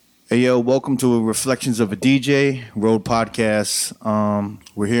Hey yo, welcome to Reflections of a DJ Road Podcast.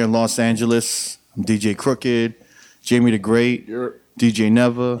 We're here in Los Angeles. I'm DJ Crooked, Jamie the Great, DJ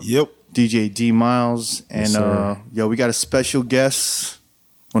Never, DJ D Miles, and yo, we got a special guest,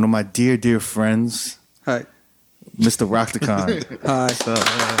 one of my dear friends. Hi, Mr. Rockthacon. Hi.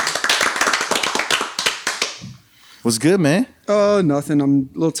 What's good, man? Oh, nothing. I'm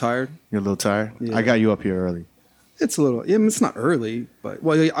a little tired. You're a little tired? Yeah. I got you up here early. It's a little. Yeah, it's not early, but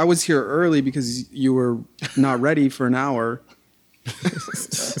I was here early because you were not ready for an hour.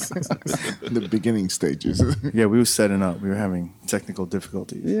 The beginning stages. Yeah, we were setting up. We were having technical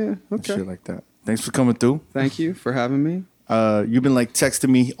difficulties. Yeah. And Okay. shit like that. Thanks for coming through. Thank you for having me. You've been like texting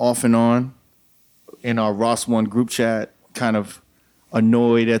me off and on in our Ross One group chat, kind of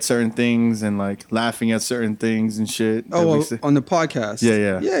annoyed at certain things and like laughing at certain things and shit. Oh, well, on the podcast.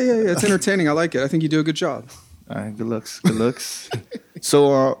 Yeah. Yeah. It's entertaining. I like it. I think you do a good job. All right, good looks.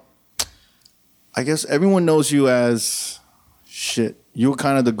 So, I guess everyone knows you as shit. You were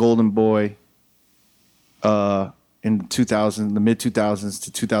kind of the golden boy in the mid 2000s to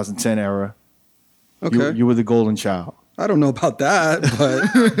 2010 era. Okay. You were the golden child. I don't know about that,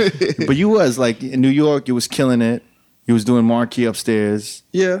 but But you was like in New York, you was killing it. You was doing Marquee upstairs.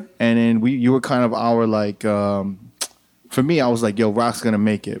 yeah. And then you were kind of our like, for me, I was like, yo, Rock's gonna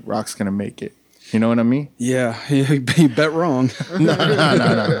make it. Rock's gonna make it. You know what I mean? Yeah. You bet wrong.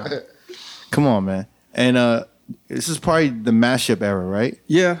 No. Come on, man. And this is probably the mashup era, right?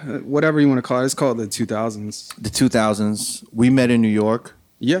 Yeah. Whatever you want to call it. It's called the 2000s. The 2000s. We met in New York.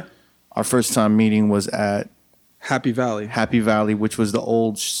 Yeah. Our first time meeting was at Happy Valley. Happy Valley, which was the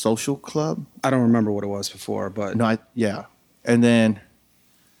old social club. I don't remember what it was before, but No, yeah. And then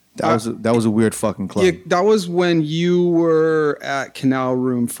that was a weird fucking club. yeah, that was when you were at Canal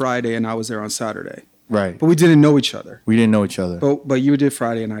Room Friday and I was there on Saturday. Right. But we didn't know each other. We didn't know each other. But you did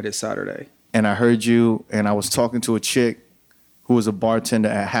Friday and I did Saturday. And I heard you, and I was talking to a chick who was a bartender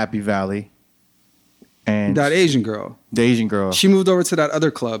at Happy Valley. And That Asian girl. the Asian girl. She moved over to that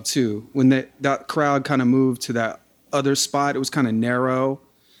other club too. When that crowd kind of moved to that other spot, it was kind of narrow.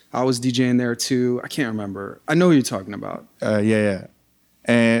 I was DJing there too. I can't remember. I know who you're talking about. Yeah.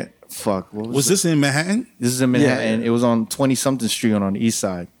 And fuck, what Was it? this in Manhattan? This is in Manhattan. Yeah. It was on 20-something Street on the east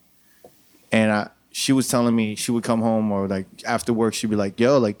side. And she was telling me she would come home or like after work, she'd be like,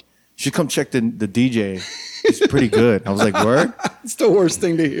 yo, like, you should come check the DJ. He's pretty good. I was like, word? It's the worst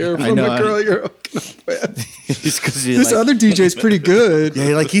thing to hear from know, a girl you're hooking up with. Just 'cause This other DJ's pretty good.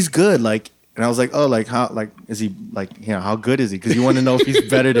 yeah, like he's good. Like, and I was like, oh, like how, like is he like, you know, how good is he? Because you want to know if he's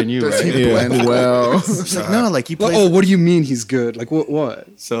better than you, Does right? he blend well? She's like, no, like he plays. Oh, what do you mean he's good? Like what?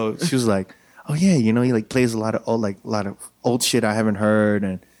 So she was like, oh yeah, you know, he like plays a lot of old shit I haven't heard,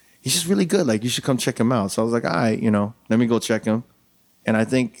 and he's just really good. Like you should come check him out. So I was like, all right, you know, let me go check him. And I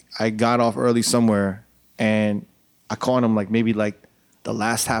think I got off early somewhere, and I caught him like maybe like the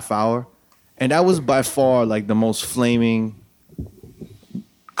last half hour, and that was by far like the most flaming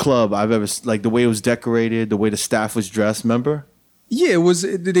club I've ever, like the way it was decorated, the way the staff was dressed. Remember? Yeah,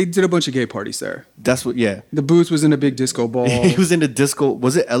 they did a bunch of gay parties there. That's what. Yeah, The booth was in a big disco ball. he was in the disco.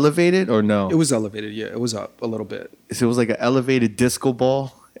 Was it elevated or no? It was elevated, yeah. It was up a little bit. So it was like an elevated disco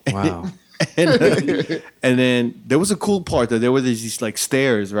ball. Wow. And then there was a cool part that there were these like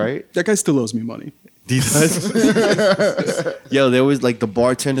stairs, right? That guy still owes me money. Yo, there was like the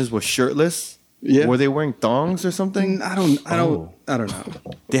bartenders were shirtless. Yeah. Were they wearing thongs or something? I don't know.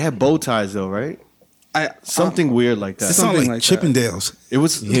 They had bow ties though, right? Something weird like that. It sounded Something like like that. Chippendales. It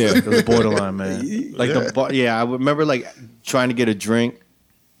was it was borderline, man. Like the bar, yeah, I remember like trying to get a drink,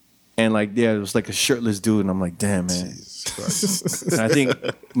 and like it was like a shirtless dude, and I'm like, damn, man. And I think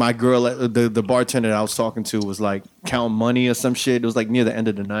my girl, the bartender that I was talking to, was like counting money or some shit. It was like near the end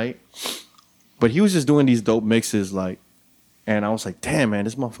of the night, but he was just doing these dope mixes, like, and I was like, damn, man,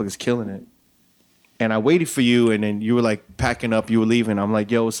 this motherfucker's killing it. And I waited for you, and then you were like packing up, you were leaving. I'm like,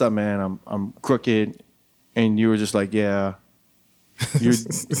 yo, what's up, man? I'm crooked, and you were just like, yeah. You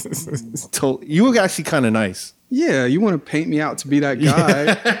were actually kind of nice. Yeah, you want to paint me out to be that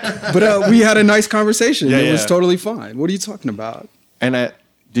guy. But we had a nice conversation. Yeah, it was yeah. totally fine. What are you talking about? And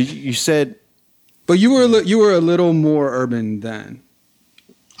you said But you were a little more urban then.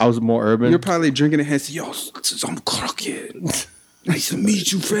 I was more urban. You're probably drinking a hand. Yo, I'm crooked. Nice to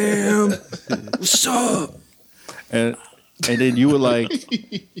meet you, fam. What's up? and then you were like,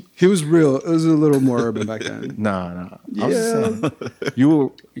 He was real. It was a little more urban back then. nah. I was just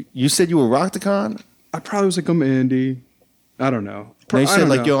saying, you said you were Rockthacon? I probably was like, I'm Andy. I don't know. And you I said don't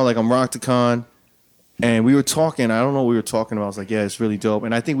like, know. yo, like I'm Rockthacon. And we were talking, I don't know what we were talking about. I was like, yeah, it's really dope.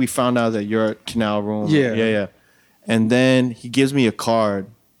 And I think we found out that you're at Canal Room. Yeah. Yeah. And then he gives me a card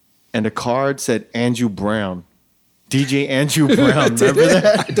and the card said Andrew Brown. DJ Andrew Brown. Remember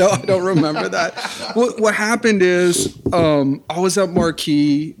that? I don't remember that. What happened is I was at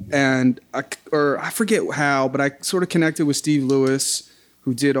Marquee, and I forget how, but I sort of connected with Steve Lewis,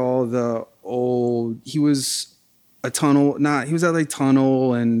 who did all the old. He was a Tunnel. He was at like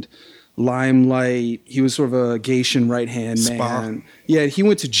Tunnel and Limelight. He was sort of a Gaetian right hand man. Yeah, he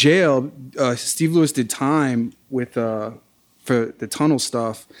went to jail. Steve Lewis did time with for the Tunnel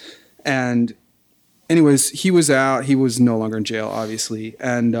stuff, and. Anyways, he was out. He was no longer in jail, obviously.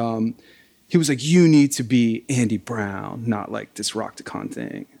 And he was like, you need to be Andy Brown, not like this Rockticon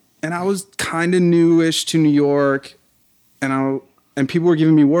thing. And I was kind of newish to New York, and people were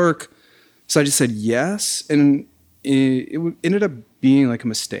giving me work. So I just said yes. And it ended up being like a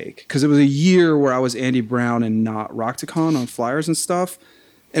mistake because it was a year where I was Andy Brown and not Rockticon on flyers and stuff.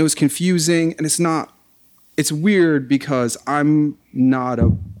 And it was confusing. And it's weird because I'm not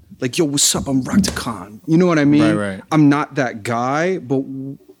like, yo, what's up? I'm Rockticon. You know what I mean? Right. I'm not that guy, but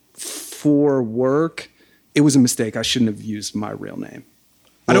for work, it was a mistake. I shouldn't have used my real name.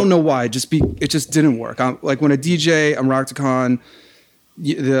 I don't know why. It just didn't work. Like when a DJ, I'm Rockticon.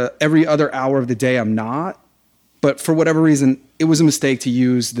 Every other hour of the day, I'm not. But for whatever reason, it was a mistake to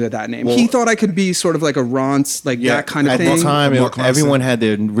use that name. He thought I could be sort of like a Ronce, that kind of thing. At the time, everyone had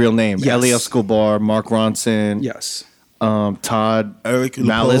their real name. Yes. Eli Escobar, Mark Ronson. Yes. Todd Eric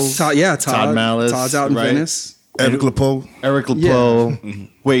Malice. Todd Malice. Todd's out in right? Venice. Eric LaPoe. Eric LaPoe.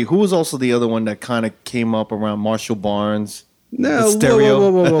 Wait, who was also the other one that kind of came up around Marshall Barnes? No,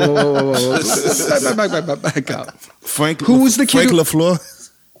 Stereo. whoa. Back up. Frank. Who was the kid Frank who-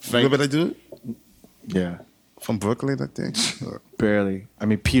 LaFleur. Remember that dude? Yeah, From Brooklyn, I think. barely. I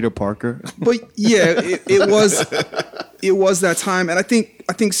mean, Peter Parker. But yeah, it was that time, and I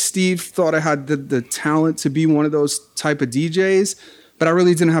think Steve thought I had the talent to be one of those type of DJs, but I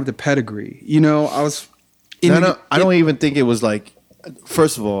really didn't have the pedigree. You know, I was. I don't even think it was like.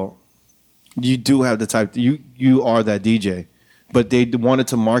 First of all, you do have the type. You are that DJ, but they wanted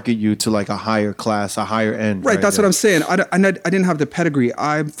to market you to like a higher class, a higher end. Right, that's what I'm saying. I didn't have the pedigree.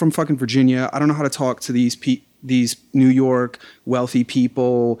 I'm from fucking Virginia. I don't know how to talk to these New York wealthy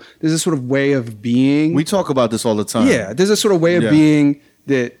people. There's a sort of way of being. We talk about this all the time. Yeah, there's a sort of way of Yeah. being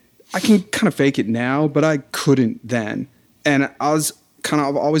that I can kind of fake it now, but I couldn't then. And I've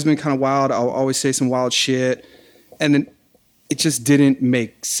always been kind of wild. I'll always say some wild shit. And then it just didn't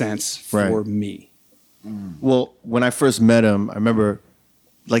make sense for me. Well, when I first met him, I remember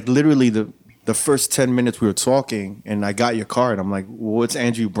like literally the first 10 minutes we were talking and I got your card. I'm like, well, what's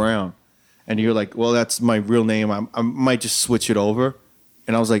Andrew Brown? And you're like, well, that's my real name. I might just switch it over.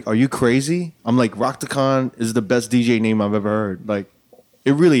 And I was like, are you crazy? I'm like, Rockticon is the best DJ name I've ever heard. Like,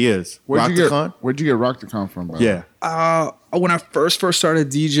 it really is. Where'd Rockticon? you get Rockticon from? Bro? Yeah. When I first started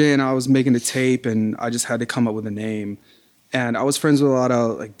DJing, I was making a tape and I just had to come up with a name. And I was friends with a lot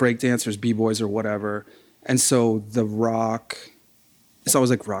of like break dancers, b-boys or whatever. And so it's always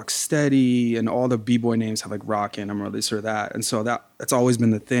like Rock Steady and all the b-boy names have like Rockin' or this or that. And so that's always been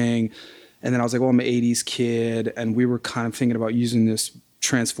the thing. And then I was like, well, I'm an 80s kid. And we were kind of thinking about using this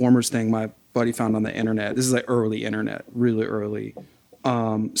Transformers thing my buddy found on the internet. This is like early internet, really early.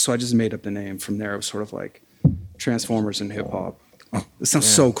 So I just made up the name. From there, it was sort of like Transformers and hip hop. It sounds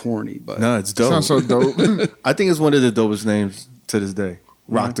so corny, but No, it's dope. Sounds so dope. I think it's one of the dopest names to this day.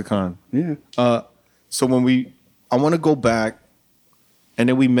 Rockticon. yeah. So I want to go back, and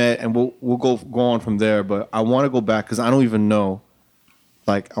then we met, and we'll go on from there. But I want to go back because I don't even know.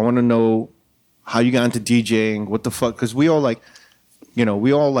 Like, I want to know how you got into DJing. What the fuck? Because we all like,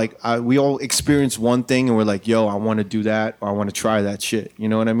 we all experience one thing, and we're like, yo, I want to do that, or I want to try that shit. You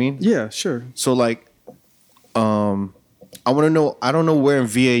know what I mean? Yeah, sure. So like, I want to know. I don't know where in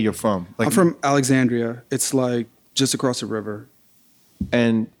VA you're from. Like, I'm from Alexandria. It's like just across the river.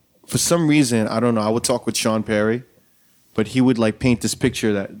 And for some reason, I don't know, I would talk with Sean Perry, but he would like paint this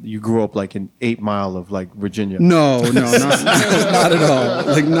picture that you grew up like in 8 Mile of like Virginia. No, not at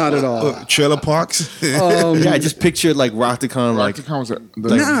all. Like not at all. Trailer parks. Yeah, I just pictured like Rockticon, like Rockticon was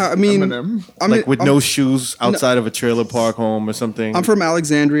Nah, I mean, Eminem. with no shoes outside of a trailer park home or something. I'm from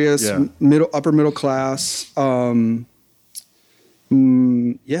Alexandria, Yeah. upper middle class.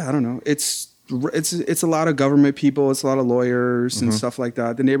 Yeah, I don't know. It's a lot of government people. It's a lot of lawyers and stuff like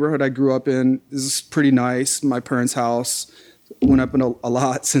that. The neighborhood I grew up in is pretty nice. My parents' house went up in a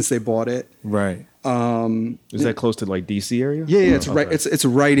lot since they bought it. Right. Is that close to like DC area? Yeah, it's right. It's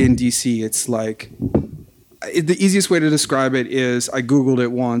right in DC. It's like the easiest way to describe it is I Googled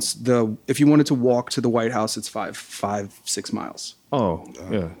it once. If you wanted to walk to the White House, it's 5-6 miles. Oh,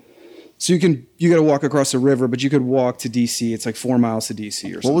 yeah. So you got to walk across the river, but you could walk to DC. It's like 4 miles to DC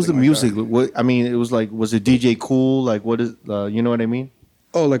or something. What was the like music? that. What I mean, it was like, was it DJ Cool? Like, what is, you know what I mean?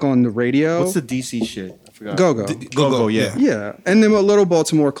 Oh, like on the radio? What's the DC shit? I forgot. Go-Go. Go-Go, yeah. Yeah, and then a little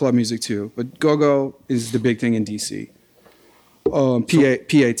Baltimore club music too. But Go-Go is the big thing in DC.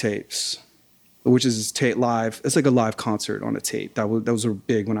 PA tapes, which is live. It's like a live concert on a tape. Those were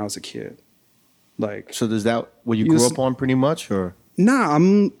big when I was a kid. Like, So does that what you You grew listen- up on pretty much, or? nah,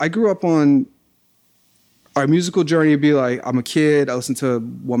 I grew up on our musical journey. Would be like, I'm a kid. I listened to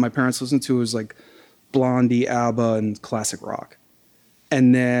what my parents listened to was like Blondie, ABBA, and classic rock.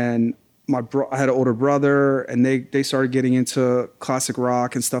 And then I had an older brother, and they started getting into classic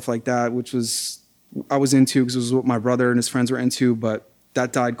rock and stuff like that, which I was into because it was what my brother and his friends were into. But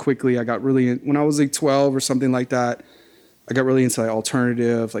that died quickly. I got really when I was like 12 or something like that. I got really into like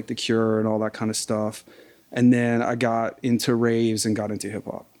alternative, like The Cure and all that kind of stuff. And then I got into raves and got into hip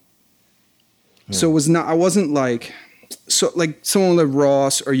hop. So I wasn't like someone like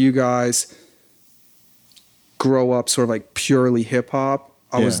Ross or you guys grow up sort of like purely hip hop.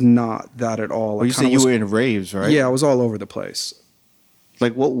 I was not that at all. Well, you said you were in raves, right? Yeah, I was all over the place.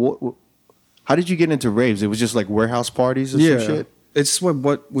 Like what? How did you get into raves? It was just like warehouse parties or some shit? It's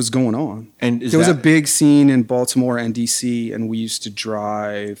what was going on. And there was a big scene in Baltimore and DC, and we used to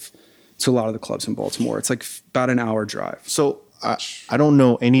drive to a lot of the clubs in Baltimore. It's like about an hour drive. So I don't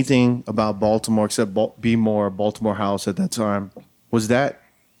know anything about Baltimore except Be More, Baltimore House at that time. Was that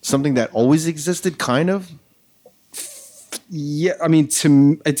something that always existed, kind of? Yeah, I mean,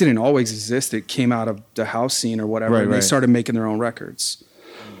 it didn't always exist. It came out of the house scene or whatever, and they started making their own records.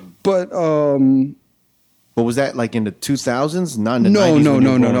 But But was that like in the 2000s? Not in the 90s? no. when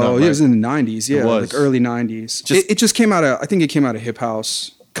you were growing up, It right? was in the 90s. Yeah, was. like early 90s. It just came out of. I think it came out of hip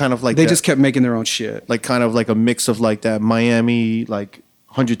house. Kind of like They that, just kept making their own shit. like kind of like a mix of like that Miami like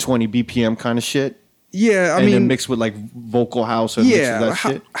 120 BPM kind of shit. Yeah, I and mean, then mixed with like vocal house or mix of that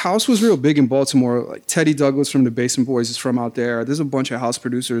shit. House was real big in Baltimore. Like Teddy Douglas from the Basement Boys is from out there. There's a bunch of house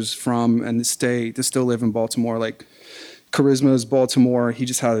producers from and they still live in Baltimore. Like Charisma is Baltimore. He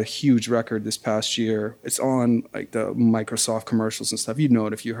just had a huge record this past year. It's on like the Microsoft commercials and stuff. You'd know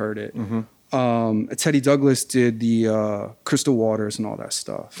it if you heard it. Teddy Douglas did the Crystal Waters and all that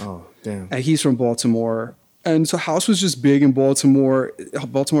stuff. Oh, damn. And he's from Baltimore. And so house was just big in Baltimore.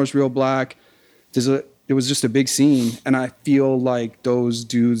 Baltimore's real black. It was just a big scene. And I feel like those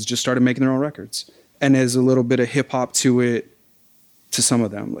dudes just started making their own records. And there's a little bit of hip hop to it, to some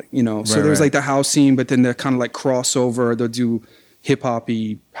of them, like, you know. So there's like the house scene, but then they're kind of like crossover. They'll do hip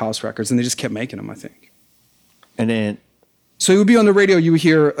hoppy house records, and they just kept making them, I think. And then So it would be on the radio, you would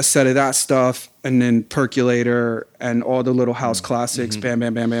hear a set of that stuff, and then Percolator and all the little house classics, bam,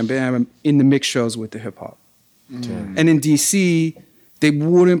 bam, bam, bam, bam, in the mix shows with the hip hop. And in DC, they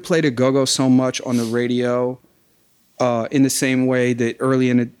wouldn't play the go-go so much on the radio in the same way that early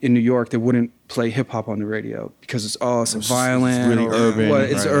in New York, they wouldn't play hip hop on the radio because it's violent. It's really urban.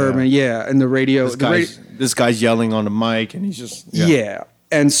 It's right, urban, yeah. And the radio, this guy's yelling on the mic and he's just yeah.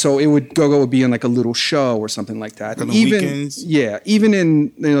 And so go-go would be in like a little show or something like that. On the Even weekends? yeah, even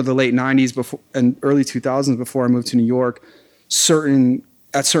in the late 90s before and early 2000s before I moved to New York, certain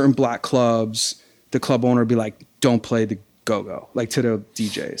black clubs, the club owner would be like, "Don't play the go-go," like to the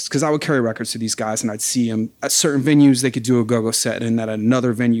DJs, because I would carry records to these guys and I'd see them at certain venues they could do a go-go set, and at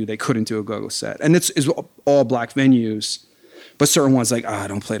another venue they couldn't do a go-go set, and it's all black venues. But certain ones like,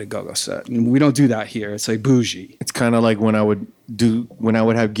 don't play the go-go set. And we don't do that here. It's like bougie. It's kind of like when I would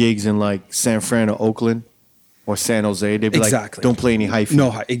have gigs in like San Fran or Oakland or San Jose. They'd be like, don't play any hyphy.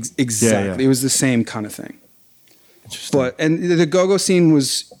 No, exactly. Yeah. It was the same kind of thing. Interesting. But and the go-go scene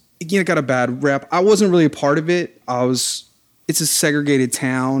was, got a bad rep. I wasn't really a part of it. It's a segregated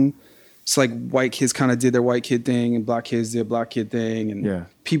town. It's like white kids kind of did their white kid thing and black kids did black kid thing. And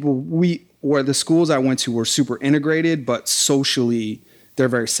where the schools I went to were super integrated, but socially they're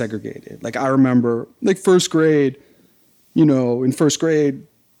very segregated. Like I remember like first grade, in first grade,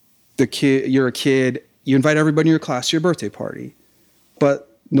 you're a kid, you invite everybody in your class to your birthday party,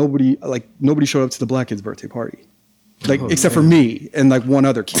 but nobody showed up to the black kid's birthday party. Except for me and like one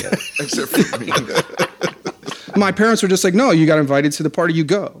other kid. Except for me. My parents were just like, no, you got invited to the party, you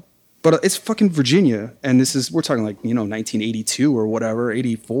go. But it's fucking Virginia. And we're talking like, 1982 or whatever,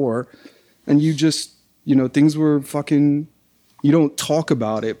 84. And you just, things were fucking, you don't talk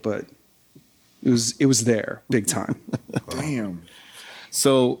about it, but it was there big time. Damn.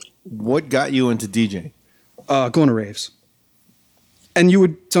 So what got you into DJing? Going to raves. And they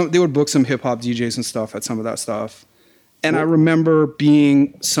would book some hip hop DJs and stuff at some of that stuff. And I remember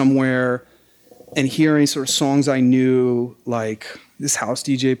being somewhere and hearing sort of songs I knew, like, this house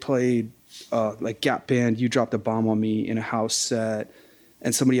DJ played like Gap Band, You Dropped a Bomb on Me in a house set,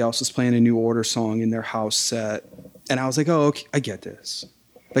 and somebody else was playing a New Order song in their house set. And I was like, oh, okay, I get this.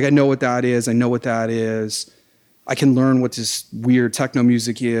 Like, I know what that is. I know what that is. I can learn what this weird techno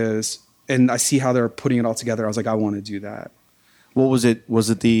music is. And I see how they're putting it all together. I was like, I want to do that. What was it? Was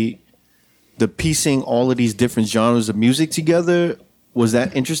it the piecing all of these different genres of music together? Was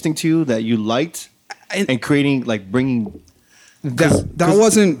that interesting to you, that you liked? And creating, like, bringing...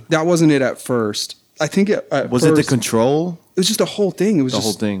 That wasn't it at first. I think it the control? It was just the whole thing. It was the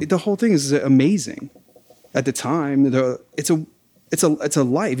whole thing. The whole thing is amazing. At the time, it's a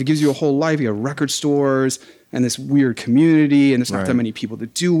life. It gives you a whole life. You have record stores and this weird community, and there's not that many people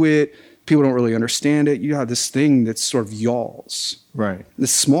that do it. People don't really understand it. You have this thing that's sort of y'all's. Right.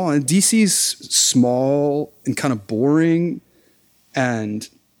 This small, and DC's small and kind of boring, and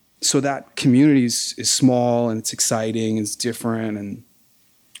so that community is small and it's exciting, it's different, and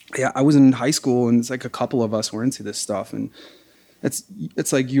yeah, I was in high school and it's like a couple of us were into this stuff, and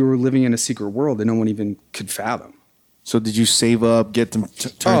it's like you were living in a secret world that no one even could fathom. So did you save up, get them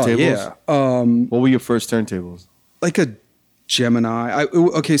turntables? Oh, yeah. What were your first turntables? Like a Gemini.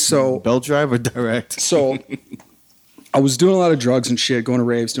 So belt drive or direct? So I was doing a lot of drugs and shit, going to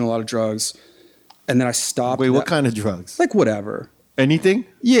raves, doing a lot of drugs, and then I stopped. Wait, what kind of drugs? Like whatever. Anything?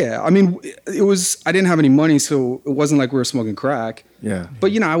 Yeah, I mean, I didn't have any money, so it wasn't like we were smoking crack. Yeah.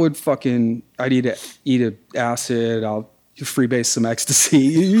 But I'd eat a acid, I'll freebase some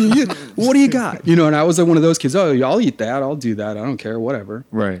ecstasy. What do you got? And I was like one of those kids, oh, I'll eat that, I'll do that, I don't care, whatever.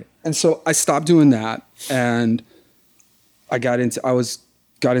 Right. And so I stopped doing that, and I got into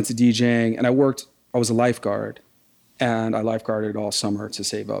DJing, and I was a lifeguard, and I lifeguarded all summer to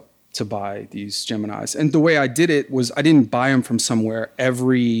save up to buy these Geminis. And the way I did it was I didn't buy them from somewhere.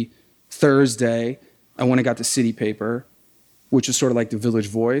 Every Thursday, I went and got the city paper, which is sort of like the Village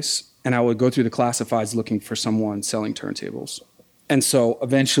Voice, and I would go through the classifieds looking for someone selling turntables. And so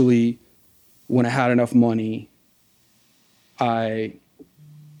eventually, when I had enough money, I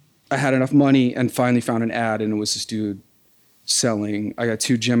had enough money and finally found an ad, and it was this dude selling. I got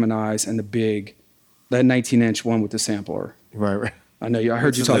two Geminis and that 19-inch one with the sampler. Right. I know I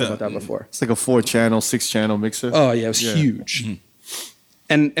heard you talk about that before. It's like a 4-channel, 6-channel mixer. Oh yeah, it was huge.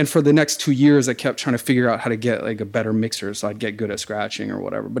 Mm-hmm. And for the next 2 years, I kept trying to figure out how to get like a better mixer so I'd get good at scratching or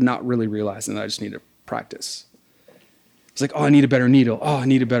whatever, but not really realizing that I just needed to practice. It's like, oh, I need a better needle. Oh, I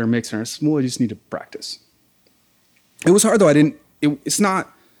need a better mixer. And I said, well, I just need to practice. It was hard though. It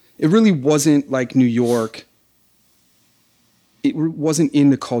really wasn't like New York. It wasn't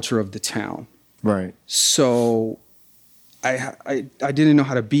in the culture of the town. Right. So I didn't know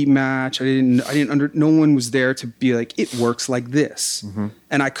how to beat match. No one was there to be like, it works like this. Mm-hmm.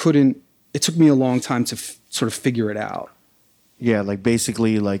 And it took me a long time to sort of figure it out. Yeah. Like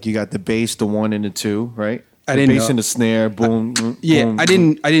basically like you got the bass, the 1 and the 2, right? I didn't know. Bass and the snare, boom. Yeah. Boom, I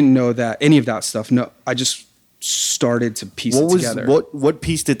didn't know that, any of that stuff. No, I just started to piece it together. What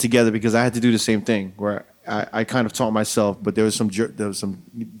pieced it together? Because I had to do the same thing where I kind of taught myself, but there was some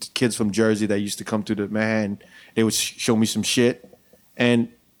kids from Jersey that used to come to the Manhattan. They would show me some shit, and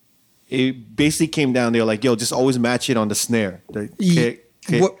it basically came down. They were like, "Yo, just always match it on the snare." The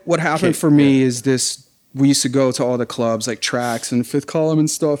kick, what happened for me is this: we used to go to all the clubs like Tracks and Fifth Column and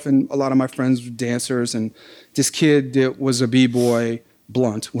stuff, and a lot of my friends were dancers. And this kid that was a b-boy,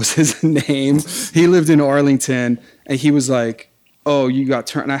 Blunt was his name. He lived in Arlington, and he was like, oh, you got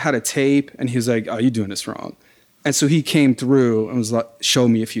turned. And I had a tape, and he was like, oh, you're doing this wrong. And so he came through and was like, show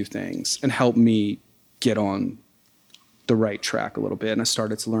me a few things and helped me get on the right track a little bit. And I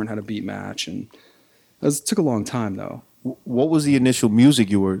started to learn how to beat match. And it took a long time, though. What was the initial music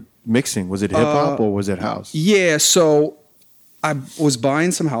you were mixing? Was it hip hop or was it house? Yeah, so I was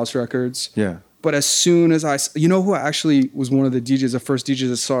buying some house records. Yeah. But as soon as who actually was one of the DJs, the first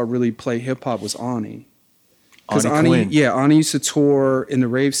DJs I saw really play hip hop was Ani. Because Ani used to tour in the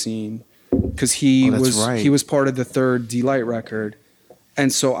rave scene because he was part of the third D-Light record.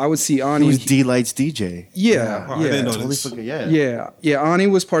 And so I would see Ani. He was D-Light's DJ. Yeah. I didn't know this. Yeah. Ani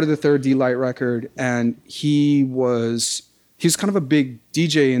was part of the third D-Light record, and he was kind of a big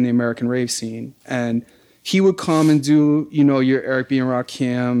DJ in the American rave scene. And he would come and do, your Eric B. and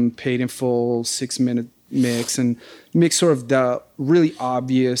Rakim, paid in full 6-minute mix, and mix sort of the really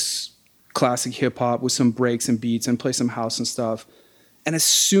obvious classic hip hop with some breaks and beats and play some house and stuff. And as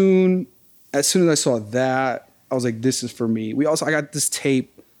soon as I saw that, I was like, this is for me. I got this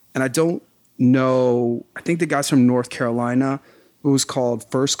tape, and I don't know, I think the guy's from North Carolina. It was called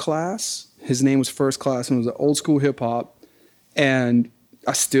First Class. His name was First Class, and it was an old school hip hop. And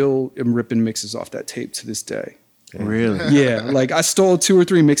I still am ripping mixes off that tape to this day. Really? Yeah, like I stole 2 or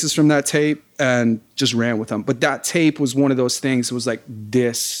 3 mixes from that tape and just ran with them. But that tape was one of those things. It was like,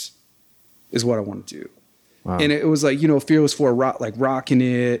 this is what I want to do. Wow. And it was like, Fearless 4, like Rockin'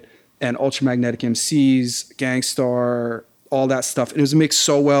 It and Ultramagnetic MCs, Gangstar, all that stuff. And it was mixed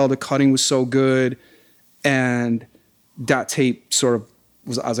so well. The cutting was so good. And that tape sort of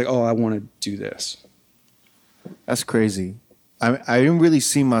I was like, oh, I want to do this. That's crazy. I didn't really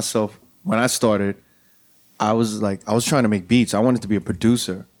see myself when I started. I was trying to make beats. I wanted to be a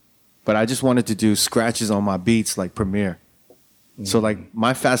producer, but I just wanted to do scratches on my beats like Premiere. Mm-hmm. So like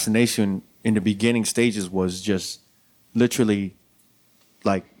my fascination in the beginning stages was just literally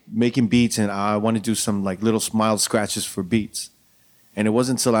like making beats, and I want to do some like little mild scratches for beats. And it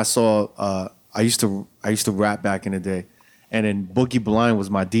wasn't until I saw I used to rap back in the day, and then Boogie Blind was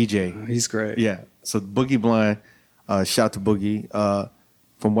my DJ. He's great. Yeah. So Boogie Blind, shout to Boogie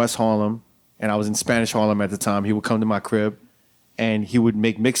from West Harlem, and I was in Spanish Harlem at the time. He would come to my crib, and he would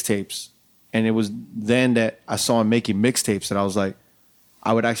make mixtapes. And it was then that I saw him making mixtapes that I was like,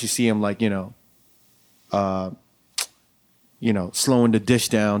 I would actually see him like, slowing the dish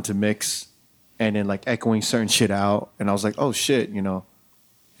down to mix, and then like echoing certain shit out. And I was like, oh shit, And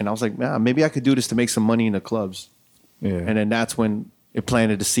I was like, man, maybe I could do this to make some money in the clubs. Yeah. And then that's when it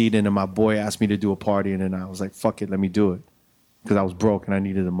planted the seed, and then my boy asked me to do a party, and then I was like, fuck it, let me do it. Because I was broke and I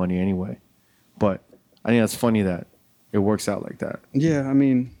needed the money anyway. But I think that's funny that it works out like that. Yeah, I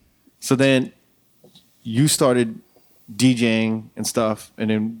mean. So then you started DJing and stuff, and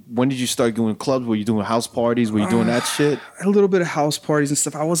then when did you start doing clubs? Were you doing house parties? Were you doing that shit? A little bit of house parties and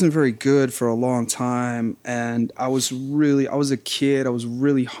stuff. I wasn't very good for a long time, and I was a kid. I was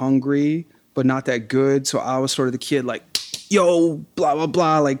really hungry, but not that good. So I was sort of the kid like, yo, blah, blah,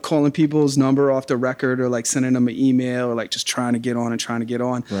 blah, like calling people's number off the record, or like sending them an email, or like just trying to get on.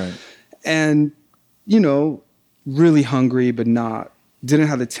 Right. And, really hungry, but didn't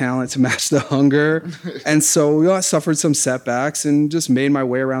have the talent to match the hunger. And so I suffered some setbacks and just made my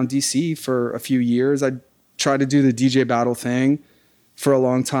way around DC for a few years. I tried to do the DJ battle thing for a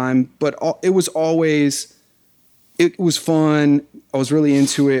long time, but it was fun. I was really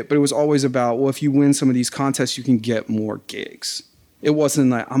into it, but it was always about, well, if you win some of these contests, you can get more gigs. It wasn't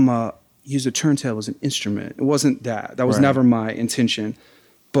like use a turntable as an instrument. It wasn't that. That was Right. never my intention.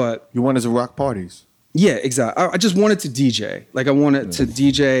 But You wanted to rock parties. yeah, exactly. I just wanted to DJ. Like I wanted to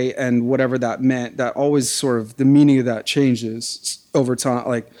DJ, and whatever that meant, that always sort of, the meaning of that changes over time.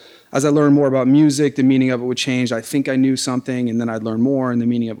 Like as I learned more about music, the meaning of it would change. I think I knew something, and then I'd learn more, and the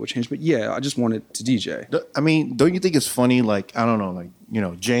meaning of it would change. But yeah, I just wanted to DJ. I mean, don't you think it's funny? Like, I don't know,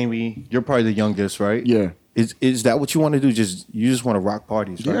 like, Jamie, you're probably the youngest, right? Yeah. Is that what you want to do? You just want to rock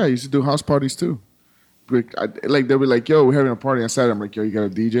parties, right? Yeah, I used to do house parties too. Like they'll be like, yo, we're having a party on Saturday. I'm like, yo, you got a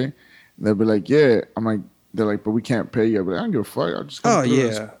DJ? And they'll be like, yeah. I'm like, they're like, but we can't pay you. But I don't give a fuck. I'll just come through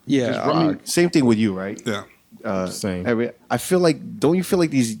this. Yeah. Just I rock. mean, Same thing with you, right? Yeah. Same. I feel like, don't you feel like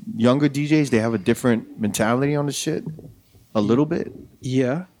these younger DJs, they have a different mentality on the shit? A little bit?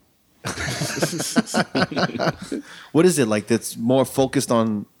 yeah. What is it like that's more focused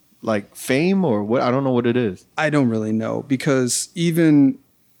on like fame, or what? I don't know what it is. I don't really know, because even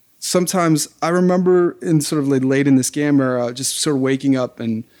sometimes I remember in sort of like late in the scam era, just sort of waking up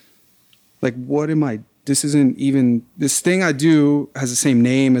and like, what am I? This isn't even, this thing I do has the same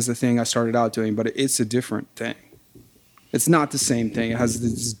name as the thing I started out doing, but it's a different thing. It's not the same thing.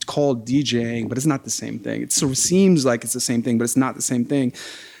 It's called DJing, but it's not the same thing. It sort of seems like it's the same thing, but it's not the same thing.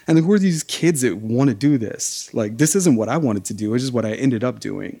 And like, who are these kids that want to do this? Like, this isn't what I wanted to do. It's just what I ended up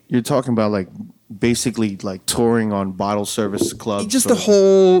doing. You're talking about like basically like touring on bottle service clubs. Just or-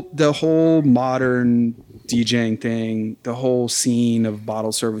 the whole modern DJing thing, the whole scene of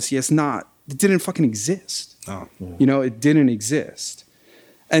bottle service. Yes, it didn't fucking exist. Oh. It didn't exist.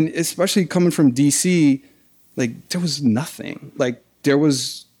 And especially coming from DC, like there was nothing. Like there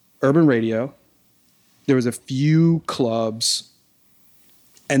was urban radio, there was a few clubs,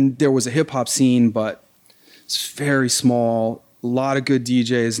 and there was a hip hop scene, but it's very small. A lot of good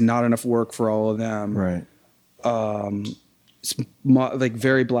DJs, not enough work for all of them. Right. It's like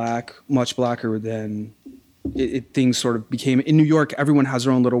very black, much blacker than things sort of became. In New York, everyone has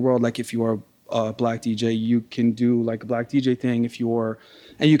their own little world. Like if you are a black DJ, you can do like a black DJ thing.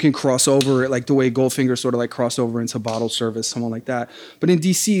 And you can cross over it like the way Goldfinger sort of like crossed over into bottle service, someone like that. But in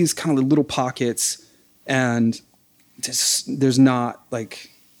DC, it's kind of like little pockets, and there's not like,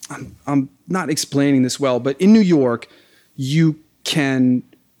 I'm not explaining this well, but in New York, you can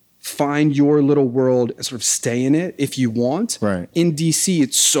find your little world and sort of stay in it if you want. Right. In DC,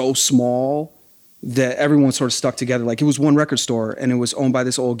 it's so small that everyone sort of stuck together. Like it was one record store and it was owned by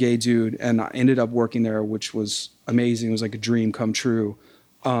this old gay dude. And I ended up working there, which was amazing. It was like a dream come true.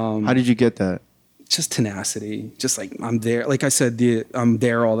 How did you get that? Just tenacity. Just like, I'm there. Like I said, I'm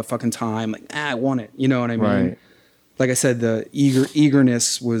there all the fucking time. Like, I want it. You know what I mean? Right. Like I said, the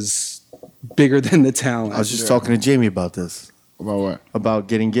eagerness was bigger than the talent. I was just talking to Jamie about this. About what? About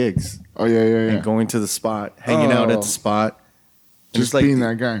getting gigs. Oh yeah. And going to the spot, hanging out at the spot. And Just it's like, being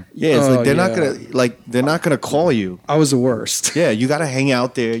that guy. yeah, it's like Oh, they're not gonna call you. I was the worst. Yeah, you gotta hang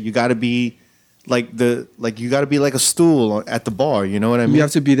out there. You gotta be you gotta be like a stool at the bar. You know what I mean? You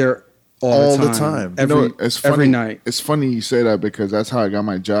have to be there all the time. You know, it's funny, every night. It's funny you say that because that's how I got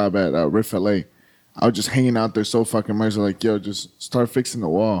my job at Riff LA. I was just hanging out there so fucking much. Like, yo, just start fixing the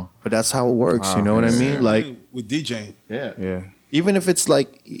wall. But that's how it works. You know what I mean? Like, with DJing. Yeah. even if it's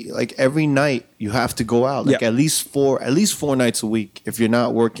like every night you have to go out, like Yeah. at least four nights a week if you're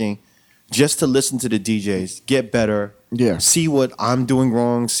not working, just to listen to the DJs, get better. Yeah. See what I'm doing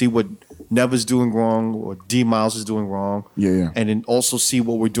wrong, see what Neva's doing wrong or D Miles is doing wrong. Yeah. And then also see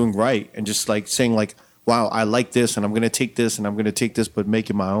what we're doing right and just like saying like, wow, I like this and I'm gonna take this and I'm gonna take this but make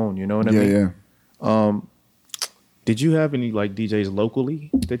it my own. You know what I mean? Yeah. Did you have any like DJs locally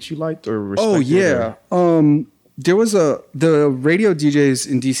that you liked or respected? Oh yeah. There was the radio DJs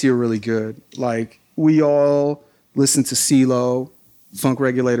in DC are really good. Like we all listened to CeeLo, Funk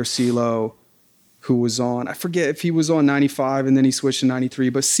Regulator CeeLo, who was on, I forget if he was on 95 and then he switched to 93,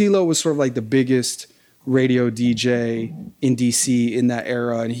 but CeeLo was sort of like the biggest radio DJ in DC in that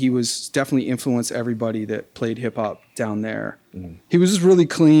era, and he was definitely influenced everybody that played hip hop down there. He was just really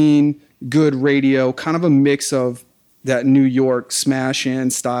clean, good radio, kind of a mix of that New York smash in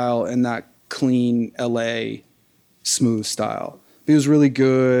style and that clean LA smooth style. He was really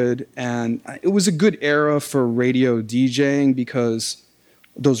good, and it was a good era for radio DJing because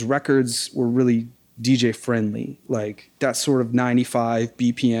those records were really DJ friendly, like that sort of 95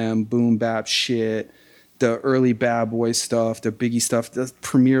 BPM boom bap shit, the early Bad Boy stuff, the Biggie stuff, the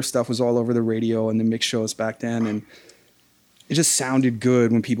Premiere stuff was all over the radio and the mix shows back then, and it just sounded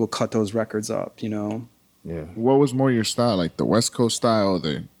good when people cut those records up, you know. Yeah. What was more your style, like the West Coast style or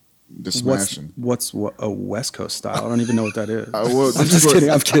the smashing? What's a West Coast style? I don't even know what that is. Well, I'm just kidding.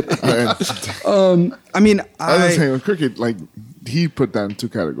 I'm kidding. I mean, I was saying with Cricket, like he put that in two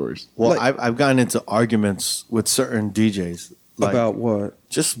categories. Well, Like- I've gotten into arguments with certain DJs like about what?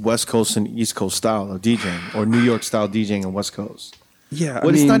 just West Coast and East Coast style of DJing or New York style DJing and West Coast. Yeah,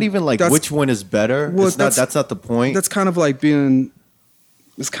 But it's not even like that's- which one is better. Well, It's not, that's not the point. That's kind of like being.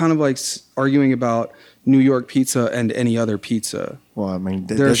 It's kind of like arguing about New York pizza and any other pizza. well, I mean,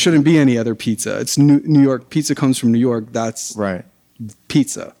 There shouldn't be any other pizza. It's New York. Pizza comes from New York. That's right.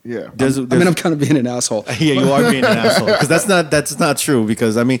 pizza. Yeah. There's, I mean, I'm kind of being an asshole. yeah, you are being an asshole because that's not true.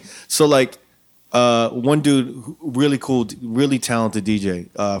 Because I mean, so like one dude, really cool, really talented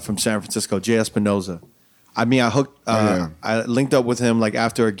DJ from San Francisco, Jay Espinoza. I mean, I linked up with him like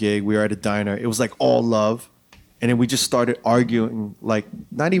after a gig. We were at a diner. It was like all love, and then we just started arguing. Like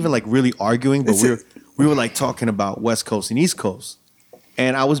not even like really arguing, but we were like talking about West Coast and East Coast,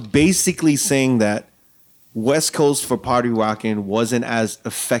 and I was basically saying that West Coast for party rocking wasn't as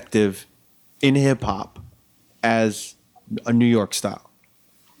effective in hip hop as a New York style.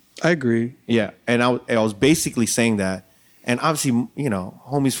 I agree. Yeah, and I was basically saying that, and obviously, you know,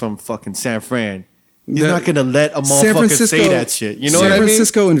 homies from fucking San Fran, you're not gonna let a motherfucker say that shit. You know San what I mean?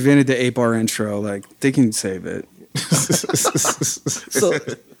 Francisco invented the 8-bar intro. Like they can save it. So,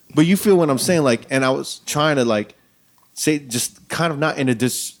 but you feel what I'm saying, like, and I was trying to like say just kind of not in a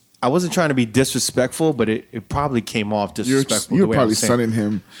I wasn't trying to be disrespectful, but it probably came off disrespectful. You're the way I probably was saying. sunning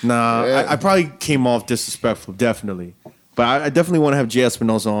him. Nah, Yeah. I probably came off disrespectful, definitely. But I definitely want to have Jay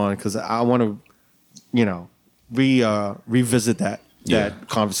Espinoza on because I want to, you know, revisit that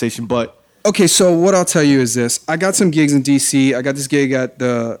conversation. But Okay, so what I'll tell you is this: I got some gigs in DC. I got this gig at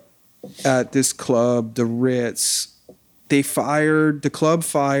this club, the Ritz. The club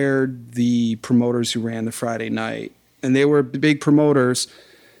fired the promoters who ran the Friday night, and they were big promoters,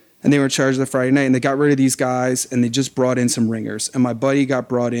 and they were in charge of the Friday night, and they got rid of these guys, and they just brought in some ringers. And my buddy got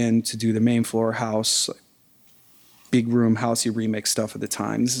brought in to do the main floor house, like, big room housey remix stuff at the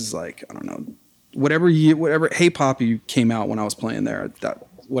time. This is like, I don't know, whatever Hey Poppy came out when I was playing there, that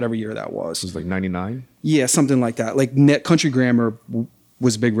whatever year that was. It was like 99. Yeah, something like that. Like Net Country Grammar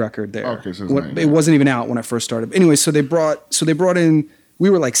was a big record there. Okay, so it's It wasn't even out when I first started. Anyway, so they brought in. We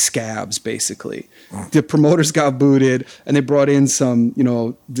were like scabs basically. The promoters got booted, and they brought in some, you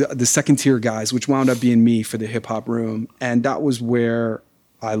know, the second tier guys, which wound up being me for the hip hop room, and that was where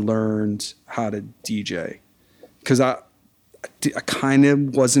I learned how to DJ, because I kind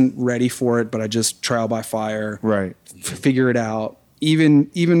of wasn't ready for it, but I just trial by fire, Right. figure it out.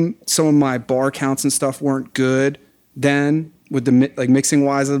 Even some of my bar counts and stuff weren't good then. With the mixing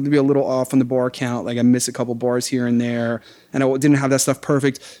wise, I'd be a little off on the bar count. Like I miss a couple bars here and there, and I didn't have that stuff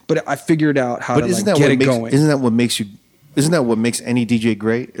perfect. But I figured out how to get it going. Isn't that what makes any DJ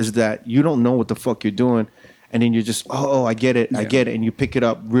great? Is that you don't know what the fuck you're doing, and then you're just I get it, and you pick it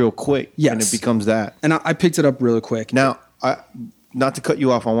up real quick, Yes. and it becomes that. And I picked it up really quick. Now, not to cut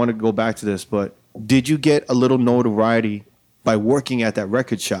you off, I want to go back to this, but did you get a little notoriety by working at that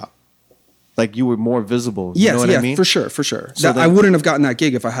record shop? Like you were more visible. Yes, You know what yeah, I mean? for sure. So I wouldn't have gotten that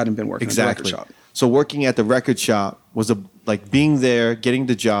gig if I hadn't been working at the record shop. So working at the record shop was like being there, getting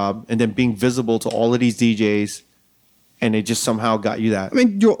the job, and then being visible to all of these DJs, and it just somehow got you that. I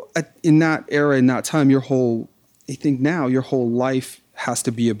mean, in that era, in that time, I think now your whole life has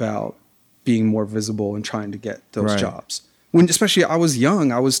to be about being more visible and trying to get those Right. jobs. Especially I was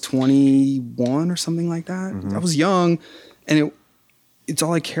young. I was 21 or something like that. Mm-hmm. I was young, and it's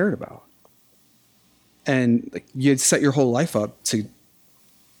all I cared about. And like you set your whole life up to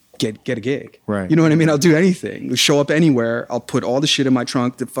get a gig. Right. You know what I mean? I'll do anything. Show up anywhere. I'll put all the shit in my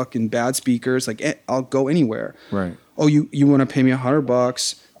trunk, the fucking bad speakers. I'll go anywhere. Right. Oh, you want to pay me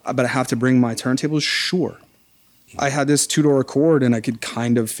 $100, but I have to bring my turntables? Sure. I had this 2-door Accord and I could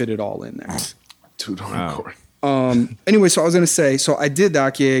kind of fit it all in there. 2-door Accord. Anyway, so I was going to say, so I did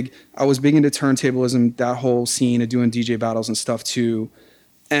that gig. I was big into turntablism, that whole scene of doing DJ battles and stuff too.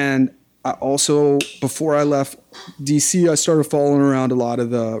 And I also, before I left DC, I started following around a lot of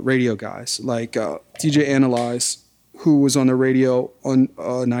the radio guys, like DJ Analyze, who was on the radio on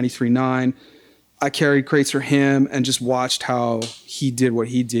 93.9. I carried crates for him and just watched how he did what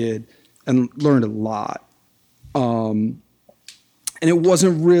he did and learned a lot. And it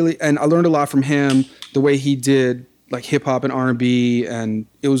wasn't really, and I learned a lot from him, the way he did like hip hop and R&B, and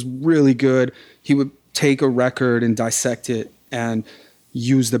it was really good. He would take a record and dissect it and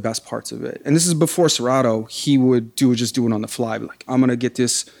use the best parts of it. And this is before Serato. He would just do it on the fly. Like, I'm going to get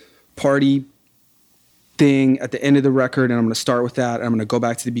this party thing at the end of the record, and I'm going to start with that. And I'm going to go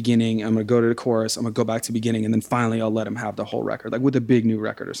back to the beginning. I'm going to go to the chorus. I'm going to go back to the beginning. And then finally, I'll let him have the whole record, like with a big new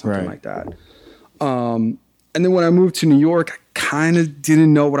record or something like that. And then when I moved to New York, I kind of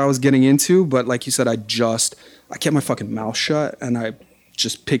didn't know what I was getting into. But like you said, I kept my fucking mouth shut and I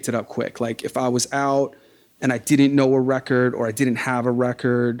just picked it up quick. Like if I was out and I didn't know a record, or I didn't have a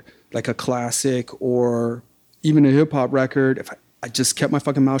record, like a classic or even a hip hop record, I just kept my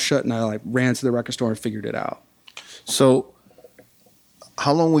fucking mouth shut and I like ran to the record store and figured it out. So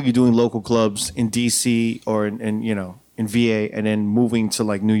how long were you doing local clubs in DC or in VA, and then moving to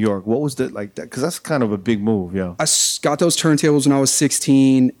like New York? What was that like that? Because that's kind of a big move, yo. I got those turntables when I was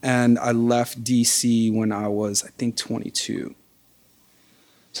 16 and I left DC when I was, I think, 22.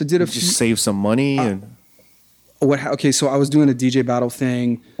 So did a few, Just save some money and okay, so I was doing a DJ battle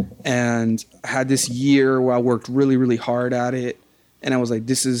thing and I had this year where I worked really, really hard at it. And I was like,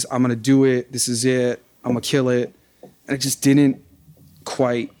 I'm going to do it. This is it. I'm going to kill it. And it just didn't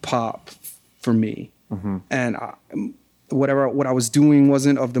quite pop for me. Mm-hmm. And what I was doing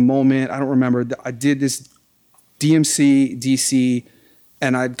wasn't of the moment. I don't remember. I did this DMC, DC,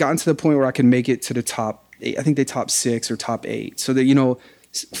 and I'd gotten to the point where I could make it to the top 8. I think they top 6 or top 8. So that,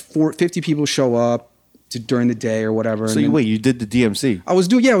 50 people show up during the day or whatever. So you did the DMC? I was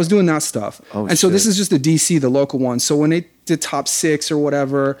doing that stuff. Oh, and so shit. this is just the DC, the local one. So when they did top 6 or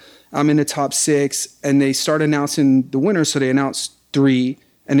whatever, I'm in the top 6 and they start announcing the winners. So they announced 3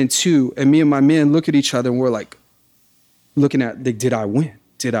 and then 2. And me and my men look at each other and we're like looking at, did I win?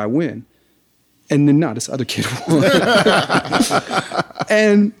 Did I win? And then this other kid won.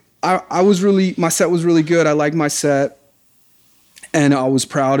 And my set was really good. I liked my set and I was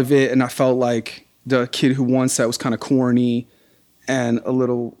proud of it. And I felt like the kid who won set was kind of corny and a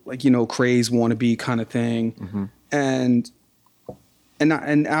little like, craze wannabe kind of thing. Mm-hmm.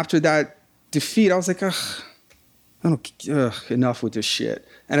 And after that defeat, I was like, enough with this shit.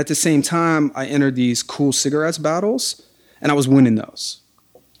 And at the same time, I entered these Cool Cigarettes battles and I was winning those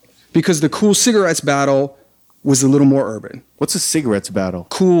because the Cool Cigarettes battle was a little more urban. What's a cigarettes battle?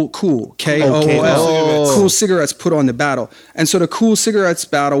 Cool, KOOL. Oh. Cool Cigarettes put on the battle. And so the Cool Cigarettes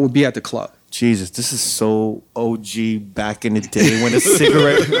battle would be at the club. Jesus, this is so OG back in the day when a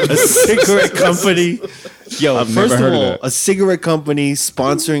cigarette company, first of all, a cigarette company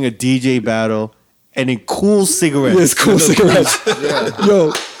sponsoring a DJ battle, and then Cool Cigarettes. Yes, Cool Cigarettes.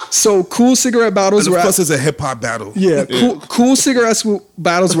 Yo, so Cool Cigarette battles And were of course, it's a hip hop battle. yeah, cool Cigarettes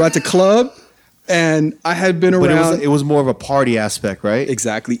battles were at the club, and I had been But around. it was more of a party aspect, right?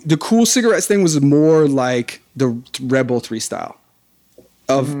 Exactly. The Cool Cigarettes thing was more like the Red Bull 3 style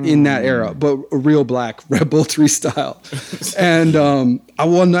in that era, but a real black Red Bull 3 style. And I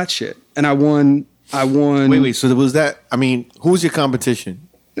won that shit. And I won. Wait. So was that? I mean, who was your competition?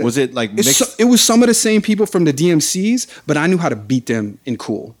 Was it like mixed? It was some of the same people from the DMCs, but I knew how to beat them in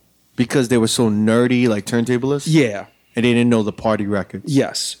cool. Because they were so nerdy, like turntablists. Yeah. And they didn't know the party records.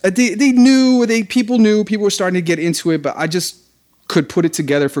 Yes. They knew. People knew. People were starting to get into it, but I just could put it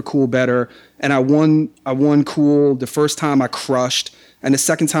together for cool better. And I won cool. The first time I crushed. And the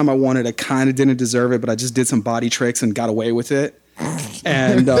second time I won it, I kind of didn't deserve it, but I just did some body tricks and got away with it.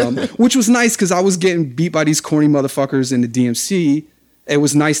 And which was nice because I was getting beat by these corny motherfuckers in the DMC. It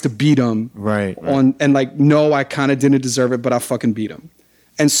was nice to beat them. Right. And like, no, I kind of didn't deserve it, but I fucking beat them.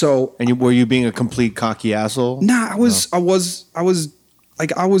 And so. And were you being a complete cocky asshole? Nah, I was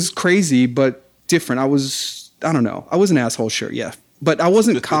crazy, but different. I don't know. I was an asshole, sure, yeah. But I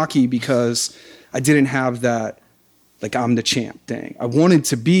wasn't cocky because I didn't have that, like, I'm the champ thing. I wanted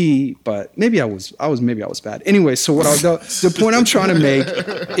to be, but maybe I was bad. Anyway, so the point I'm trying to make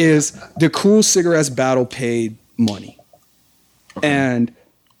is the Cool Cigarettes battle paid money. Okay. And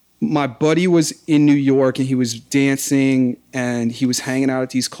my buddy was in New York and he was dancing and he was hanging out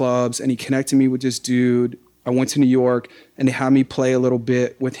at these clubs and he connected me with this dude. I went to New York and they had me play a little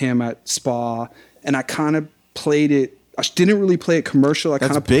bit with him at Spa, and I kind of played it. I didn't really play it commercial.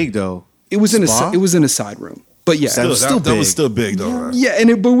 That's big though. It was in a side room. But yeah, that was still big though. Right? Yeah,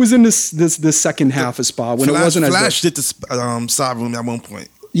 but it was in the second half of Spa when it wasn't as Flash did the side room at one point.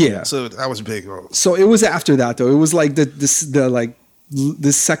 Yeah, so that was big. Bro. So it was after that though. It was like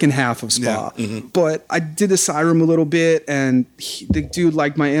the second half of Spa. Yeah. Mm-hmm. But I did the side room a little bit, and the dude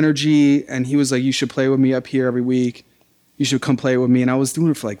liked my energy, and he was like, "You should play with me up here every week. You should come play with me." And I was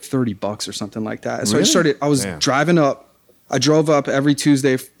doing it for like $30 or something like that. So really? I was driving up. I drove up every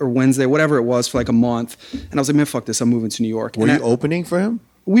Tuesday or Wednesday, whatever it was, for like a month. And I was like, man, fuck this. I'm moving to New York. Were you opening for him?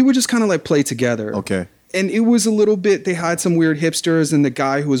 We would just kind of like play together. Okay. And it was a little bit, they had some weird hipsters, and the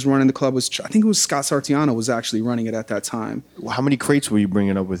guy who was running the club I think it was Scott Sartiano was actually running it at that time. How many crates were you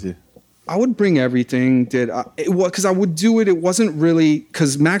bringing up with you? I would bring everything. Because I would do it. It wasn't really,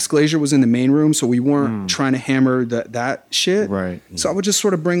 because Max Glazier was in the main room, so we weren't trying to hammer that shit. Right. So I would just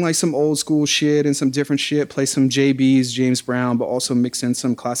sort of bring like some old school shit and some different shit, play some JBs, James Brown, but also mix in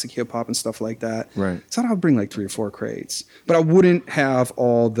some classic hip hop and stuff like that. Right. So I would bring like 3 or 4 crates, but I wouldn't have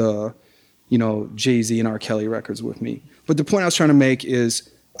all the, Jay-Z and R. Kelly records with me. But the point I was trying to make is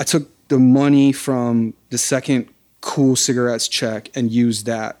I took the money from the second Cool Cigarettes check and used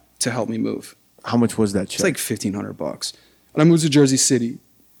that to help me move. How much was that check? It's like $1,500. And I moved to Jersey City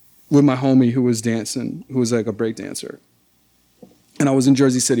with my homie who was dancing, who was like a break dancer. And I was in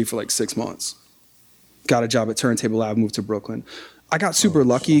Jersey City for like 6 months. Got a job at Turntable Lab, moved to Brooklyn. I got super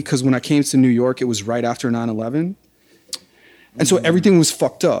lucky because when I came to New York, it was right after 9/11. And so everything was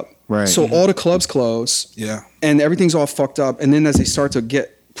fucked up. Right. So all the clubs close. Yeah. And everything's all fucked up. And then as they start to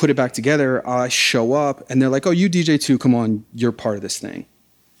put it back together, I show up and they're like, "Oh, you DJ too, come on, you're part of this thing."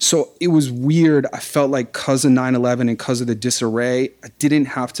 So it was weird. I felt like because of 9/11 and because of the disarray,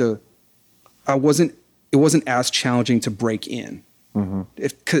 it wasn't as challenging to break in.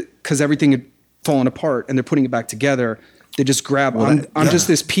 Because everything had fallen apart and they're putting it back together. They just grab, I'm just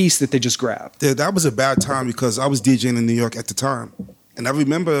this piece that they just grab. Yeah, that was a bad time because I was DJing in New York at the time. And I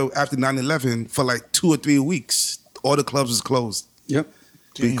remember after 9/11, for like 2 or 3 weeks, all the clubs was closed. Yep.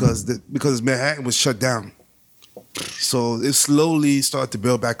 Because Manhattan was shut down. So it slowly started to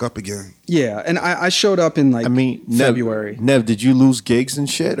build back up again. Yeah, and I showed up in February. Nev, did you lose gigs and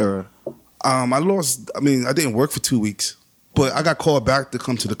shit or? I didn't work for 2 weeks, but I got called back to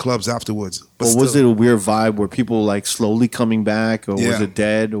come to the clubs afterwards. But was it a weird vibe? Were people like slowly coming back, or was it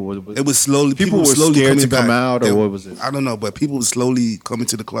dead, or was it was slowly? People were slowly scared coming to come out, or what was it? I don't know, but people were slowly coming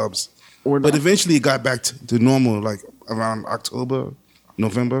to the clubs. But eventually, it got back to normal, like around October,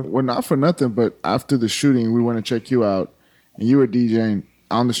 November. Well, not for nothing, but after the shooting, we went to check you out, and you were DJing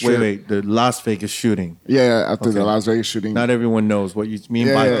on the strip. Wait, the Las Vegas shooting. Yeah, after the Las Vegas shooting. Not everyone knows what you mean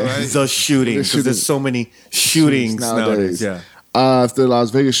by the shooting, because there's so many shootings nowadays. Yeah. After the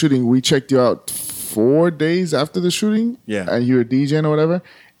Las Vegas shooting, we checked you out 4 days after the shooting. Yeah. And you were DJing or whatever.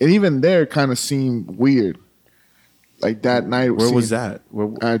 And even there kind of seemed weird. Like that night. Where was that?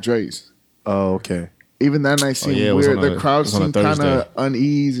 At Dre's. Oh, okay. Even that night seemed weird. The crowd seemed kind of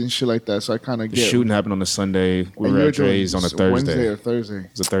unease and shit like that. So I kind of get. The shooting happened on a Sunday. We were at Dre's on a Thursday. Wednesday or Thursday.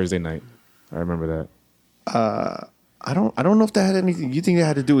 It was a Thursday night. I remember that. I don't know if that had anything. You think it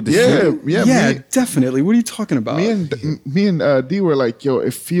had to do with the shooting? Yeah, definitely. What are you talking about? Me and D were like, yo,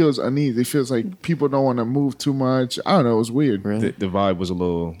 it feels uneasy. It feels like people don't want to move too much. I don't know. It was weird. The vibe was a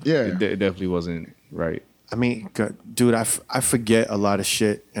little. Yeah. It definitely wasn't right. I mean, God, dude, I forget a lot of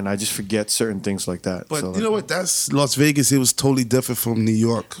shit, and I just forget certain things like that. But So, you know what? That's Las Vegas. It was totally different from New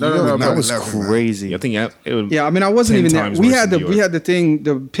York. that was 9/11, man. crazy. I think it would, Yeah, I mean, I wasn't 10 even there. times We worse had than the New we York. had the thing.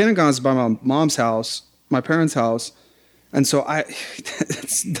 The Pentagon's by my mom's house, my parents' house, and so I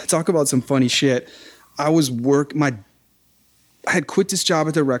talk about some funny shit. I had quit this job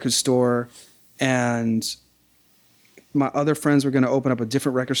at the record store, and my other friends were going to open up a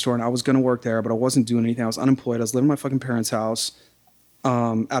different record store, and I was going to work there, but I wasn't doing anything. I was unemployed. I was living in my fucking parents' house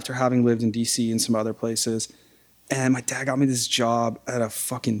after having lived in DC and some other places. And my dad got me this job at a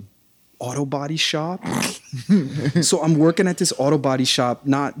fucking auto body shop. So I'm working at this auto body shop,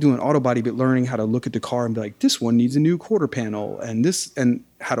 not doing auto body, but learning how to look at the car and be like, this one needs a new quarter panel, and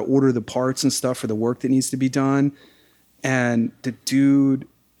how to order the parts and stuff for the work that needs to be done. And the dude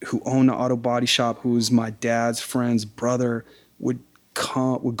who owned the auto body shop, who was my dad's friend's brother, would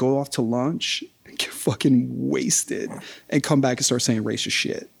go off to lunch and get fucking wasted and come back and start saying racist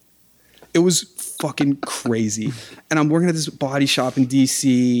shit. It was fucking crazy. And I'm working at this body shop in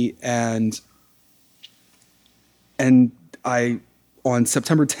DC, and I, on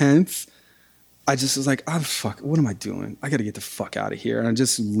September 10th, I just was like, what am I doing? I got to get the fuck out of here. And I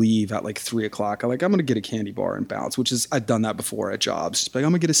just leave at like 3 o'clock. I'm going to get a candy bar and bounce, which is, I've done that before at jobs. Just like, I'm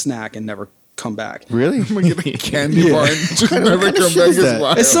going to get a snack and never come back. Really? I'm gonna get a candy bar and just never kind of come shit back is as that?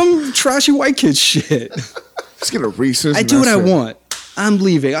 wild. It's some trashy white kid shit. Just get a Reese's. I and do what that's I it. want. I'm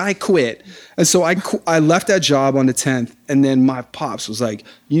leaving. I quit. And so I left that job on the 10th. And then my pops was like,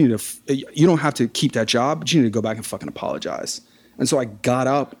 you don't have to keep that job, but you need to go back and fucking apologize. And so I got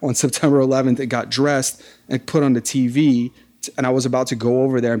up on September 11th and got dressed and put on the TV. And I was about to go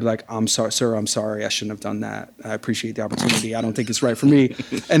over there and be like, I'm sorry, sir, I'm sorry. I shouldn't have done that. I appreciate the opportunity. I don't think it's right for me.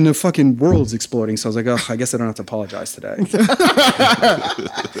 And the fucking world's exploding. So I was like, oh, I guess I don't have to apologize today.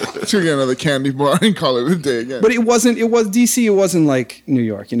 Should get another candy bar and call it a day again. But it was DC. It wasn't like New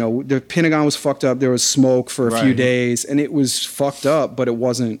York. You know, the Pentagon was fucked up. There was smoke for a few Right. days, and it was fucked up. But it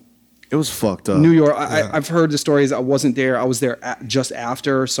wasn't It was fucked up. New York. I've heard the stories. I wasn't there. I was there just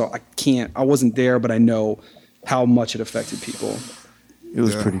after, so I wasn't there, but I know how much it affected people. It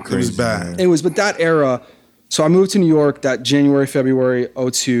was Yeah, pretty it was crazy. bad. man. But that era. So I moved to New York that January, February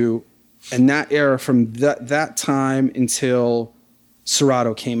 2002, and that era from that time until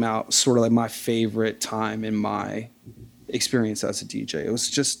Serato came out, sort of like my favorite time in my experience as a DJ. It was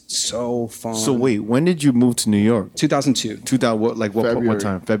just so fun. So wait, when did you move to New York? 2002. 2000, what February.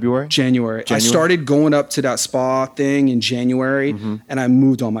 time? February? January. I January? started going up to that spa thing in January, Mm-hmm. and I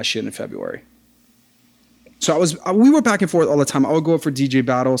moved all my shit in February. So we were back and forth all the time. I would go up for DJ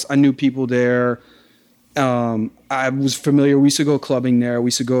battles. I knew people there. I was familiar. We used to go clubbing there. We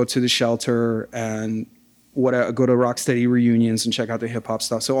used to go to the Shelter and go to Rocksteady reunions and check out the hip hop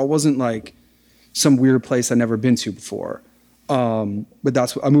stuff. So I wasn't like some weird place I'd never been to before. But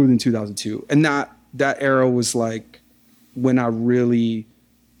I moved in 2002, and that era was like when I really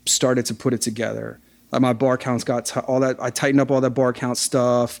started to put it together. Like my bar counts got all that. I tightened up all that bar count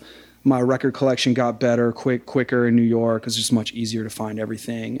stuff. My record collection got better, quicker in New York. It was just much easier to find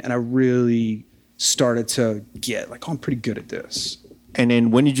everything, and I really started to get like, oh, I'm pretty good at this. And then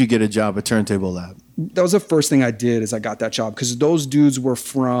when did you get a job at Turntable Lab? That was the first thing I did. Is I got that job because those dudes were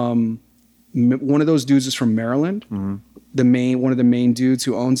from. One of those dudes is from Maryland. Mm-hmm. One of the main dudes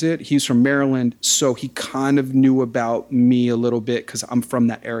who owns it, he's from Maryland, so he kind of knew about me a little bit because I'm from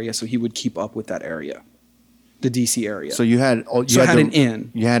that area. So he would keep up with that area, the DC area. So you had. I had an in.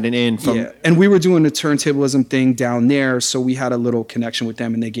 You had an in from. Yeah, and we were doing the turntablism thing down there, so we had a little connection with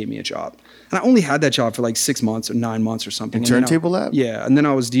them, and they gave me a job. And I only had that job for like 6 months or 9 months or something. In And then Turntable Lab? Yeah, and then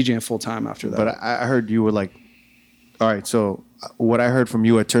I was DJing full time after that. But I heard you were like, all right. So what I heard from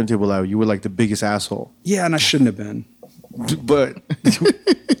you at Turntable Lab, you were like the biggest asshole. yeah, and I shouldn't have been. But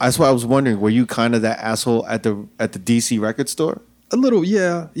that's why I was wondering, were you kind of that asshole at the DC record store? A little,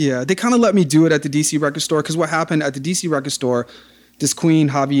 yeah. They kind of let me do it at the DC record store because what happened at the DC record store, this queen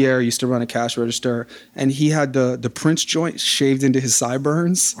Javier used to run a cash register, and he had the Prince joint shaved into his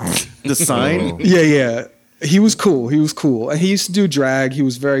sideburns. The sign? Yeah. He was cool. And he used to do drag. He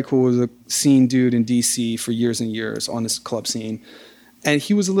was very cool. He was a scene dude in DC for years and years on this club scene. And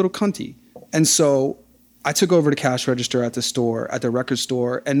he was a little cunty. And so I took over the cash register at the record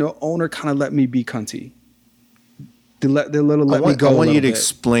store, and the owner kind of let me be cunty. They let me go. I a want you little to bit.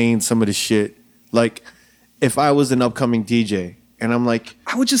 explain some of the shit. Like, if I was an upcoming DJ and I'm like,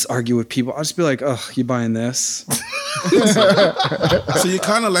 I would just argue with people. I'd just be like, "Ugh, you buying this?" So you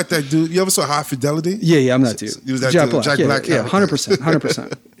kind of like that dude. You ever saw High Fidelity? Yeah, I'm that dude. You was that Jack dude, Black. Jack Yeah, Black yeah, character.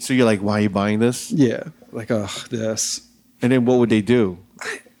 100%. so you're like, why are you buying this? Yeah, like, ugh, this. And then what would they do?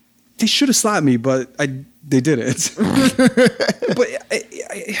 they should have slapped me, but they didn't. But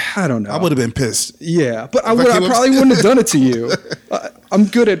I don't know. I would have been pissed. Yeah, but I If I came up- probably wouldn't have done it to you. I'm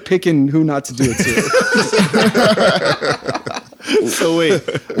good at picking who not to do it to. So wait,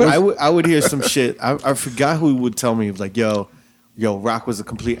 I would hear some shit. I forgot who would tell me like, yo, Rock was a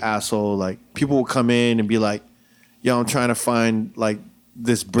complete asshole. Like people would come in and be like, yo, I'm trying to find like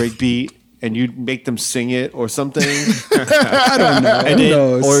this break beat, and you'd make them sing it or something. I don't know. And Who then,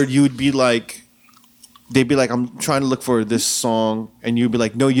 knows? or you'd be like, they'd be like, I'm trying to look for this song, and you'd be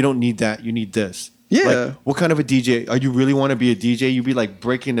like, no, you don't need that. You need this. Yeah. Like, what kind of a DJ? Are you really want to be a DJ? You'd be like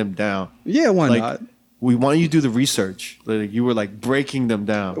breaking them down. Yeah, why Like, not? we want you to do the research. Like, you were like breaking them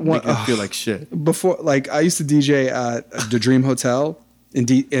down, making them feel like shit. Before, like, I used to DJ at the Dream Hotel in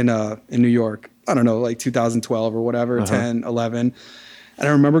New York. I don't know, like 2012 or whatever, 10, 11. And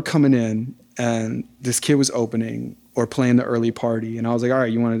I remember coming in, and this kid was opening or playing the early party, and I was like, all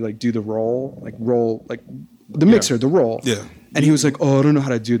right, you want to like do the roll like the mixer, the roll. Yeah. And he was like, oh, I don't know how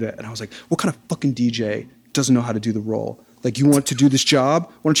to do that. And I was like, what kind of fucking DJ doesn't know how to do the roll? Like, you want to do this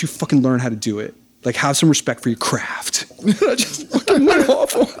job? Why don't you fucking learn how to do it? Like, have some respect for your craft. I just fucking went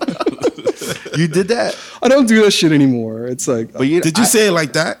off. You did that, I don't do that shit anymore. It's like, but you Did you say it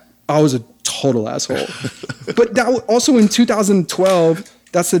like that? I was a total asshole. But that also in 2012,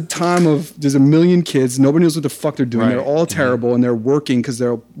 that's the time of there's a million kids. Nobody knows what the fuck they're doing. Right. They're all terrible, and they're working because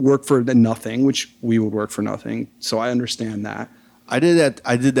they'll work for nothing, which we would work for nothing. So I understand that. I did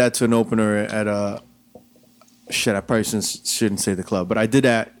that to an opener at shit. I probably shouldn't say the club, but I did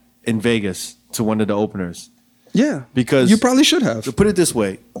that in Vegas to one of the openers. Yeah, Because- you probably should have. To put it this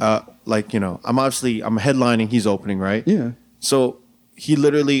way, like, I'm headlining, he's opening, right? Yeah. So he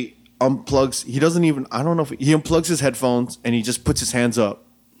literally unplugs. He doesn't even. I don't know if he unplugs his headphones and he just puts his hands up,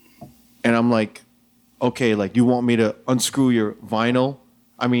 and I'm like, okay, like you want me to unscrew your vinyl?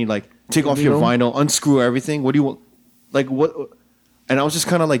 I mean, like take off your vinyl, unscrew everything. What do you want? Like what? And I was just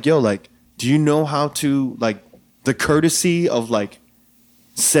kind of like, yo, like, do you know how to like the courtesy of like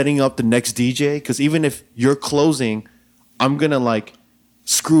setting up the next DJ? Because even if you're closing, I'm gonna like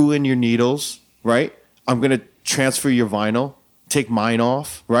screw in your needles, right? I'm gonna transfer your vinyl, take mine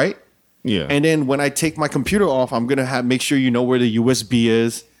off, right? Yeah. And then when I take my computer off, I'm gonna make sure you know where the USB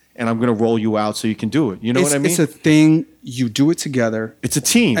is, and I'm gonna roll you out so you can do it. You know what I mean? It's a thing. You do it together. It's a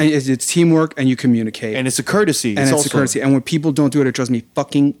team, And it's teamwork, and you communicate. and it's a courtesy. and it's also a courtesy. And when people don't do it, it drives me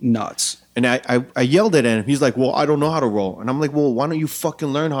fucking nuts. And I yelled at him. He's like, "Well, I don't know how to roll," and I'm like, "Well, why don't you fucking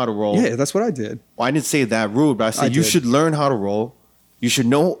learn how to roll?" Yeah, that's what I did. Well, I didn't say that rude, but I said you did. should learn how to roll. You should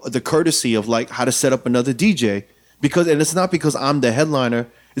know the courtesy of like how to set up another DJ, because and it's not because I'm the headliner.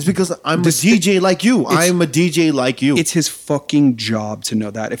 It's because I'm a DJ like you. I'm a DJ like you. It's his fucking job to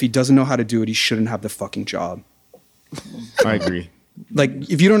know that. If he doesn't know how to do it, he shouldn't have the fucking job. I agree. Like,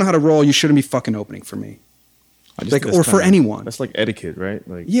 if you don't know how to roll, you shouldn't be fucking opening for me. I just Like, think that's or for kinda- anyone. That's like etiquette, right?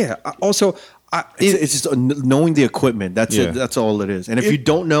 Like, Yeah. It's just knowing the equipment. That's Yeah. it. That's all it is. And if you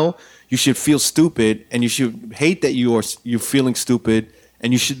don't know, you should feel stupid, and you should hate that you're feeling stupid,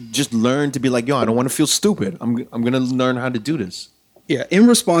 and you should just learn to be like, yo, I don't want to feel stupid. I'm gonna learn how to do this. Yeah, in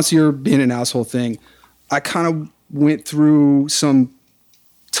response to your being an asshole thing, I kind of went through some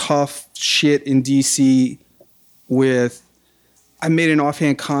tough shit in DC I made an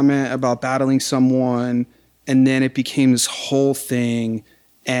offhand comment about battling someone, and then it became this whole thing,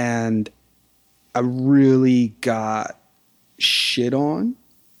 and I really got shit on.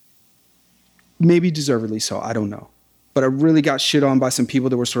 Maybe deservedly so, I don't know. But I really got shit on by some people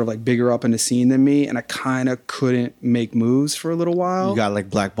that were sort of like bigger up in the scene than me, and I kind of couldn't make moves for a little while. You got like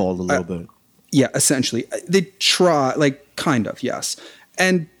blackballed a little bit. Yeah, essentially. They try, like, kind of, yes.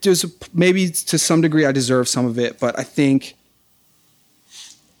 And there's maybe to some degree I deserve some of it, but I think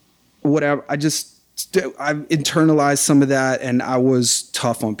whatever, I internalized some of that, and I was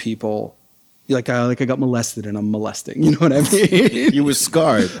tough on people. Like I got molested and I'm molesting, you know what I mean? You were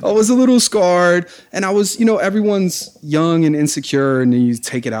scarred. I was a little scarred, and I was, everyone's young and insecure, and then you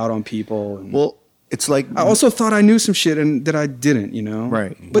take it out on people. And Well, it's like I also thought I knew some shit and that I didn't,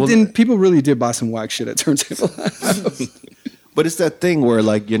 Right. But Well, then people really did buy some whack shit at Turntable. But it's that thing where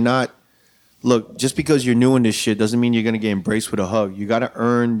like you're not. Look, just because you're new in this shit doesn't mean you're gonna get embraced with a hug. You gotta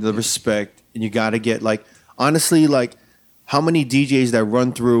earn the respect, and you gotta get like honestly, like how many DJs that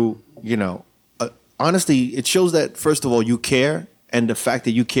run through, honestly, it shows that first of all you care, and the fact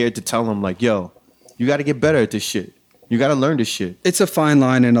that you cared to tell them like, yo, you gotta get better at this shit. You gotta learn this shit. It's a fine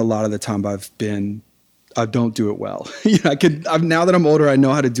line, and a lot of the time I don't do it well. Now that I'm older, I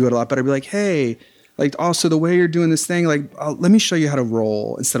know how to do it a lot better. I'd be like, hey, like, also the way you're doing this thing, like, let me show you how to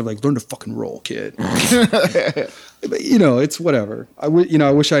roll instead of like, learn to fucking roll, kid. But, you know, it's whatever. I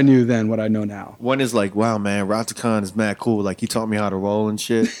wish I knew then what I know now. One is like, wow, man, Ratakan is mad cool. Like he taught me how to roll and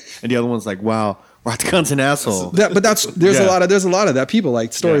shit. And the other one's like, wow, Ratakan's an asshole. But there's Yeah. a lot of that. People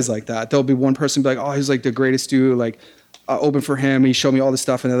like stories like that. There'll be one person be like, oh, he's like the greatest dude. Like, I opened for him. He showed me all this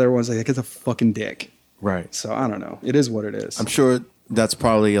stuff, and the other one's like, it's a fucking dick. Right. So I don't know. It is what it is. I'm sure that's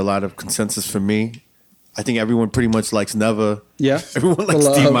probably a lot of consensus for me. I think everyone pretty much likes Neva. Yeah. Everyone likes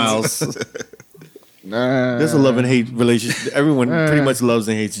Beloved. D Miles. Nah. There's a love and hate relationship. Everyone pretty much loves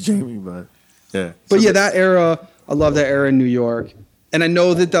and hates Jamie, but yeah. But yeah, that era, I love that era in New York. And I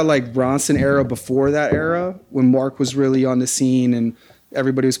know that the like Bronson era before that era, when Mark was really on the scene and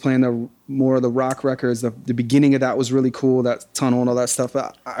everybody was playing the more of the rock records, the beginning of that was really cool, that Tunnel and all that stuff.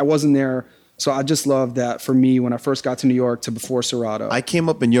 But I wasn't there. So I just love that for me when I first got to New York to before Serato. I came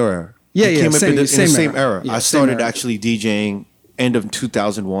up in your era. Yeah, You yeah, came up same- in the same same era. era. Yeah, I same started era. actually DJing end of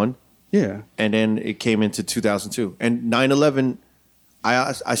 2001. Yeah. And then it came into 2002. And 9/11,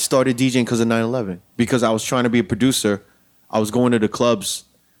 I started DJing because of 9/11. Because I was trying to be a producer. I was going to the clubs,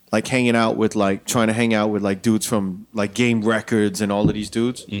 like hanging out with like trying to hang out with like dudes from like Game Records and all of these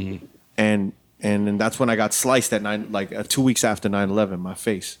dudes. And then that's when I got sliced at 2 weeks after 9/11, my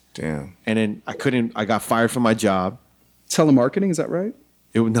face. Damn. And then I got fired from my job. Telemarketing, is that right?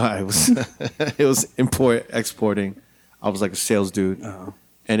 It was it was exporting. I was like a sales dude. Oh.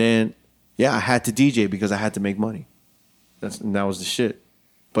 And then I had to DJ because I had to make money. That was the shit.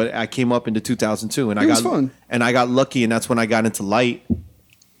 But I came up into 2002 and It was fun. And I got lucky, and that's when I got into light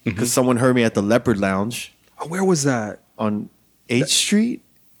because someone heard me at the Leopard Lounge Oh, where was that? on 8th Street.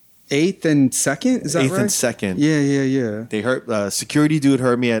 8th and 2nd? Is that 8th right? and 2nd. Yeah, yeah, yeah. They heard security dude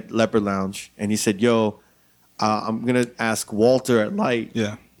heard me at Leopard Lounge, and he said, "Yo, I'm gonna ask Walter at Light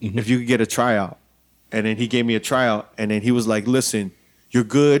Yeah. if you could get a tryout." And then he gave me a tryout, and then he was like, "Listen, you're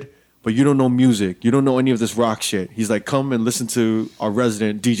good, but you don't know music. You don't know any of this rock shit." He's like, "Come and listen to our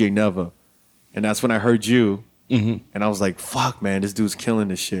resident DJ Neva," and that's when I heard you, and I was like, "Fuck, man, this dude's killing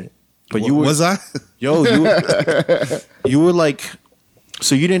this shit." But you were, Was I? yo, you were like,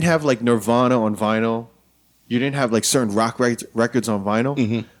 so you didn't have like Nirvana on vinyl, you didn't have like certain rock records on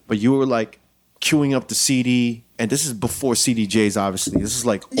vinyl, but you were like queuing up the CD, and this is before CDJs, obviously. This is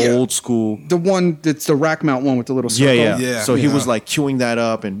like old school. The one that's the rack mount one with the little circle. Yeah. So he Yeah. was like queuing that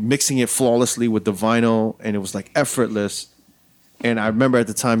up and mixing it flawlessly with the vinyl, and it was like effortless. And I remember at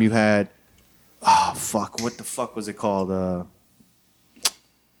the time you had, what the fuck was it called?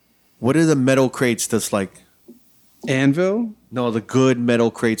 What are the metal crates that's like, Anvil? no, the good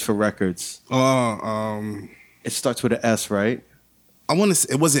metal crates for records? Oh, It starts with an S, right? I want to say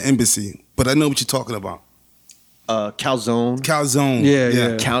it wasn't Embassy, but I know what you're talking about. Calzone. Calzone.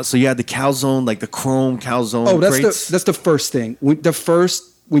 Yeah, yeah. So you had the Calzone, like the chrome Calzone Oh, crates. that's the first thing.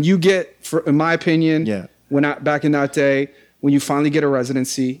 When you get, in my opinion, Yeah. back in that day, when you finally get a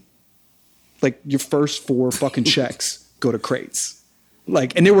residency, like your first 4 fucking checks go to crates.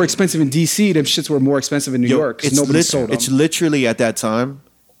 Like, and they were expensive in DC. Them shits were more expensive in New York because nobody sold them. It's literally at that time,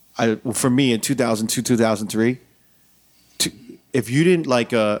 for me in 2002, 2003, if you didn't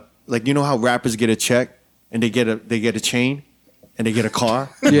like you know how rappers get a check and they get a chain and they get a car?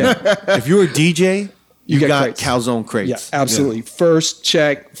 Yeah, If you're a DJ, you get got crates. Calzone crates. yeah, absolutely. First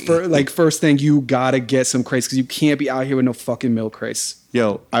check, first thing, you gotta get some crates because you can't be out here with no fucking milk crates.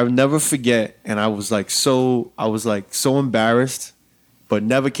 Yo, I'll never forget, and I was like so embarrassed, but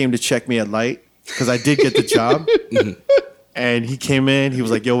never came to check me at Light because I did get the job. And he came in, he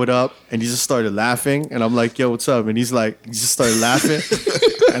was like, "Yo, what up?" And he just started laughing, and I'm like, "Yo, what's up?" And he's like, he just started laughing,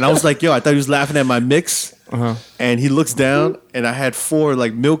 and I was like, "Yo," I thought he was laughing at my mix. And he looks down, and I had 4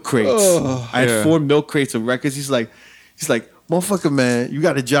 like milk crates. I had 4 milk crates of records. He's like, "Motherfucker, man, you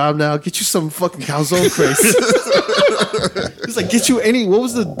got a job now. Get you some fucking Calzone crates." He's like, "Get you any." What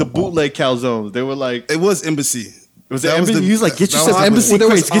was the bootleg Calzones? They were like, It was Embassy. it was That was Embassy. the- He was like, "Get you that some was- Embassy Well, there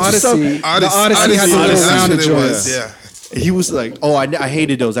was crates. Get you some." Odyssey. The Odyssey had the little Odyssey, rounded it joints. was, yeah. He was like, "Oh, I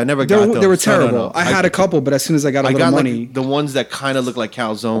hated those. I never They got were, those. they were No, no, terrible. no. I had a couple, but as soon as I got a I little got money, like the ones that kind of looked like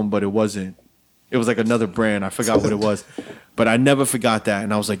Calzone, but it wasn't. It was like another brand. I forgot what it was, but I never forgot that.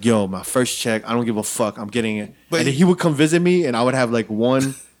 And I was like, "Yo, my first check. I don't give a fuck. I'm getting it." But- and then he would come visit me, and I would have like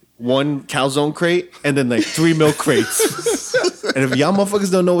one Calzone crate, and then like 3 milk crates. And if y'all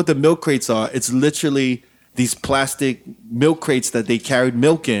motherfuckers don't know what the milk crates are, it's literally these plastic milk crates that they carried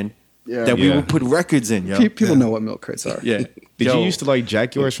milk in that we Yeah. would put records in. Yo, people know what milk crates are. yeah. Did Yo. you used to like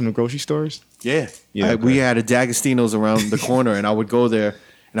jack yours from the grocery stores? Yeah. Yeah, We okay. had a D'Agostino's around the corner, and I would go there,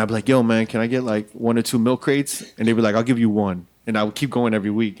 and I'd be like, "Yo, man, can I get like 1 or 2 milk crates?" And they'd be like, "I'll give you 1." And I would keep going every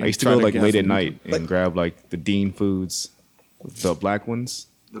week. I used to try go like get late at some- night and grab like the Dean Foods, the black ones.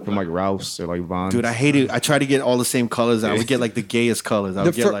 from like Ralph's or like Vons. Dude, I hate it. I try to get all the same colors. I would get like the gayest colors. I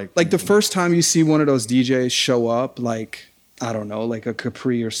would get like the first time you see one of those DJs show up, like, I don't know, like a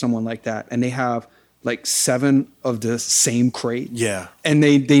Capri or someone like that, and they have like 7 of the same crate. Yeah. And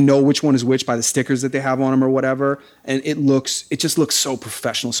they know which one is which by the stickers that they have on them or whatever. And it just looks so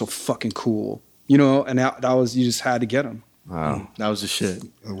professional, so fucking cool. You know, and that was, you just had to get them. Wow. That was the shit.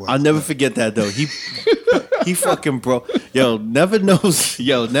 was. I'll never forget that though. He fucking broke.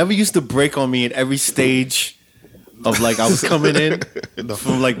 Never used to break on me at every stage of like I was coming in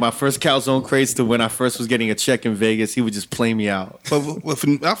from like my first calzone crates to when I first was getting a check in Vegas. He would just play me out. But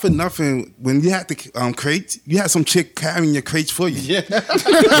not for nothing, when you had the crate, you had some chick carrying your crates for you. Yeah.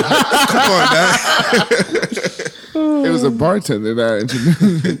 Come on, man. It was a bartender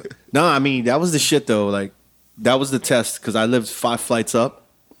that. No, I mean that was the shit though. Like that was the test because I lived 5 flights up.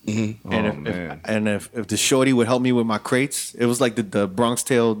 And if the shorty would help me with my crates, it was like the Bronx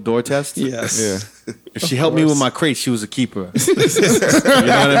Tale door test. Yes. Yeah. If she helped me with my crates, she was a keeper. You know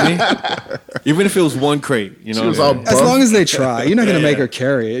what I mean? Even if it was one crate, you know. She was what I all mean? As long as they try. You're not going to make Yeah. her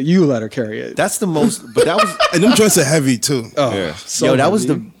carry it. You let her carry it. That's the most. But that was And them joints are heavy too. Oh, so yo. That was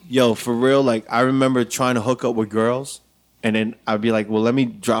heavy. for real. Like I remember trying to hook up with girls, and then I'd be like, "Well, let me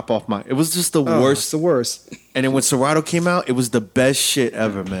drop off my." It was just the Oh, worst. It's the worst. And then when Serato came out, it was the best shit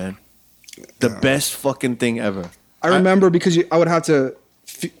ever, man. The best fucking thing ever. I remember because I would have to,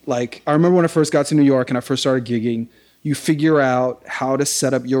 I remember when I first got to New York and I first started gigging, you figure out how to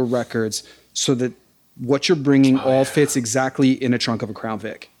set up your records so that what you're bringing all fits exactly in a trunk of a Crown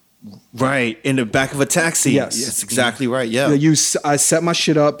Vic. Right in the back of a taxi. Yes. That's exactly right. Yeah. I set my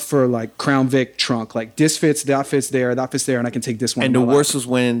shit up for like Crown Vic trunk, like this fits, that fits there, and I can take this one. And in the my worst lap. was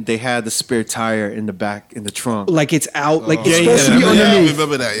when they had the spare tire in the back in the trunk. Like it's out, like it's Yeah, supposed to be yeah, I underneath.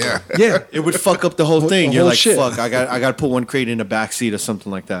 remember that. Yeah. Yeah. It would fuck up the whole thing. the You're whole like, shit. fuck, I got to put one crate in the back seat or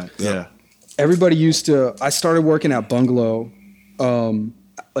something like that. Yeah. Everybody used to. I started working at Bungalow,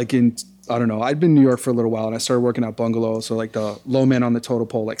 like in, I don't know. I'd been in New York for a little while, and I started working at Bungalow, so like the low man on the totem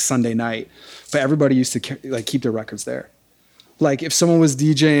pole, like Sunday night. But everybody used to keep their records there. Like if someone was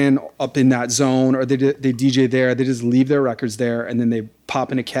DJing up in that zone, or they DJ there, they just leave their records there, and then they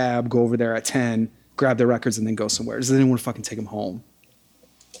pop in a cab, go over there at 10, grab their records, and then go somewhere. Because they didn't want to fucking take them home.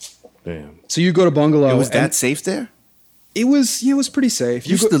 Damn. So you go to Bungalow. It was and that safe there? It was pretty safe.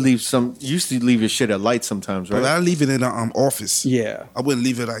 You used to leave your shit at light sometimes, But right? I leave it in the office. Yeah. I wouldn't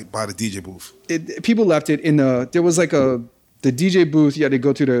leave it like by the DJ booth. People left it in there was like the DJ booth. You had to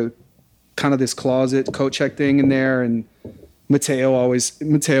go through the kind of this closet coat check thing in there, and Mateo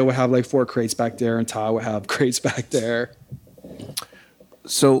would have like 4 crates back there, and Ty would have crates back there.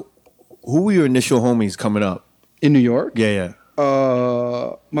 So, who were your initial homies coming up? In New York, Yeah.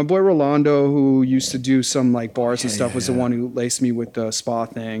 my boy Rolando, who used to do some like bars and stuff, was the one who laced me with the spa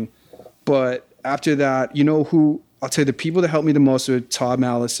thing. But after that, you know who? I'll tell you, the people that helped me the most were Todd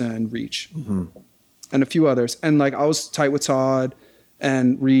Mallison and Reach, and a few others. And like I was tight with Todd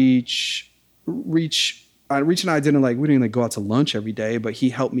and Reach and I didn't we didn't like go out to lunch every day, but he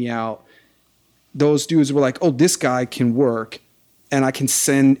helped me out. Those dudes were like, oh, this guy can work, and I can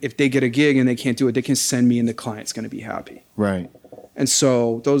send, if they get a gig and they can't do it, they can send me and the client's going to be happy. Right. And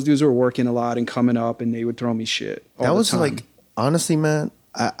so those dudes were working a lot and coming up, and they would throw me shit all That the was time. like, honestly, man,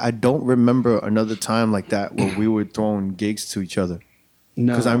 I don't remember another time like that where we were throwing gigs to each other.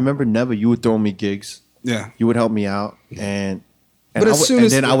 No. Because I remember never, you would throw me gigs. Yeah. You would help me out. And But as soon and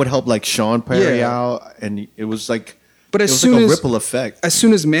as then I would help like Sean Perry Yeah. out. And it was like, But it as was soon like a as ripple effect. as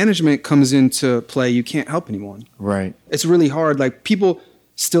soon as management comes into play, you can't help anyone. Right. It's really hard. Like people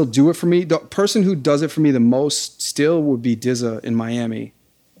still do it for me. The person who does it for me the most still would be Dizza in Miami.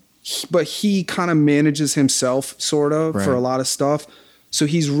 But he kind of manages himself sort of for Right. a lot of stuff. So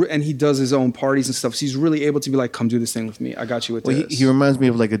and he does his own parties and stuff. So he's really able to be like, come do this thing with me. I got you with Well, this. he reminds me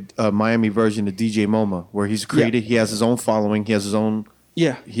of like a Miami version of DJ MoMA, where he's created. He has his own following. He has his own.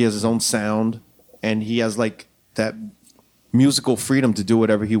 Yeah. He has his own sound, and he has like that musical freedom to do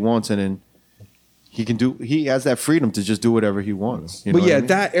whatever he wants, and then he has that freedom to just do whatever he wants. You know But what yeah, I mean?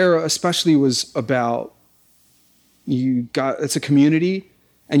 that era especially was about it's a community,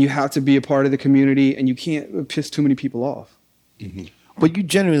 and you have to be a part of the community, and you can't piss too many people off. But you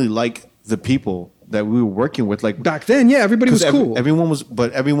generally like the people that we were working with, like Back then, yeah, everybody was 'cause cool.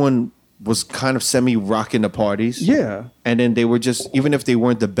 everyone was kind of semi rocking the parties. Yeah. and then they were just, even if they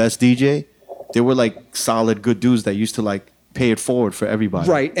weren't the best DJ, they were like solid good dudes that used to like pay it forward for everybody.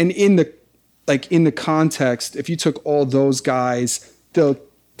 Right. And in the context, if you took all those guys, the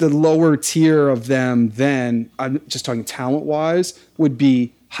lower tier of them then, I'm just talking talent wise, would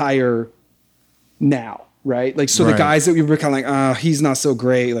be higher now. right? Like, so the Right. guys that we were kind of like, he's not so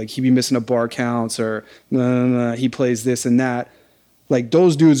great. Like, he'd be missing a bar counts or he plays this and that. Like,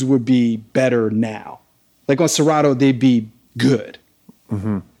 those dudes would be better now. Like on Serato, they'd be good.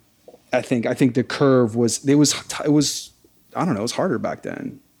 Mm-hmm. I think the curve was, it was, I don't know, it was harder back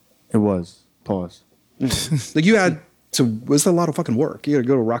then. It was. Pause. Like you had to, it was a lot of fucking work. You had to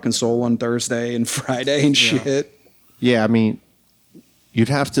go to Rock and Soul on Thursday and Friday and shit. Yeah, I mean, you'd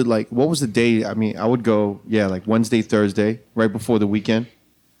have to like, what was the day? I mean, I would go, like Wednesday, Thursday, right before the weekend,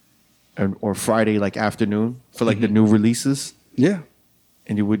 or Friday, like afternoon for like the new releases. Yeah.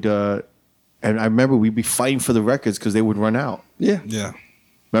 And you would, and I remember we'd be fighting for the records because they would run out. Yeah. Yeah.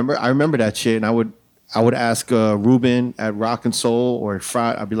 I remember that shit, and I would ask Ruben at Rock and Soul or at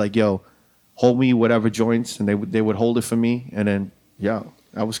Friday. I'd be like, "Yo, hold me whatever joints," and they would hold it for me, and then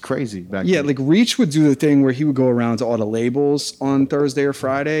that was crazy back Yeah, then. like Reach would do the thing where he would go around to all the labels on Thursday or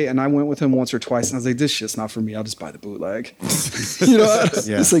Friday, and I went with him once or twice, and I was like, "This shit's not for me. I'll just buy the bootleg." You know,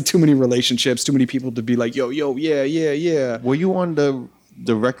 it's like too many relationships, too many people to be like, "Yo, yeah." Were you on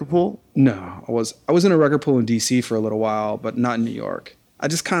the record pool? No, I was in a record pool in DC for a little while, but not in New York. I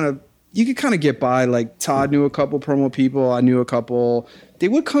just you could kind of get by. Like Todd knew a couple promo people. I knew a couple. They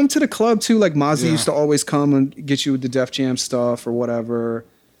would come to the club too. Like Mozzie used to always come and get you with the Def Jam stuff or whatever.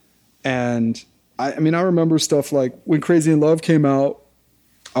 And I mean, I remember stuff like when Crazy in Love came out,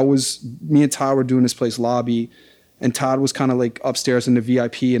 me and Todd were doing this place lobby, and Todd was kind of like upstairs in the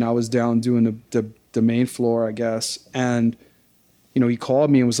VIP, and I was down doing the main floor, I guess. And, you know, he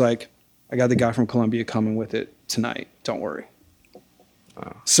called me and was like, "I got the guy from Columbia coming with it tonight. Don't worry."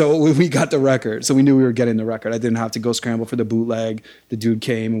 So we got the record. So we knew we were getting the record. I didn't have to go scramble for the bootleg. The dude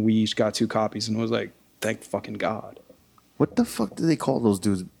came and we each got 2 copies, and it was like, thank fucking God. What the fuck did they call those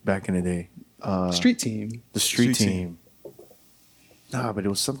dudes back in the day? Street Team. The street Street team. Nah, but it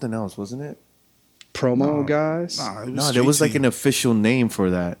was something else, wasn't it? Promo guys. Nah, it was No, there Street was like Team. an official name for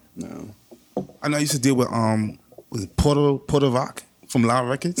that. No. I know I used to deal with was it Puerto Rock from Loud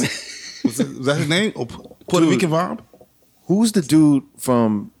Records? was that his name? Or Puerto Dude. Rican Vibe? Who's the dude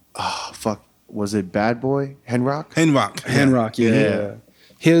from? Was it Bad Boy? Henrock? Henrock. Handrock, yeah. Yeah.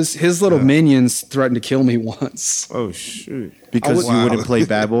 His little minions threatened to kill me once. Oh shoot. Because you Wow. wouldn't play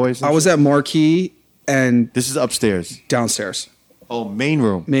Bad Boys. I was at Marquee and This is upstairs. downstairs, Oh, main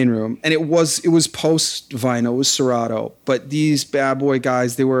room. main room, and it was post Vinyl, it was Serato. But these Bad Boy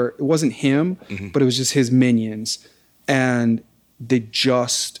guys, it wasn't him, but it was just his minions, and they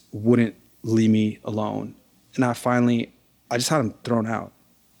just wouldn't leave me alone. And I just had them thrown out.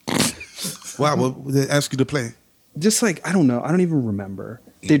 Wow, what did they ask you to play? Just like, I don't know. I don't even remember.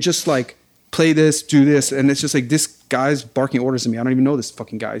 They just like, play this, do this. And it's just like, this guy's barking orders at me. I don't even know this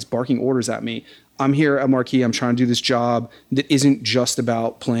fucking guy. He's barking orders at me. I'm here at Marquee. I'm trying to do this job that isn't just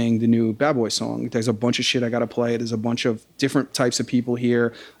about playing the new Bad Boy song. There's a bunch of shit I got to play. There's a bunch of different types of people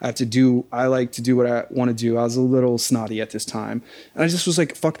here. I like to do what I want to do. I was a little snotty at this time. And I just was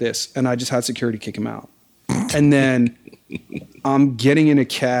like, fuck this. And I just had security kick him out. And then I'm getting in a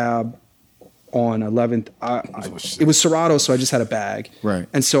cab on 11th. It was Serato, so I just had a bag. Right.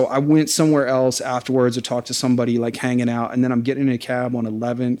 And so I went somewhere else afterwards or talked to somebody like hanging out. And then I'm getting in a cab on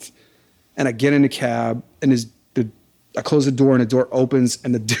 11th. And I get in the cab and I close the door and the door opens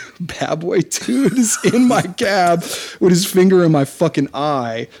and the Bad Boy dude is in my cab with his finger in my fucking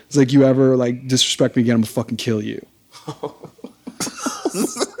eye. It's like, you ever like disrespect me again, I'm gonna fucking kill you.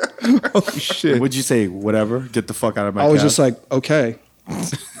 Oh shit. Would you say whatever? Get the fuck out of my I was cab? just like, okay.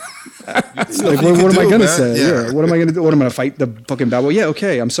 Like, you what am I can do, gonna man. say? Yeah. Yeah. What am I gonna do? What am I gonna fight the fucking Bad Boy? Yeah,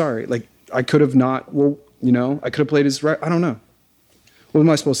 okay, I'm sorry. Like, I could have not. Well, you know, I could have played his right. I don't know. What am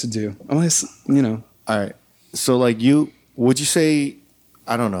I supposed to do? I'm just, you know. All right. So like would you say,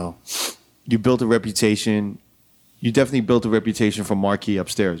 I don't know, you built a reputation. You definitely built a reputation from Marquee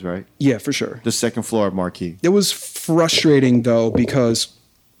upstairs, right? Yeah, for sure. The second floor of Marquee. It was frustrating though, because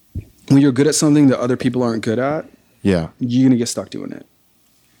when you're good at something that other people aren't good at, Yeah. you're gonna get stuck doing it.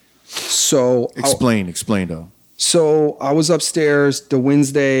 So Explain though. So I was upstairs the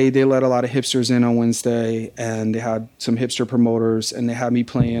Wednesday. They let a lot of hipsters in on Wednesday, and they had some hipster promoters, and they had me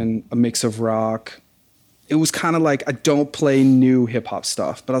playing a mix of rock. It was kind of like, I don't play new hip hop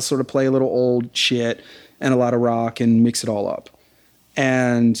stuff, but I'll sort of play a little old shit and a lot of rock and mix it all up.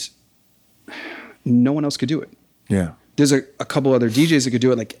 And no one else could do it. Yeah. There's a couple other DJs that could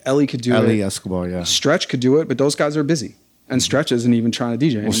do it. Like Ellie could do Ali it. Escobar, yeah. Stretch could do it, but those guys are busy. And Stretch isn't even trying to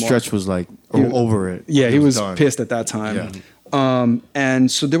DJ anymore. Well, Stretch was like He- over it. Yeah, he was done. pissed at that time. Yeah. And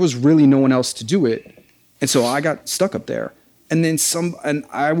so there was really no one else to do it. And so I got stuck up there. And then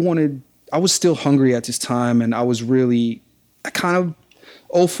I was still hungry at this time. And I was really,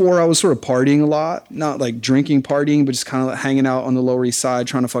 04, I was sort of partying a lot, not like drinking, partying, but just kind of hanging out on the Lower East Side,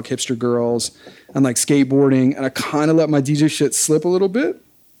 trying to fuck hipster girls and like skateboarding. And I kind of let my DJ shit slip a little bit.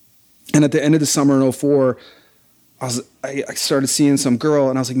 And at the end of the summer in 04, I started seeing some girl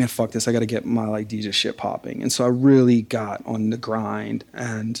and I was like, man, fuck this. I got to get my like DJ shit popping. And so I really got on the grind.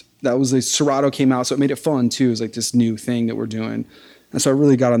 And that was like Serato came out. So it made it fun too. It was like this new thing that we're doing. And so I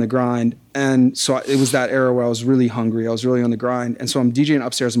really got on the grind. And so it was that era where I was really hungry. I was really on the grind. And so I'm DJing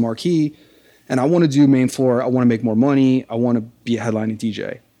upstairs in Marquee and I want to do main floor. I want to make more money. I want to be a headlining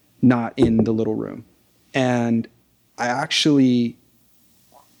DJ, not in the little room. And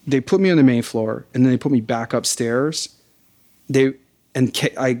they put me on the main floor and then they put me back upstairs. I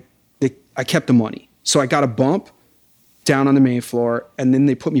kept the money. So I got a bump down on the main floor and then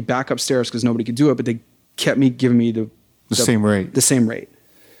they put me back upstairs because nobody could do it, but they kept me giving me the same rate. The same rate.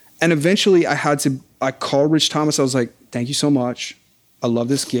 And eventually I called Rich Thomas. I was like, thank you so much. I love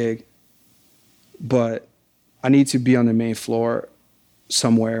this gig, but I need to be on the main floor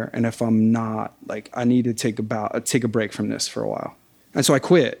somewhere. And if I'm not, like, I need to take a break from this for a while. And so I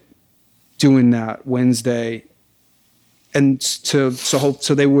quit doing that Wednesday. And so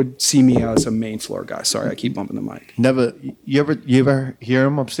they would see me as a main floor guy. Sorry, I keep bumping the mic. Never. You ever hear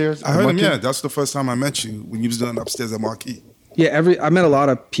him upstairs? I heard him. Yeah, that's the first time I met you when you was doing upstairs at Marquee. Yeah, I met a lot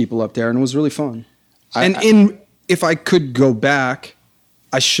of people up there, and it was really fun. If I could go back,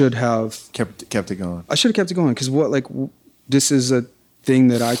 I should have kept it going. I should have kept it going because this is a thing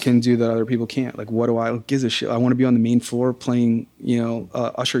that I can do that other people can't. Like, what do I give a shit? I want to be on the main floor playing,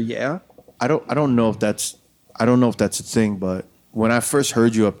 Usher. Yeah. I don't know if that's a thing, but when I first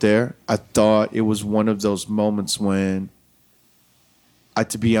heard you up there, I thought it was one of those moments when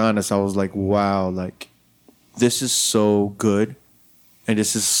to be honest, I was like, wow, like this is so good and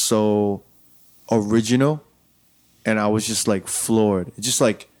this is so original. And I was just like floored. It just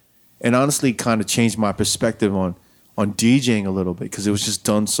like, and honestly kind of changed my perspective on DJing a little bit because it was just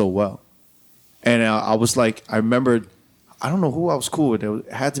done so well. And I was like, I remembered, I don't know who I was cool with.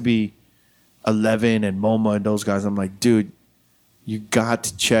 It had to be 11 and MoMA and those guys. I'm like, dude, you got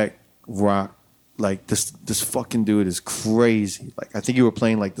to check Rock. Like this fucking dude is crazy. Like I think you were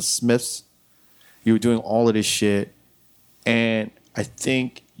playing like the Smiths. You were doing all of this shit. And I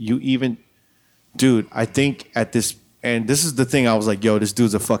think you even, dude, I think at this, and this is the thing, I was like, yo, this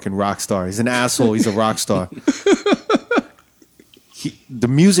dude's a fucking rock star. He's an asshole. He's a rock star. The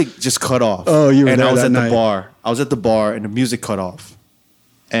music just cut off. Oh, you were and there I was that at night. the bar. I was at the bar and the music cut off.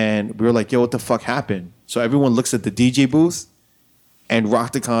 And we were like, yo, what the fuck happened? So everyone looks at the DJ booth and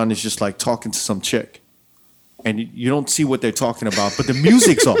Rockticon is just like talking to some chick. And you don't see what they're talking about, but the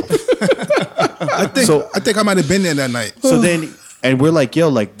music's off. I think I might have been there that night. So then, and we're like, yo,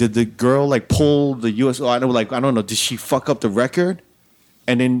 like, did the girl like pull the US? I don't know. Did she fuck up the record?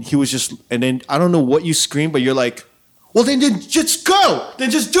 And then he was just, and then I don't know what you screamed, but you're like, well, then just go. Then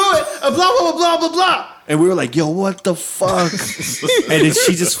just do it. And blah, blah, blah, blah, blah, blah. And we were like, yo, what the fuck? And then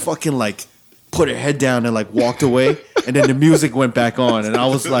she just fucking like put her head down and like walked away. And then the music went back on. And I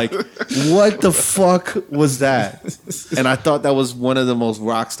was like, what the fuck was that? And I thought that was one of the most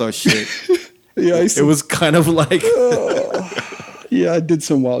rock star shit. Yeah, It was kind of like, yeah, I did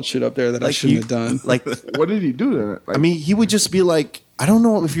some wild shit up there that I like shouldn't have done. Like, What did he do then? Like, I mean, he would just be like, I don't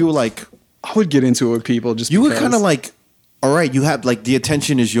know if you were like, I would get into it with people just you were because. kind of like, all right, you have like the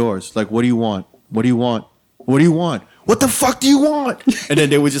attention is yours. Like, what do you want? What do you want? What do you want? What the fuck do you want? And then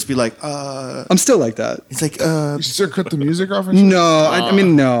they would just be like, I'm still like that. It's like, you still cut the music off and shit? No, I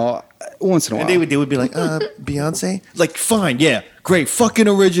mean, no. Once in a while. and they would be like, Beyonce? Like, fine, yeah, great, fucking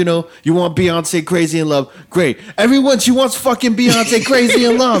original. You want Beyonce Crazy in Love? Great. Everyone, she wants fucking Beyonce Crazy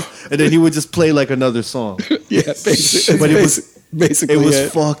in Love. And then he would just play like another song. Yeah, basically. But it was basically it was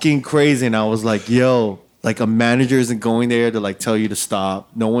it. fucking crazy. And I was like, yo, like a manager isn't going there to like tell you to stop.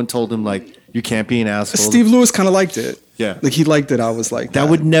 No one told him like, you can't be an asshole. Steve Lewis kind of liked it. Yeah. Like he liked it. I was like, That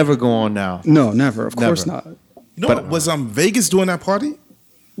would never go on now. No, never. Of course Never. not. You know, was Vegas doing that party?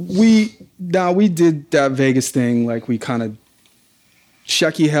 We did that Vegas thing. Like we kind of,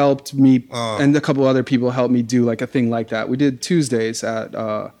 Shecky helped me and a couple other people helped me do like a thing like that. We did Tuesdays at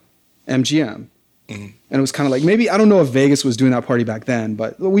MGM. And it was kind of like, maybe, I don't know if Vegas was doing that party back then,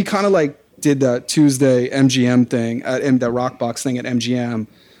 but we kind of like did that Tuesday MGM thing and that Rockbox thing at MGM.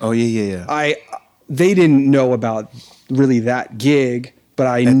 Oh, yeah. They didn't know about really that gig, but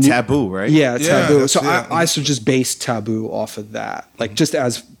I And knew Taboo, right? Yeah, Yeah, Taboo. that's- So yeah. I sort of just based Taboo off of that. Like just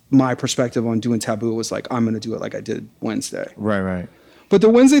as my perspective on doing Taboo was like, I'm going to do it like I did Wednesday. Right. But the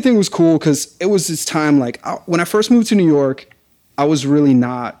Wednesday thing was cool because it was this time, like when I first moved to New York, I was really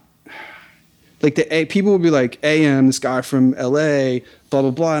not, Like people would be like, AM, this guy from LA, blah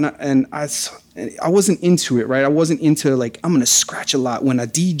blah blah, and I wasn't into it, right? I wasn't into like I'm gonna scratch a lot when I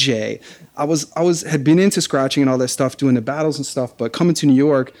DJ. I had been into scratching and all that stuff, doing the battles and stuff, but coming to New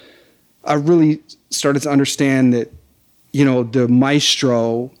York, I really started to understand that, you know, the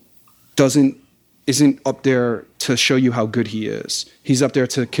maestro isn't up there to show you how good he is. He's up there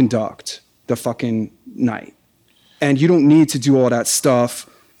to conduct the fucking night. And you don't need to do all that stuff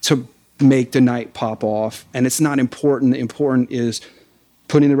to make the night pop off. And it's not important. Important is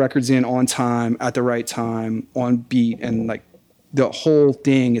putting the records in on time, at the right time, on beat, and like the whole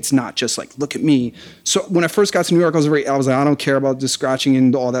thing. It's not just like, look at me. So when I first got to New York, I was like, I don't care about the scratching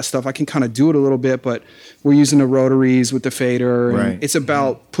and all that stuff. I can kind of do it a little bit, but we're using the rotaries with the fader. And right. It's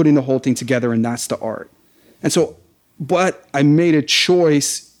about putting the whole thing together, and that's the art. And so, but I made a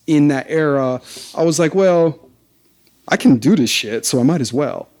choice in that era. I was like, well, I can do this shit, so I might as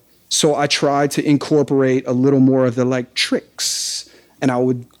well. So I tried to incorporate a little more of the like tricks, and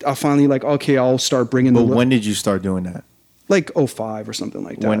I finally like, okay, I'll start bringing But when did you start doing that? Like 05 or something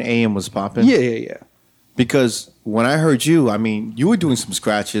like that. When AM was popping? Yeah. Because when I heard you, I mean, you were doing some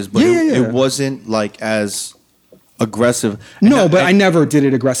scratches, but it wasn't like as aggressive. No, but I never did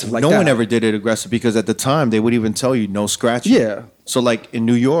it aggressive like that. No one ever did it aggressive because at the time they would even tell you no scratching. Yeah. So like in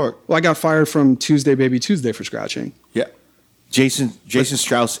New York. Well, I got fired from Tuesday Baby Tuesday for scratching. Yeah. Jason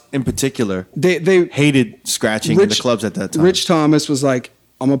Strauss in particular, they hated scratching in the clubs at that time. Rich Thomas was like,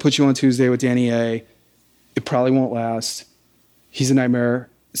 I'm going to put you on Tuesday with Danny A. It probably won't last. He's a nightmare.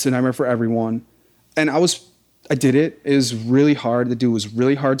 It's a nightmare for everyone. And I did it. It was really hard. The dude was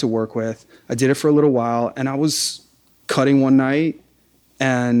really hard to work with. I did it for a little while, and I was cutting one night,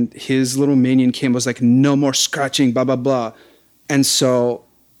 and his little minion came, was like, no more scratching, blah, blah, blah. And so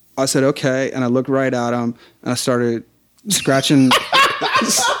I said, okay. And I looked right at him, and I started scratching.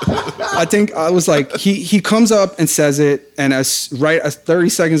 I think I was like, he comes up and says it, and 30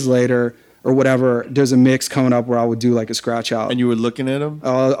 seconds later, or whatever, there's a mix coming up where I would do like a scratch out. And you were looking at him?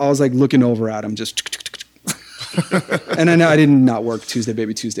 I was like looking over at him, just. And then I did not work Tuesday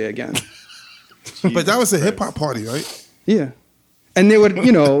Baby Tuesday again. But that was a hip hop party, right? Yeah. And they would,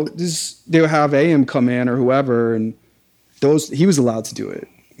 you know, they would have AM come in or whoever, and he was allowed to do it.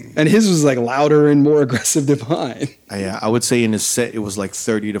 And his was like louder and more aggressive than mine. Yeah, I would say in his set, it was like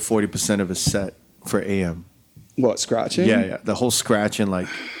 30 to 40% of his set for AM. What, scratching? Yeah. The whole scratching, like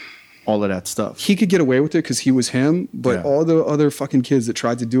all of that stuff. He could get away with it because he was him, but all the other fucking kids that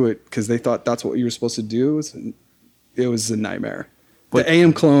tried to do it because they thought that's what you were supposed to do, it was a nightmare. But the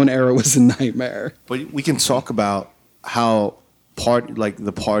AM clone era was a nightmare. But we can talk about how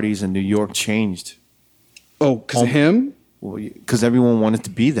the parties in New York changed. Oh, because of him? Well, because everyone wanted to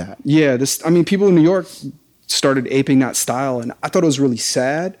be that. Yeah, people in New York started aping that style, and I thought it was really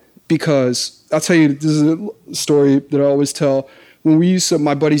sad because I'll tell you, this is a story that I always tell. When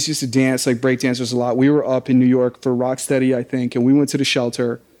my buddies used to dance, like break dancers a lot. We were up in New York for Rocksteady, I think, and we went to the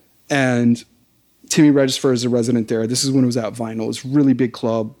Shelter, and Timmy Regisfer is a resident there. This is when it was at Vinyl. It was a really big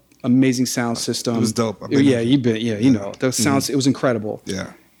club, amazing sound system. It was dope. You know, the sounds, It was incredible.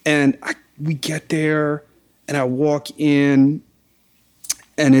 Yeah. And we get there, and I walk in,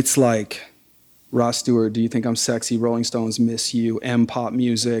 and it's like, Ross Stewart, Do You Think I'm Sexy? Rolling Stones, Miss You, M-pop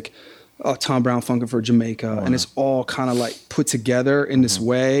music, Tom Brown, Funkin' for Jamaica. Wow. And it's all kind of like put together in this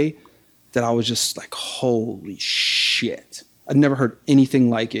way that I was just like, holy shit. I'd never heard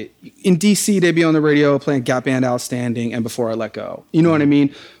anything like it. In DC, they'd be on the radio playing Gap Band Outstanding and Before I Let Go. You know what I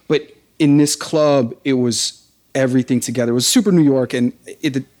mean? But in this club, it was everything together. It was super New York, and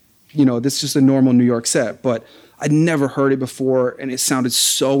this is just a normal New York set. But I'd never heard it before, and it sounded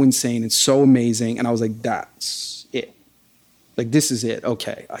so insane and so amazing. And I was like, that's it. Like, this is it.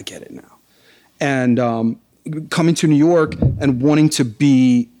 Okay, I get it now. And coming to New York and wanting to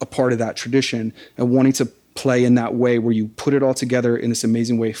be a part of that tradition and wanting to play in that way where you put it all together in this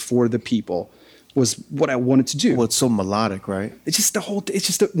amazing way for the people was what I wanted to do. Well, it's so melodic, right? It's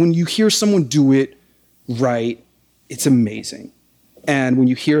just when you hear someone do it right, it's amazing. And when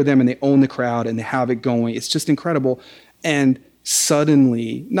you hear them and they own the crowd and they have it going, it's just incredible. And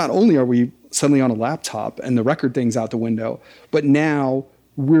suddenly, not only are we suddenly on a laptop and the record thing's out the window, but now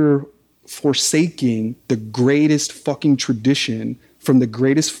we're forsaking the greatest fucking tradition from the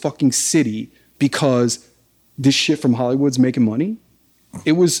greatest fucking city because this shit from Hollywood's making money.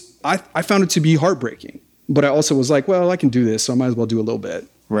 It was, I found it to be heartbreaking, but I also was like, well, I can do this, so I might as well do a little bit.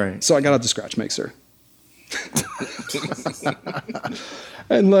 Right. So I got out the scratch mixer.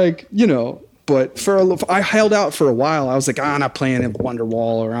 And but I held out for a while. I was like, I'm not playing in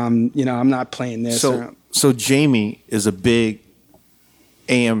Wonderwall, or I'm not playing this. So Jamie is a big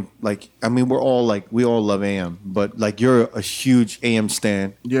AM, like, I mean, we all love AM, but like you're a huge AM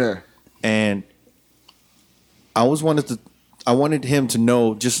stan, Yeah. and I wanted him to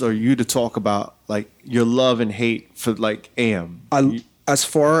know, just or you to talk about like your love and hate for like AM. As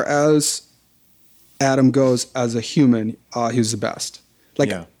far as Adam goes as a human, he was the best. Like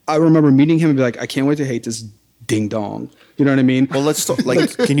Yeah. I remember meeting him and be like, I can't wait to hate this ding dong. You know what I mean? Well, let's talk.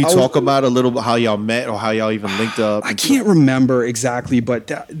 Like, can you talk about a little bit how y'all met or how y'all even linked up? I can't remember exactly, but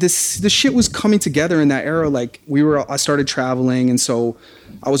the shit was coming together in that era. Like I started traveling, and so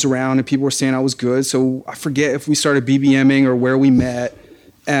I was around, and people were saying I was good. So I forget if we started BBMing or where we met,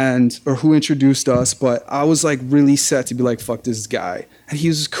 or who introduced us. But I was like really set to be like, fuck this guy, and he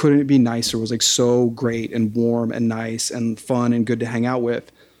just couldn't be nicer. Was like so great and warm and nice and fun and good to hang out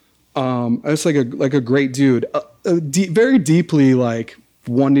with. It's like a great dude, very deeply like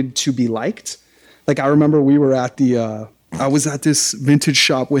wanted to be liked. Like I remember we were at I was at this vintage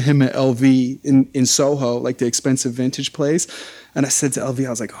shop with him at LV in Soho, like the expensive vintage place. And I said to LV, I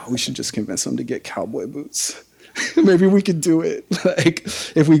was like, oh, we should just convince him to get cowboy boots. Maybe we could do it. Like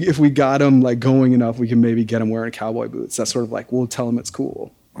if we got him like going enough, we can maybe get him wearing cowboy boots. That's sort of like, we'll tell him it's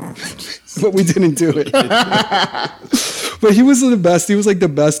cool. But we didn't do it. But he was the best. He was like the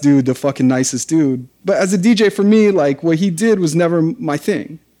best dude, the fucking nicest dude. But as a DJ for me, like what he did was never my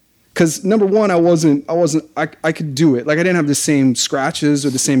thing. Cause number one, I could do it. Like I didn't have the same scratches or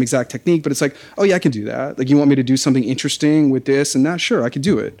the same exact technique, but it's like, oh yeah, I can do that. Like you want me to do something interesting with this and that? Sure, I could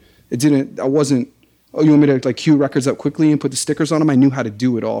do it. Oh, you want me to like cue records up quickly and put the stickers on them? I knew how to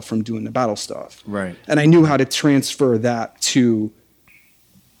do it all from doing the battle stuff. Right. And I knew how to transfer that to,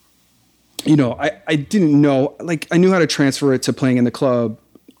 I didn't know, like I knew how to transfer it to playing in the club.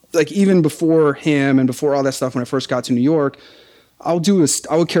 Like even before him and before all that stuff, when I first got to New York, I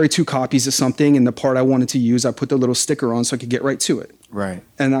would carry 2 copies of something, and the part I wanted to use, I put the little sticker on so I could get right to it. Right.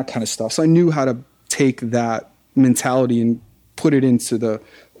 And that kind of stuff. So I knew how to take that mentality and put it into the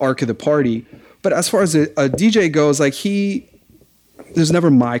arc of the party. But as far as a DJ goes, like there's never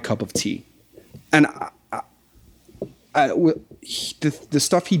my cup of tea. And the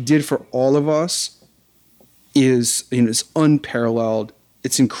stuff he did for all of us is unparalleled.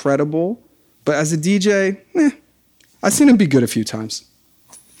 It's incredible. But as a DJ, I've seen him be good a few times.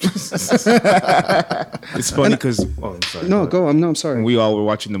 It's funny because I'm sorry. No, go. I'm sorry. When we all were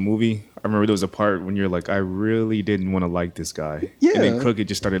watching the movie, I remember there was a part when you're like, I really didn't want to like this guy. Yeah. And then Crooked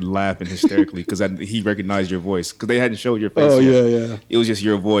just started laughing hysterically because he recognized your voice because they hadn't showed your face. Oh yet. yeah. It was just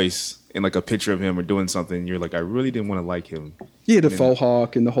your voice and like a picture of him or doing something. You're like, I really didn't want to like him. Yeah, the faux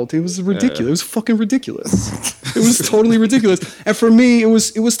hawk and the whole thing was ridiculous. It was fucking ridiculous. It was totally ridiculous. And for me, it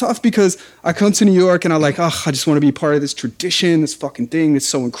was tough because I come to New York and I'm like, oh, I just want to be part of this tradition, this fucking thing. It's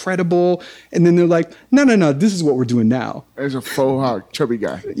so incredible. And then they're like, no, this is what we're doing now. There's a faux hawk, chubby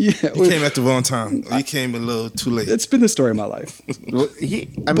guy. Yeah, You came at the wrong time. You came a little too late. it's been the story of my life. Well,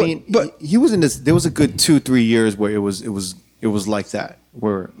 but he was in this. There was a good 2-3 years where it was like that.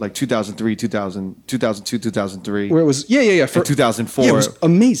 Where like 2003, 2002, 2003. Where it was, yeah. For 2004, yeah, it was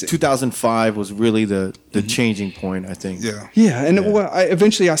amazing. 2005 was really the changing point, I think. Yeah. Yeah, and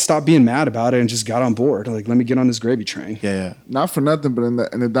eventually I stopped being mad about it and just got on board. Like, let me get on this gravy train. Yeah. Not for nothing, but in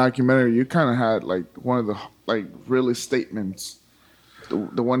the documentary, you kind of had like one of the like realest statements.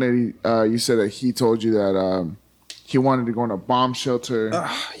 The one that you said that he told you that he wanted to go in a bomb shelter.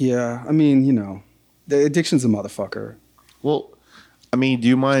 Yeah, I mean, the addiction's a motherfucker. Well, I mean, do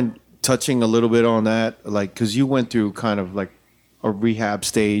you mind touching a little bit on that? Like, because you went through kind of like a rehab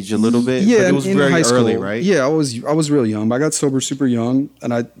stage a little bit. Yeah, but it was in very high school. early, right? Yeah, I was real young. But I got sober super young,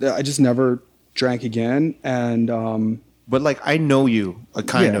 and I just never drank again. And But like, I know you,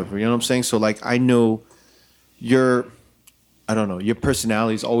 kind Yeah. of. You know what I'm saying? So like, I know your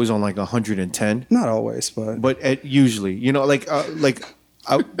personality is always on like 110. not always, but Usually, like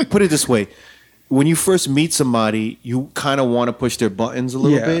I put it this way. When you first meet somebody, you kind of want to push their buttons a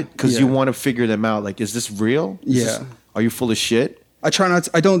little Yeah, bit because you yeah. want to figure them out. Like, is this real? Are you full of shit? I try not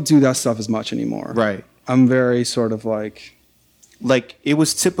to, I don't do that stuff as much anymore. Right. I'm very sort of like It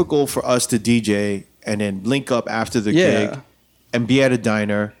was typical for us to DJ and then link up after the Yeah. gig and be at a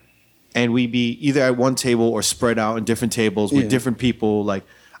diner, and we'd be either at one table or spread out in different tables with Yeah. different people. Like,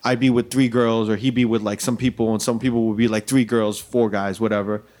 I'd be with 3 girls, or he'd be with like some people, and some people would be like 3 girls, 4 guys,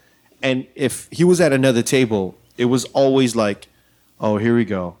 whatever. And if he was at another table, it was always like, oh, here we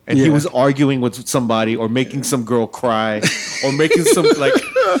go. And he Yeah. was arguing with somebody or making some girl cry or making some like,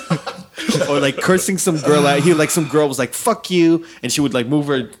 or like cursing some girl out. Some girl was like, fuck you. And she would like move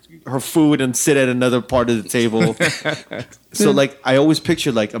her food and sit at another part of the table. So like, I always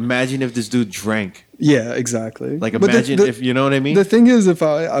pictured like, imagine if this dude drank Yeah, exactly. Like But imagine if you know what I mean. The thing is,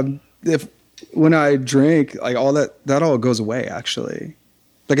 if when I drink, like all that all goes away. Actually,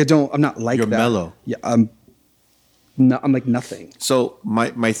 like I'm not like You're that. mellow. Yeah, I'm like nothing. So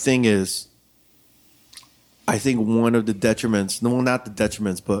my thing is, I think one of the detriments, no, not the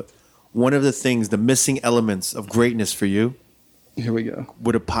detriments, but one of the things, the missing elements of greatness for you Here we go.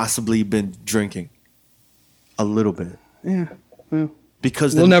 would have possibly been drinking a little bit. Yeah. Well,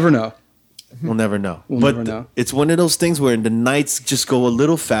 Because we'll never know. we'll never know. We'll but never know. It's one of those things where the nights just go a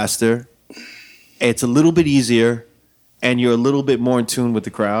little faster. It's a little bit easier, and you're a little bit more in tune with the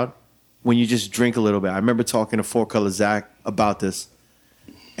crowd when you just drink a little bit. I remember talking to Four Color Zach about this,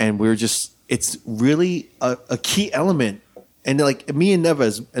 and we were just, it's really a key element. And like me and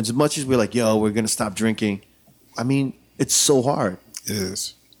Neva, as much as we're like, yo, we're going to stop drinking, I mean, it's so hard. It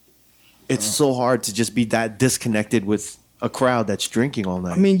is. It's so hard to just be that disconnected with a crowd that's drinking all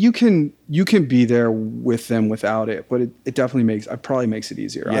night. I mean, you can be there with them without it, but it definitely probably makes it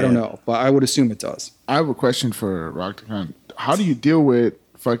easier. I don't Yeah. know, but I would assume it does. I have a question for Rocktacon. How do you deal with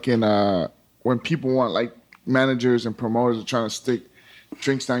fucking when people want, like, managers and promoters are trying to stick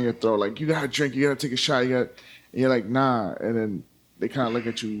drinks down your throat? Like, you gotta drink, you gotta take a shot, and you're like, nah, and then they kind of look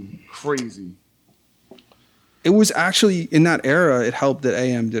at you crazy. It was actually in that era. It helped that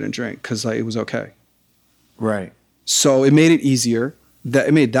AM didn't drink because it was okay. right. So it made it easier.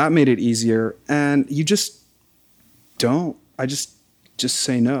 That made it easier, and you just don't. I just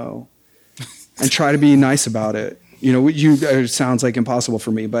say no, and try to be nice about it. You know, it sounds like impossible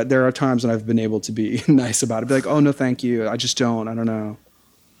for me, but there are times when I've been able to be nice about it. Be like, oh no, thank you. I just don't. I don't know.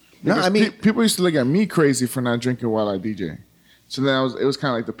 No, Because I mean, people used to look at me crazy for not drinking while I DJ. So then it was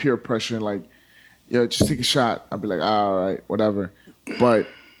kind of like the peer pressure, like, yo, just take a shot. I'd be like, all right, whatever. But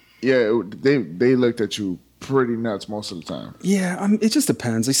yeah, they looked at you pretty nuts most of the time. Yeah, it just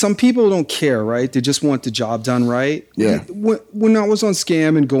depends. Like some people don't care, right? They just want the job done right. Yeah. When I was on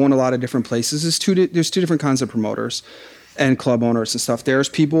Scam and going a lot of different places, there's two different kinds of promoters and club owners and stuff. There's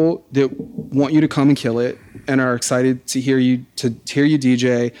people that want you to come and kill it and are excited to hear you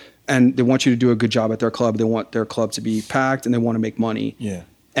DJ, and they want you to do a good job at their club. They want their club to be packed and they want to make money. yeah.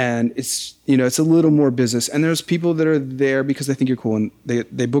 And it's it's a little more business. And there's people that are there because they think you're cool and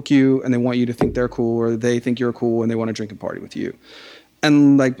they book you and they want you to think they're cool, or they think you're cool and they want to drink and party with you.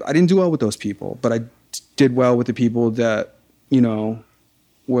 And like I didn't do well with those people, but I did well with the people that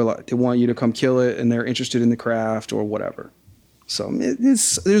were like, they want you to come kill it and they're interested in the craft or whatever. So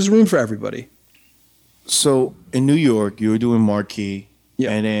there's room for everybody. So in New York, you were doing Marquee,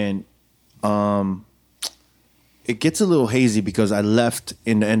 Yeah. and then it gets a little hazy because I left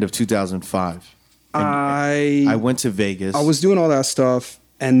in the end of 2005. And I went to Vegas. I was doing all that stuff,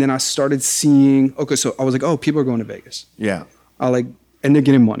 and then I started seeing. Okay, so I was like, oh, people are going to Vegas. yeah. And they're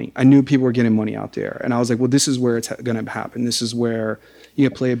getting money. I knew people were getting money out there, and I was like, well, this is where it's going to happen. This is where you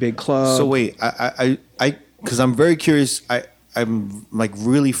play a big club. So wait, I because I'm very curious. I'm like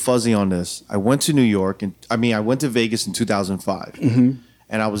really fuzzy on this. I went to New York, and I went to Vegas in 2005, and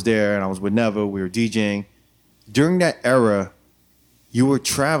I was there, and I was with Neva. We were DJing. During that era, you were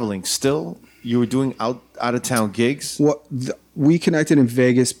traveling still. You were doing out of town gigs. We connected in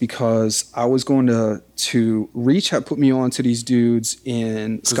Vegas because I was going to Reach had put me on to these dudes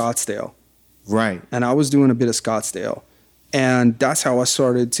in Scottsdale, Right. and I was doing a bit of Scottsdale, and that's how I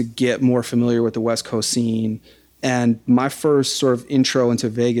started to get more familiar with the West Coast scene. And my first sort of intro into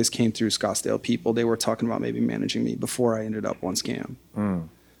Vegas came through Scottsdale people. They were talking about maybe managing me before I ended up on Scam.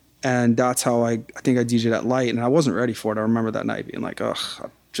 And that's how I think I DJ'd at Light, and I wasn't ready for it. I remember that night being like, ugh, I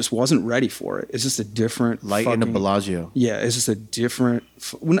just wasn't ready for it. It's just a different Light in the Bellagio. Yeah, it's just a different,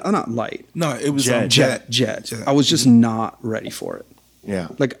 not Light, No, it was Jet. Jet. I was just not ready for it. Yeah.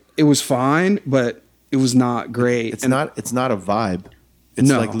 Like it was fine, but it was not great. It's not a vibe. It's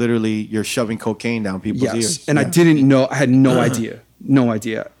No. like literally you're shoving cocaine down people's Yes, ears. and I didn't know. I had no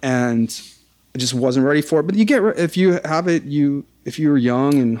idea, and I just wasn't ready for it. But you get if you have it, if you're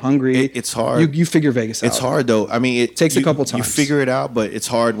young and hungry, It's hard. You figure Vegas out. It's hard though. I mean, it Takes a couple You times. figure it out, but it's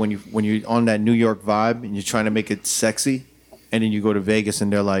hard when you're on that New York vibe and you're trying to make it sexy, and then you go to Vegas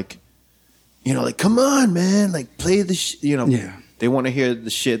and they're like, like, come on, man, like play the Yeah. They want to hear the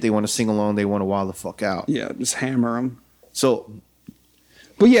shit. They want to sing along. They want to wild the fuck out. Yeah, just hammer them. So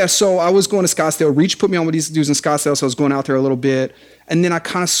But yeah, so I was going to Scottsdale. Reach put me on with these dudes in Scottsdale, so I was going out there a little bit. And then I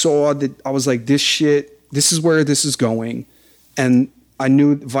kind of saw that I was like, this is where this is going. And I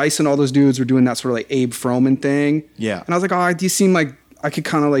knew Vice and all those dudes were doing that sort of like Abe Froman thing. Yeah. And I was like, oh, you seem like I could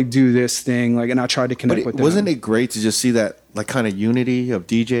kind of like do this thing. Like, and I tried to connect with them. wasn't it great to just see that like kind of unity of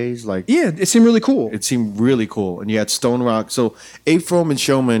DJs? Like, Yeah, it seemed really cool. it seemed really cool. And you had Stone Rock. So Abe Froman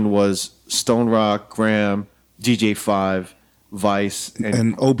Showman was Stone Rock, Graham, DJ5, Vice,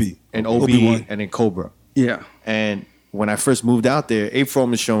 And Obi. and Obi-Wan. OB, and then Cobra. Yeah. And when I first moved out there, Abe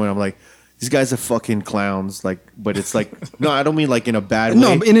Froman showing, I'm like, these guys are fucking clowns. Like, but it's like, no, I don't mean like in a bad way.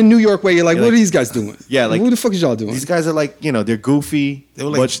 No, but in a New York way, you're like, Yeah, what like- are these guese doing? Yeah, like- what the fuck is y'all doing? These guys are like, they're goofy. They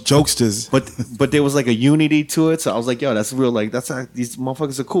were like jokesters. But there was like a unity to it. So I was like, yo, that's real. Like, these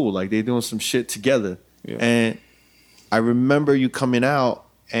motherfuckers are cool. Like, they're doing some shit together. Yeah. And I remember you coming out,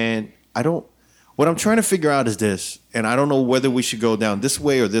 and what I'm trying to figure out is this, and I don't know whether we should go down this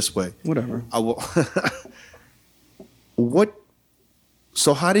way or this way. Whatever. I will.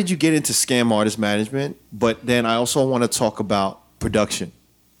 So how did you get into Scam Artist Management? But then I also want to talk about production.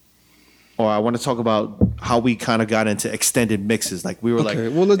 Or I want to talk about how we kind of got into extended mixes. Like we were Okay.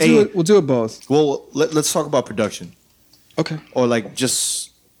 like, Well, let's hey, do it. We'll do it both. Well, let's talk about production. Okay. Or like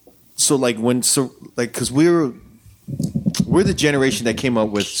just so like because we're the generation that came up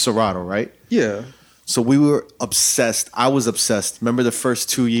with Serato, right? Yeah. So we were obsessed. I was obsessed. Remember the first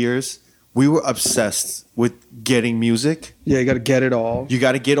 2 years? We were obsessed with getting music. Yeah. You got to get it all. You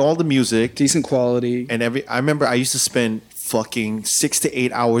got to get all the music. Decent quality. And I remember I used to spend fucking 6 to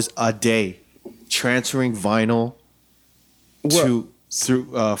 8 hours a day transferring vinyl to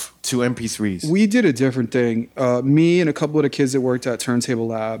MP3s. We did a different thing. Me and a couple of the kids that worked at Turntable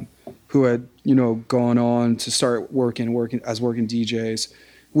Lab, who had gone on to start working DJs,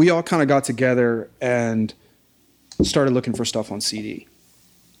 we all kind of got together and started looking for stuff on CD.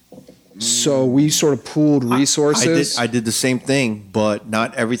 So we sort of pooled resources. I did the same thing, but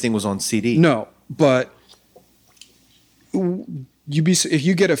not everything was on CD. No, but if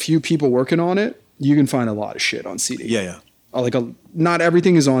you get a few people working on it, you can find a lot of shit on CD. Yeah. Not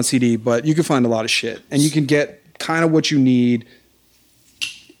everything is on CD, but you can find a lot of shit, and you can get kind of what you need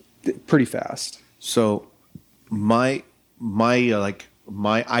pretty fast. So my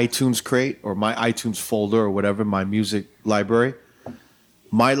iTunes crate or my iTunes folder or whatever, my music library,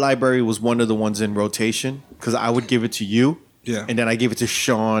 my library was one of the ones in rotation because I would give it to you. Yeah. And then I gave it to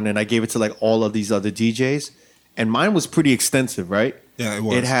Sean and I gave it to like all of these other DJs. And mine was pretty extensive, right? Yeah, it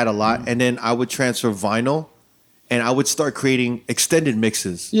was. It had a lot. And then I would transfer vinyl and I would start creating extended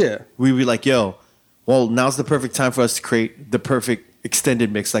mixes. Yeah. We'd be like, yo, well, now's the perfect time for us to create the perfect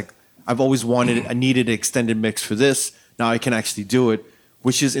extended mix. Like I've always I needed an extended mix for this. Now I can actually do it,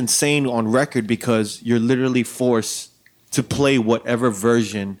 which is insane on record because you're literally forced to play whatever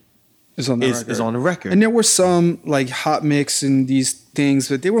version Is on the is record. on the record. And there were some like hot mix and these things,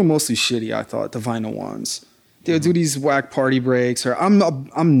 but they were mostly shitty. I thought the vinyl ones. They would do these whack party breaks. Or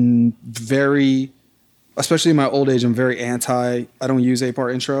I'm very, especially in my old age, I'm very anti. I don't use 8-bar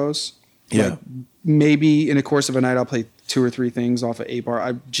intros. Yeah. Like, maybe in the course of a night I'll play 2 or 3 things off of 8-bar.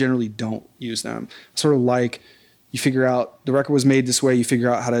 I generally don't use them. Sort of like you figure out the record was made this way. You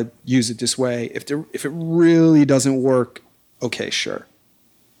figure out how to use it this way. If it really doesn't work, okay, sure.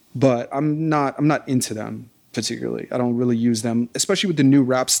 But I'm not into them particularly. I don't really use them, especially with the new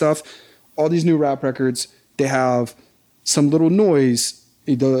rap stuff. All these new rap records, they have some little noise.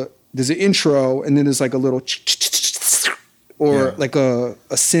 There's an intro, and then there's like a little or like a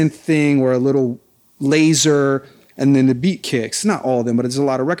synth thing or a little laser, and then the beat kicks. Not all of them, but there's a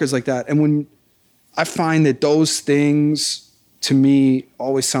lot of records like that. And when I find that those things, to me,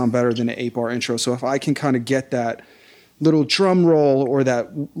 always sound better than an 8-bar intro. So if I can kind of get that little drum roll or that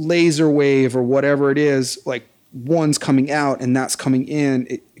laser wave or whatever it is, like one's coming out and that's coming in,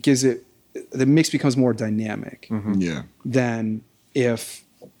 it gives it, the mix becomes more dynamic Yeah. than if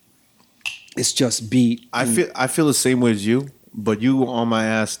it's just beat. I feel the same way as you, but you were on my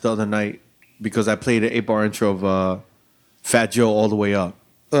ass the other night because I played an 8-bar intro of Fat Joe All the Way Up.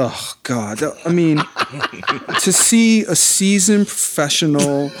 Oh God! I mean, to see a seasoned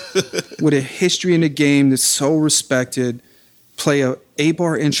professional with a history in the game that's so respected play a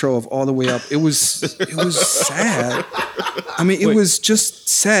 8-bar intro of All the Way Up, it was sad. I mean, it was just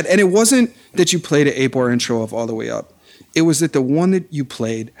sad, and it wasn't that you played an 8-bar intro of All the Way Up. It was that the one that you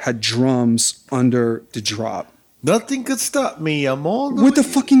played had drums under the drop Nothing could stop me. I'm all the with the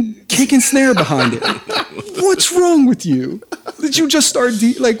fucking kick and snare behind it. What's wrong with you? Did you just start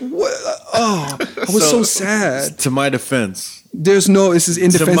like what? Oh, I was so sad. To my defense, This is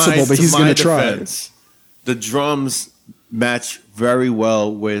indefensible, but he's gonna try. The drums match very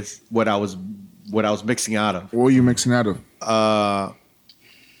well with what I was mixing out of. What were you mixing out of?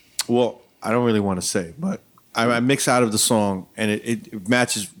 Well, I don't really want to say, but I mix out of the song, and it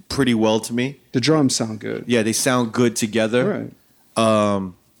matches pretty well to me. The drums sound good. Yeah, they sound good together.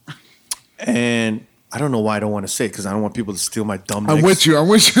 Right. And I don't know why I don't want to say it because I don't want people to steal my dumb I'm mix. with you.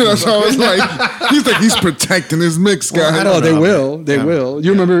 That's how I was like, he's protecting his mix, guy. I know they will. They will.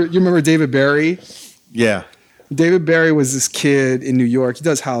 You remember David Barry? Yeah. David Barry was this kid in New York. He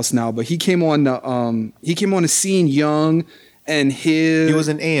does house now, but he came on the scene young, and He was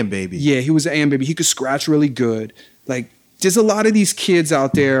an AM baby. Yeah, he was an AM baby. He could scratch really good. Like, there's a lot of these kids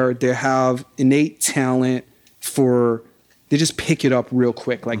out there that have innate talent they just pick it up real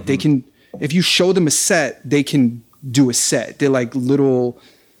quick. Like they can, if you show them a set, they can do a set. They're like little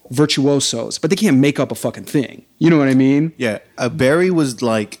virtuosos, but they can't make up a fucking thing. You know what I mean? Yeah. Barry was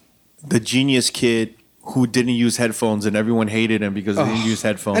like the genius kid who didn't use headphones, and everyone hated him because he didn't use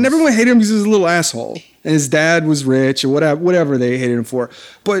headphones. And everyone hated him because he was a little asshole. And his dad was rich or whatever they hated him for.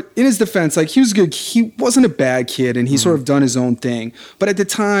 But in his defense, like, he was good. He wasn't a bad kid, and he sort of done his own thing. But at the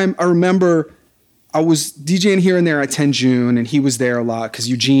time, I remember I was DJing here and there at 10 June, and he was there a lot because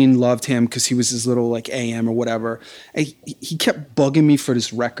Eugene loved him because he was his little like AM or whatever. And he kept bugging me for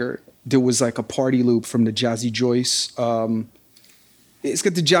this record. There was like a party loop from the Jazzy Joyce. It's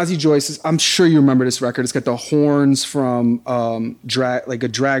got the Jazzy Joyce. I'm sure you remember this record. It's got the horns from like a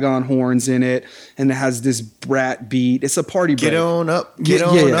Dragon horns in it, and it has this brat beat. It's a party break. Get on up, Yeah, get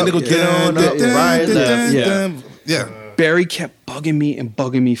on yeah, up, yeah. get on up, right, left. Yeah. Barry kept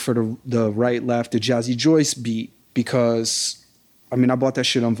bugging me for the right left, the Jazzy Joyce beat, because I bought that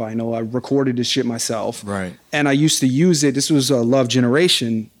shit on vinyl. I recorded this shit myself. Right. And I used to use it. This was a Love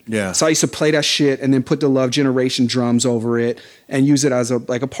Generation. Yeah. So I used to play that shit and then put the Love Generation drums over it and use it as a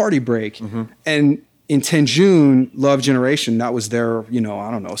party break. Mm-hmm. And in 10 June, Love Generation, that was their, I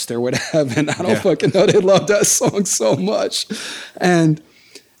don't know, Stairway to Heaven. I don't fucking know. They loved that song so much. And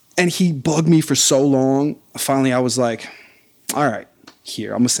he bugged me for so long. Finally, I was like, all right,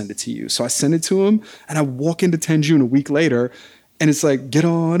 here, I'm going to send it to you. So I send it to him, and I walk into 10 June a week later, and it's like, get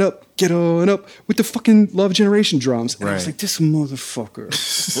on up with the fucking Love Generation drums. And I was Right. like, this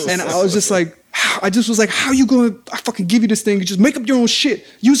motherfucker. And I was just like, how you going to, I fucking give you this thing, you just make up your own shit.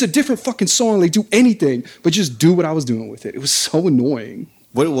 Use a different fucking song, like do anything, but just do what I was doing with it. It was so annoying.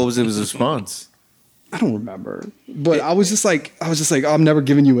 What was his response? I don't remember. But I was just like, I'm never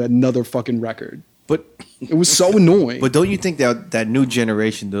giving you another fucking record. But It was so annoying. But don't you think that new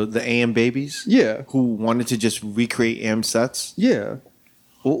generation, the AM babies, Yeah. who wanted to just recreate AM sets? Yeah.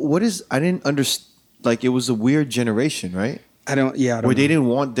 I didn't understand. Like, it was a weird generation, right? I don't Where know. they didn't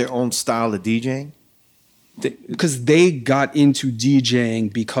want their own style of DJing Because they got into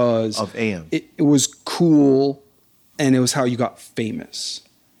DJing because of AM. it was cool, and it was how you got famous.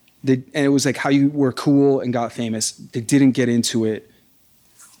 And it was like how you were cool and got famous. They didn't get into it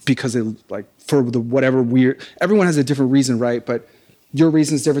because it, like, for the whatever weird. Everyone has a different reason, right? But your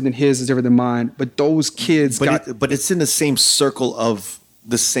reason is different than his, is different than mine. But those kids But it's in the same circle of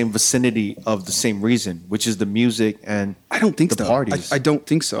the same vicinity of the same reason, which is the music and I don't think the so. parties. I don't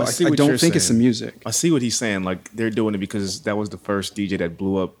think so. I see what don't you're think it's the saying. music. I see what he's saying. Like, they're doing it because that was the first DJ that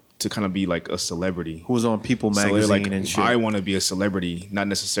blew up to kind of be like a celebrity. Who was on People So they're magazine like, and shit. I want to be a celebrity, not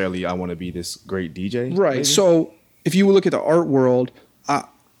necessarily I want to be this great DJ. Right. maybe? So if you look at the art world,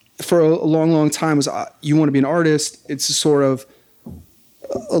 for a long, long time, was you want to be an artist. It's a sort of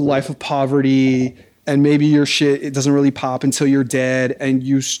a life of poverty, and maybe your shit, it doesn't really pop until you're dead, and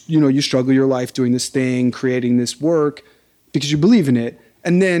you struggle your life doing this thing, creating this work because you believe in it.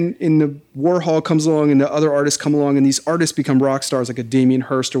 And then in the Warhol comes along, and the other artists come along, and these artists become rock stars, like a Damien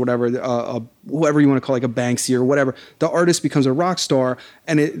Hirst or whatever, whoever you want to call, like a Banksy or whatever. The artist becomes a rock star,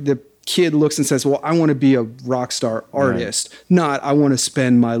 and the kid looks and says, well, I want to be a rock star artist, not I want to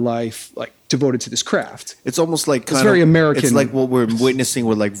spend my life like devoted to this craft. It's almost like It's very American. It's like what we're witnessing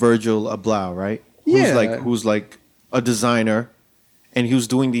with like Virgil Abloh, right? Yeah. Who's like a designer, and who's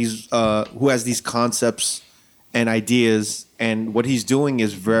doing these who has these concepts and ideas, and what he's doing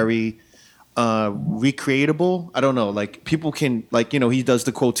is very recreatable. I don't know, like people can, like, he does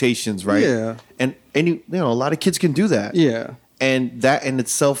the quotations, right? Yeah. And a lot of kids can do that. Yeah. And that in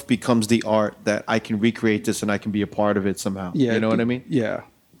itself becomes the art that I can recreate this and I can be a part of it somehow. Yeah. You know what I mean? Yeah.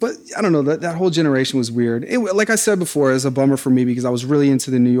 But I don't know, that whole generation was weird. Like I said before, it was a bummer for me because I was really into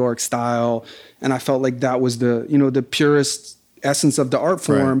the New York style, and I felt like that was the purest essence of the art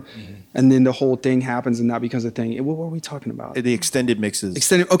form. Right. Mm-hmm. And then the whole thing happens and that becomes a thing. What were we talking about? The extended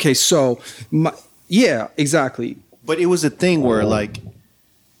mixes. Okay, so yeah, exactly. But it was a thing where, like,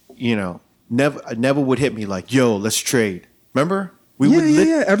 never would hit me like, yo, let's trade. Remember?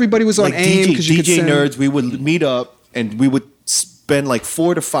 Yeah. Everybody was on like AIM because you could DJ send nerds, we would meet up and we would spend like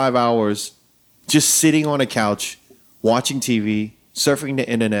 4 to 5 hours just sitting on a couch, watching TV, surfing the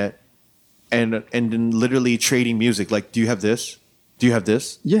internet, and then literally trading music. Like, do you have this? Do you have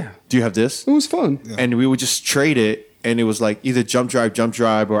this? Yeah, Do you have this? it was fun. And we would just trade it, and it was like either jump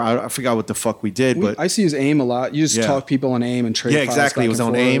drive, or I forgot what the fuck we did, but I used to use AIM a lot. You just Yeah. talk people on AIM and trade. yeah, files exactly. back It was and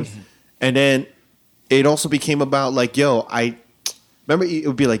on AIM, forth. and then it also became about like, yo, I remember it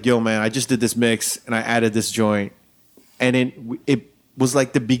would be like, yo, man, I just did this mix and I added this joint, and then it was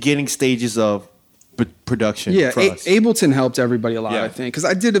like the beginning stages of production. Yeah, for us. Ableton helped everybody a lot, Yeah. I think, because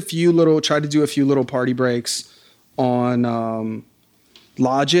I tried to do a few little party breaks on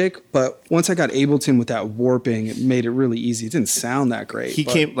Logic, but once I got Ableton with that warping, it made it really easy. It didn't sound that great. He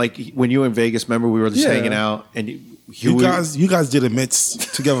but- came like when you were in Vegas. Remember, we were just Yeah. hanging out, and You guys did a mix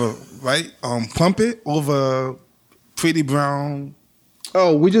together, right? Pump It over Pretty Brown.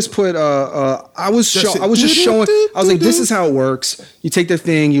 Oh, we just put. I was That's it. just showing. I was like, "This is how it works. You take the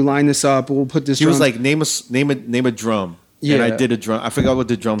thing, you line this up. We'll put this." He was drum." like, name a drum. Yeah. And I did a drum. I forgot what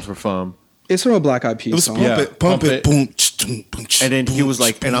the drums were from. "It's from a Black Eyed Peas It was song." Pump Yeah, It, Pump Pump It, It. boom, boom, boom. And then he was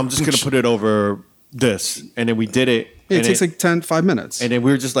like, and I'm just gonna put it over this. And then we did it. Yeah, it and takes like 5 minutes. And then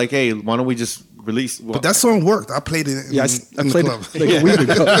we were just like, hey, why don't we just release? But that song worked. I played it. yeah, I in the played club. it like a week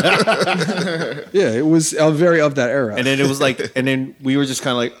ago. Yeah, it was very of that era. And then it was like, and then we were just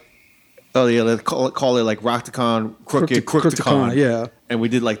kind of like, oh yeah, let's call it like Rockticon, Crooked, Crookticon, yeah. And we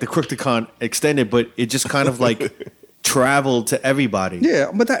did like the Crookticon extended, but it just kind of like traveled to everybody.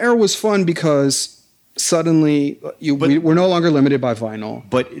 Yeah, but that era was fun because suddenly we're no longer limited by vinyl.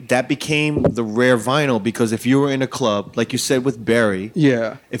 But that became the rare vinyl because if you were in a club, like you said with Barry,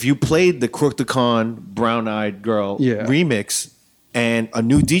 Yeah. if you played the Crookticon Brown Eyed Girl Yeah. remix and a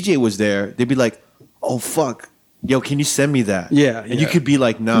new DJ was there, they'd be like, oh fuck, yo, can you send me that? Yeah, And you yeah. could be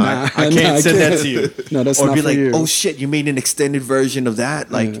like, nah, Nah, I can't nah, I send that can't. to you. No, that's or not be for like, you. oh shit, you made an extended version of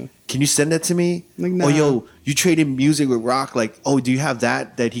that. Like, Yeah. can you send that to me? Like, Oh nah. yo, you traded music with Rock. Like, oh, do you have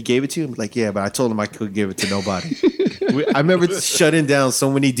that he gave it to you? I'm like, yeah, but I told him I could give it to nobody. I remember shutting down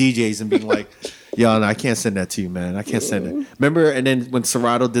so many DJs and being like, yo, no, I can't send that to you, man. I can't send it. Remember? And then when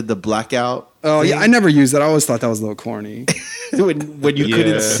Serato did the blackout. Oh yeah, I never used that. I always thought that was a little corny. when you Yeah.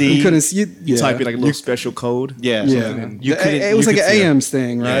 couldn't see. You couldn't see. You type in like a little special code. Yeah. Yeah, You couldn't- it was you like an could see it. AMs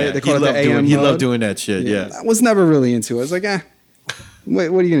thing, right? Yeah. They call it the AM. He mode. loved doing that shit. Yeah. I was never really into it. I was like, wait,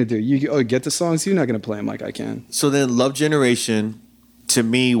 what are you gonna do? You get the songs? You're not gonna play them like I can. So then Love Generation to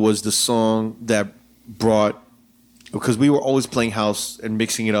me was the song that brought, because we were always playing house and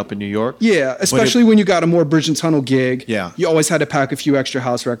mixing it up in New York. Yeah, especially when you got a more Bridge and Tunnel gig. Yeah. You always had to pack a few extra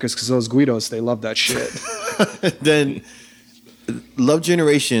house records because those Guidos, they love that shit. Then Love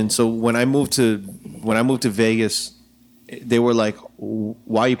Generation. So when I moved to Vegas, they were like,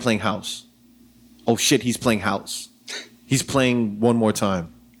 "Why are you playing house?" Oh shit, he's playing house. He's playing One More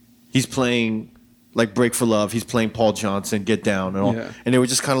Time. He's playing like Break for Love. He's playing Paul Johnson, Get Down, and all. Yeah. And they were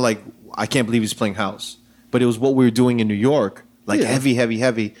just kind of like, I can't believe he's playing house. But it was what we were doing in New York, like Yeah.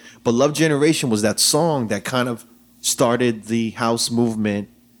 heavy. But Love Generation was that song that kind of started the house movement.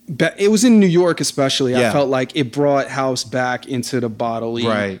 But it was in New York, especially. I Yeah. felt like it brought house back into the bodily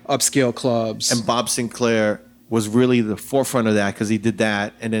Right. upscale clubs. And Bob Sinclair was really the forefront of that because he did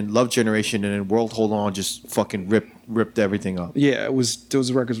that, and then Love Generation, and then World Hold On just fucking ripped everything up. yeah, it was.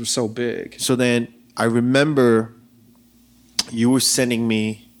 Those records were so big. So then I remember you were sending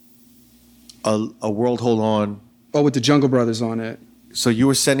me a World Hold On. Oh, with the Jungle Brothers on it. So you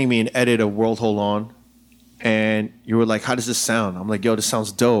were sending me an edit of World Hold On, and you were like, "How does this sound?" I'm like, "Yo, this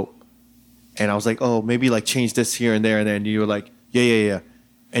sounds dope." And I was like, "Oh, maybe like change this here and there." And then you were like, "Yeah."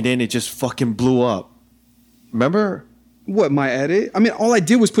 And then it just fucking blew up. Remember? What, my edit? I mean, all I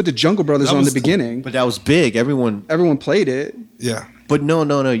did was put the Jungle Brothers That on was the beginning. But that was big. Everyone. Everyone played it. Yeah. But no.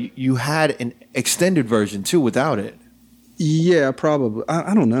 You had an extended version too without it. Yeah, probably.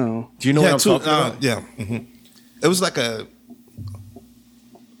 I don't know. Do you know what I'm talking about? Yeah. It was like I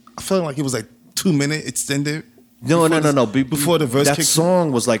felt like it was like 2 minute extended. No. Before the verse that kicked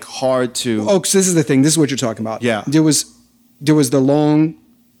song was like hard to. Oh, because this is the thing. This is what you're talking about. Yeah. There was the long,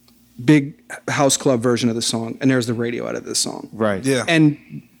 big house club version of the song, and there's the radio edit of the song. Right. Yeah. And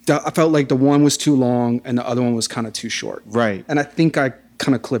I felt like the one was too long, and the other one was kind of too short. Right. And I think I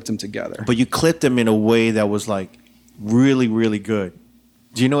kind of clipped them together. But you clipped them in a way that was like really, really good.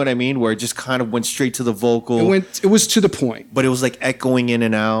 Do you know what I mean? Where it just kind of went straight to the vocal. It was to the point. But it was like echoing in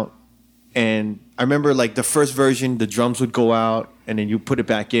and out. And I remember like the first version, the drums would go out and then you put it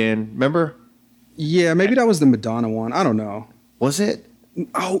back in. Remember? Yeah, maybe that was the Madonna one. I don't know. Was it?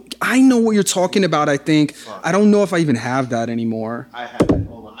 Oh, I know what you're talking about, I think. I don't know if I even have that anymore. I have it.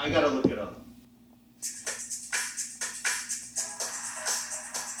 Hold on. I gotta look it up.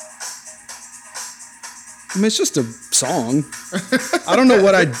 I mean, it's just a song. I don't know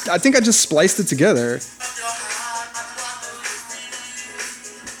what I think I just spliced it together.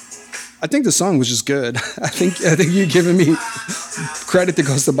 I think the song was just good. I think you're giving me credit that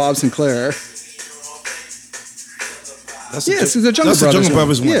goes to Bob Sinclair. That's Yes, it's the Jungle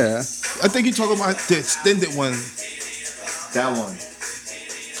Brothers one. Yeah. I think you're talking about the extended one. That one.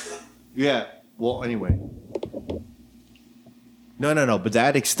 Yeah. Well, anyway. No. But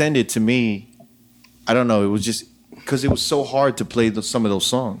that extended to me. I don't know. It was just because it was so hard to play some of those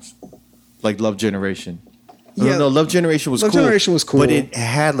songs, like Love Generation. Yeah. No, Love Generation was Love cool. Generation was cool. But it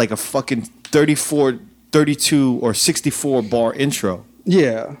had like a fucking 34, 32, or 64 bar intro.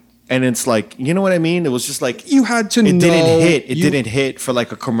 Yeah. And it's like, you know what I mean? It was just like You had to know. it didn't hit. It didn't hit for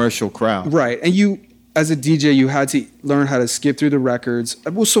like a commercial crowd. Right. And you, as a DJ, you had to learn how to skip through the records.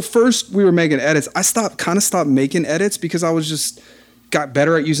 Well, so first we were making edits. I stopped making edits because I was just got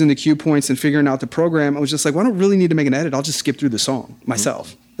better at using the cue points and figuring out the program. I was just like, well, I don't really need to make an edit. I'll just skip through the song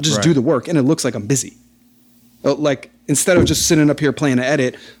myself. I'll just do the work, and it looks like I'm busy. Like, instead of just sitting up here playing an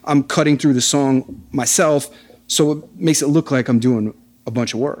edit, I'm cutting through the song myself, so it makes it look like I'm doing a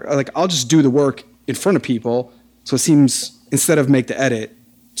bunch of work. Like, I'll just do the work in front of people, so it seems, instead of make the edit,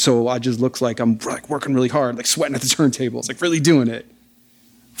 so I just looks like I'm like working really hard, like sweating at the turntables, like really doing it.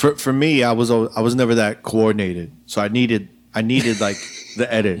 For me, I was never that coordinated, so I needed like the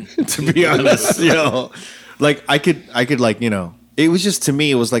edit, to be honest. You know, like I could like, you know, it was just, to me,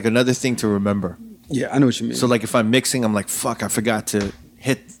 it was like another thing to remember. Yeah, I know what you mean. So like if I'm mixing, I'm like, fuck, I forgot to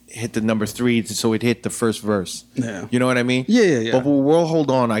hit the number 3 so it hit the first verse. Yeah. You know what I mean? Yeah. But we'll hold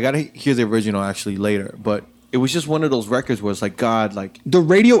on. I gotta hear the original actually later. But it was just one of those records where it's like, God, like the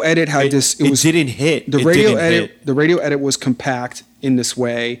radio edit had this. It didn't hit. The It radio didn't edit. hit. The radio edit was compact in this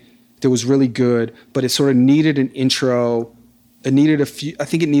way. That was really good, but it sort of needed an intro. It needed a few. I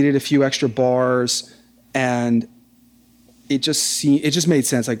think it needed a few extra bars, and it just made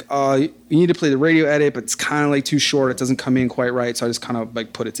sense. Like, you need to play the radio edit, but it's kind of like too short. It doesn't come in quite right, so I just kind of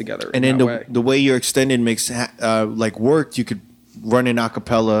like put it together. And then the way your extended mix like worked, you could run an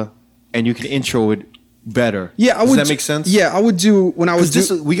acapella, and you could intro it better. Yeah, I would. Does that make sense? Yeah, I would do when I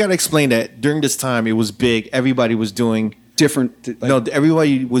was. We got to explain that during this time it was big. Everybody was doing different. Like,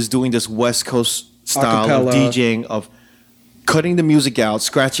 everybody was doing this West Coast style acapella. of DJing, of cutting the music out,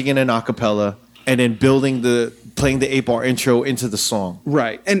 scratching in an acapella, and then playing the 8-bar intro into the song.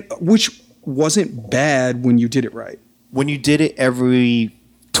 Right, and which wasn't bad when you did it right. When you did it every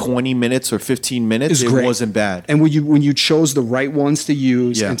 20 minutes or 15 minutes, it wasn't bad. And when you chose the right ones to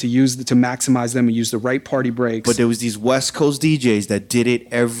use, Yeah. and to maximize them and use the right party breaks. But there was these West Coast DJs that did it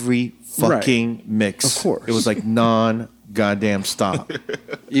every fucking mix. Of course. It was like goddamn stop.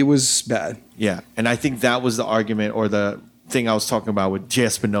 It was bad. Yeah. And I think that was the argument, or the thing I was talking about with Jay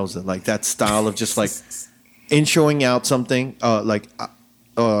Espinosa, like that style of just like introing out something, playing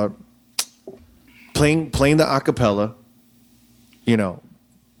the acapella, you know,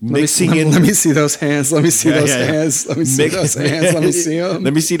 mixing in. Let me see those hands. Let me see those yeah. hands. Let me see those hands. Let me see them.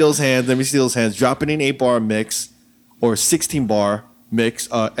 Let me see those hands. Let me see those hands. Dropping an 8-bar mix or 16-bar mix,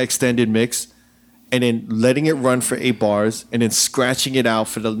 extended mix, and then letting it run for 8 bars, and then scratching it out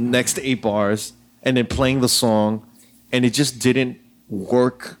for the next 8 bars, and then playing the song, and it just didn't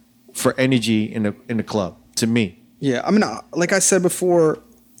work for energy in the club, to me. Yeah, I mean, like I said before,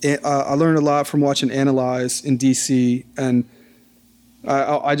 I learned a lot from watching Analyze in DC, and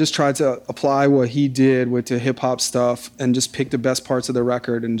I just tried to apply what he did with the hip hop stuff and just pick the best parts of the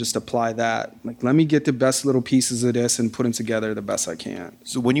record and just apply that. Like, let me get the best little pieces of this and put them together the best I can.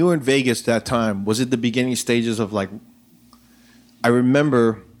 So when you were in Vegas that time, was it the beginning stages of like, I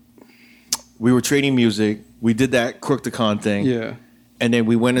remember we were trading music. We did that Crook the Con thing. Yeah. And then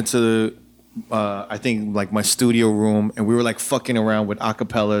we went into, I think, like my studio room, and we were like fucking around with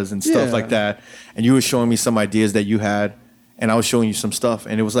acapellas and stuff Yeah. like that. And you were showing me some ideas that you had, and I was showing you some stuff.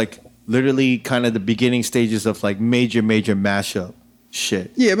 And it was like literally kind of the beginning stages of like major mashup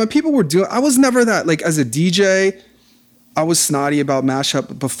shit. Yeah, but people were doing. I was never that, like, as a DJ, I was snotty about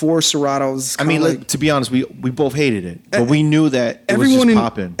mashup. Before Serato, I was. I mean, like, to be honest, we both hated it, but we knew that it was just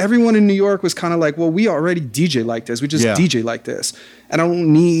popping. Everyone in New York was kind of like, well, we already DJ like this. We just DJ like this. And I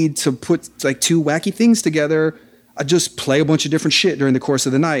don't need to put like 2 wacky things together. I just play a bunch of different shit during the course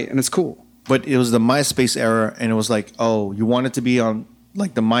of the night, and it's cool. But it was the MySpace era, and it was like, oh, you wanted to be on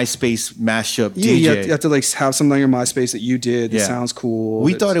like the MySpace mashup DJ. Yeah, you have to like have something on your MySpace that you did that sounds cool.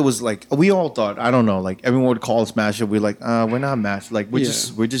 We thought it was like, we all thought, I don't know, like everyone would call us mashup. We're like, we're not mashup. Like we're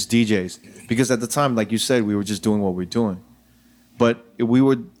just DJs. Because at the time, like you said, we were just doing what we're doing. But we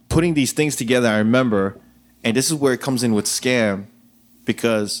were putting these things together, I remember, and this is where it comes in with Scam,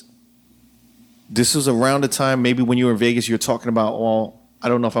 because this was around the time, maybe when you were in Vegas, you were talking about all I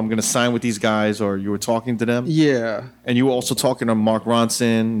don't know if I'm gonna sign with these guys, or you were talking to them. Yeah. And you were also talking to Mark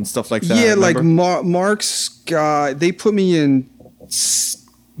Ronson and stuff like that. Yeah, remember? like Mark's guy, they put me in.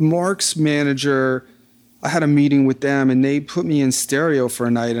 Mark's manager, I had a meeting with them, and they put me in stereo for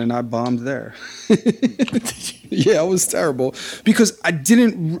a night, and I bombed there. Yeah, it was terrible because I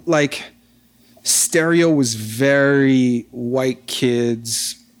didn't like. Stereo was very white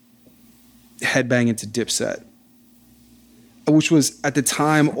kids headbanging to Dipset, which was at the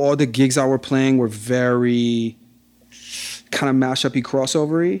time all the gigs I were playing were very kind of mashup-y,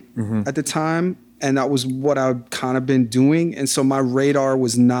 crossover-y at the time, and that was what I'd kind of been doing, and so my radar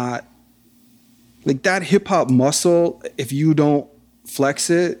was not like that hip-hop muscle. If you don't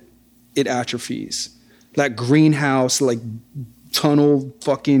flex it, it atrophies. That Greenhouse, like tunnel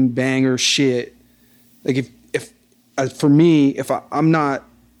fucking banger shit. Like if for me, if I'm not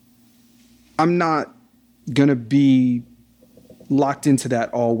gonna be locked into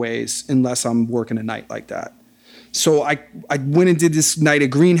that always unless I'm working a night like that. So I went and did this night at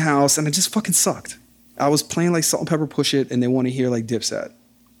Greenhouse, and it just fucking sucked. I was playing like Salt and Pepper Push It, and they want to hear like Dipset,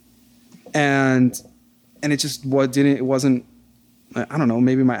 and it just it wasn't. I don't know,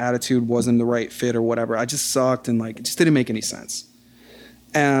 maybe my attitude wasn't the right fit or whatever. I just sucked, and like it just didn't make any sense.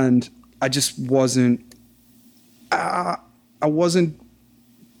 And I just wasn't, I wasn't,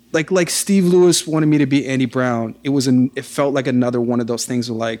 like Steve Lewis wanted me to be Andy Brown. It felt like another one of those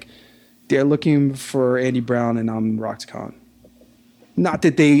things where like, they're looking for Andy Brown and I'm Roxicon. Not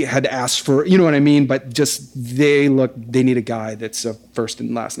that they had asked for, you know what I mean? But just they need a guy that's a first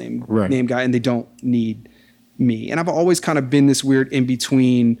and last name guy, and they don't need me. And I've always kind of been this weird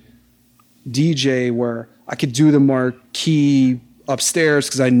in-between DJ where I could do the marquee upstairs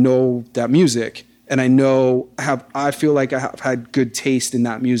because I know that music, and I feel like I have had good taste in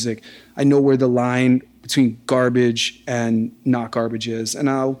that music. I know where the line between garbage and not garbage is, and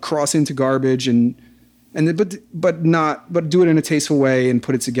I'll cross into garbage but do it in a tasteful way and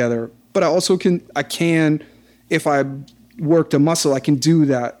put it together. But I also can if I worked a muscle, I can do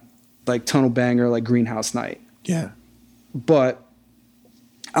that like tunnel banger, like Greenhouse night. Yeah. But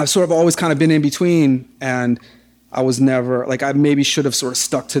I've sort of always kind of been in between, and I was never like, I maybe should have sort of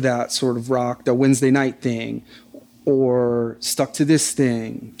stuck to that sort of rock, the Wednesday night thing, or stuck to this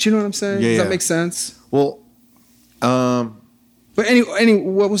thing. Do you know what I'm saying? Yeah, Does that make sense? Well, but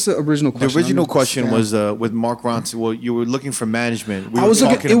what was the original question? The original question was with Mark Ronson. Well, you were looking for management. I was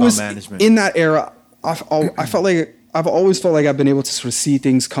looking about management. In that era. I felt like I've always felt like I've been able to sort of see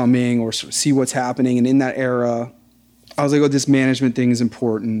things coming or sort of see what's happening. And in that era, I was like, oh, this management thing is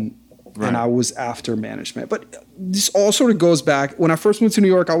important. Right. And I was after management. But this all sort of goes back. When I first moved to New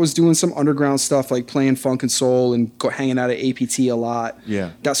York, I was doing some underground stuff, like playing funk and soul and hanging out at APT a lot.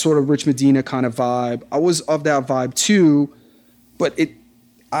 Yeah. That sort of Rich Medina kind of vibe. I was of that vibe too. But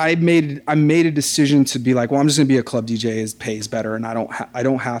I made a decision to be like, well, I'm just going to be a club DJ. It pays better. And I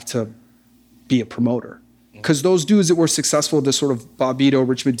don't have to be a promoter. Because those dudes that were successful, the sort of Bobbito,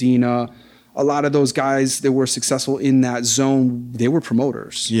 Rich Medina, a lot of those guys that were successful in that zone, they were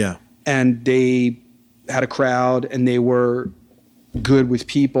promoters. Yeah. And they had a crowd, and they were good with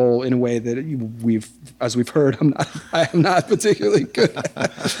people in a way that as we've heard, I am not particularly good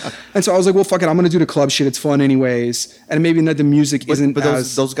at. And so I was like, well, fuck it, I'm going to do the club shit. It's fun anyways. And maybe that the music isn't but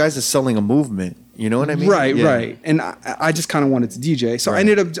those guys are selling a movement. You know what I mean? Right, yeah. Right. And I just kind of wanted to DJ. So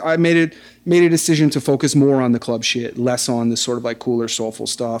I made a decision to focus more on the club shit, less on the sort of like cooler, soulful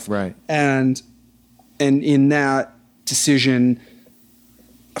stuff. Right. And in that decision,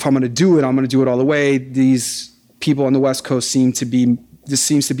 if I'm going to do it, I'm going to do it all the way. These people on the West Coast seems to be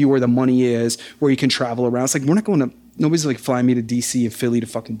where the money is, where you can travel around. It's like, nobody's like flying me to DC and Philly to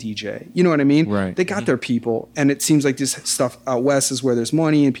fucking DJ. You know what I mean? Right. They got their people. And it seems like this stuff out West is where there's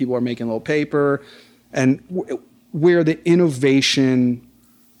money and people are making low paper, and where the innovation,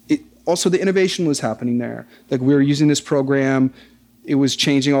 also the innovation was happening there. Like, we were using this program. It was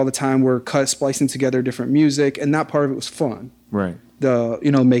changing all the time. We're splicing together different music, and that part of it was fun. Right.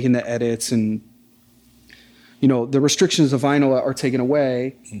 Making the edits, and the restrictions of vinyl are taken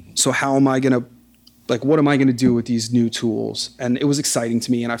away. Mm-hmm. So how am I gonna, what am I gonna do with these new tools? And it was exciting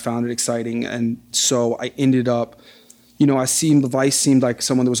to me, and I found it exciting. And so I ended up, the Vice seemed like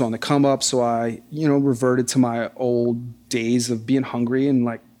someone that was on the come up. So I, reverted to my old days of being hungry, and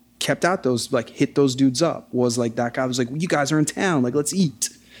like kept at those, hit those dudes up. Was like, that guy was like, well, you guys are in town, let's eat.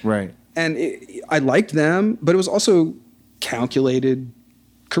 Right. And I liked them, but it was also calculated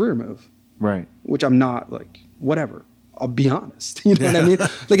career move. Right. Which I'm not whatever. I'll be honest. You know what I mean?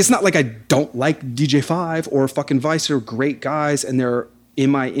 It's not like I don't like DJ 5 or fucking Vice. They're great guys, and they're in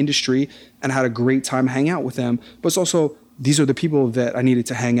my industry, and I had a great time hanging out with them. But it's also, these are the people that I needed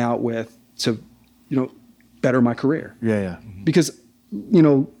to hang out with to, better my career. Yeah. Because,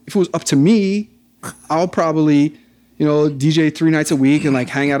 if it was up to me, I'll probably, DJ 3 nights a week and like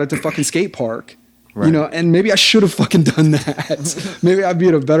hang out at the fucking skate park. Right. And maybe I should have fucking done that. Maybe I'd be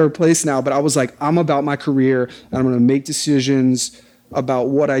in a better place now. But I was like, I'm about my career, and I'm going to make decisions about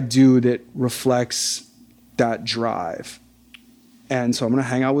what I do that reflects that drive. And so I'm going to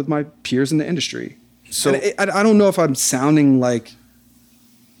hang out with my peers in the industry. So I don't know if I'm sounding like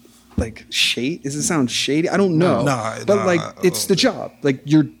shade. Does it sound shady? I don't know. But it's the job. Like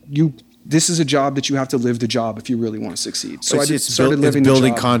this is a job that you have to live the job if you really want to succeed. So I just started living building the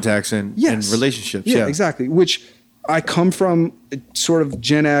job. Contacts and relationships. Yeah, exactly. Which I come from sort of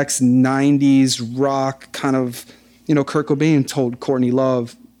Gen X, 90s rock kind of, Kurt Cobain told Courtney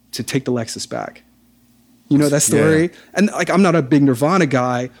Love to take the Lexus back. You know that story? Yeah. And like, I'm not a big Nirvana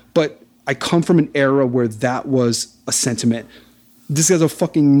guy, but I come from an era where that was a sentiment. This guy's a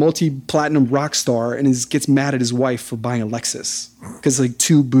fucking multi-platinum rock star and gets mad at his wife for buying a Lexus because like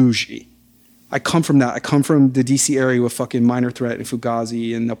too bougie. I come from that. I come from the DC area with fucking Minor Threat and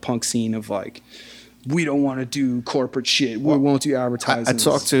Fugazi and the punk scene of like, we don't want to do corporate shit. We won't do advertising. I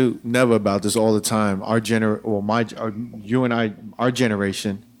talk to Neva about this all the time. Our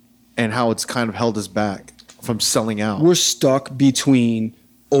generation, and how it's kind of held us back from selling out. We're stuck between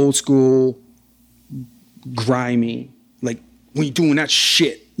old school, grimy, like we doing that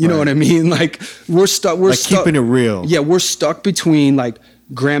shit. You know what I mean? Like we're stuck. We're stuck, keeping it real. Yeah, we're stuck between like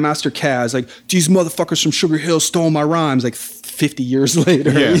Grandmaster Caz, like these motherfuckers from Sugar Hill stole my rhymes. Like 50 years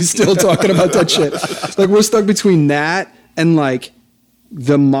later, he's still talking about that shit. Like we're stuck between that and like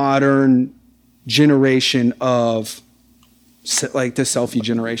the modern generation of like the selfie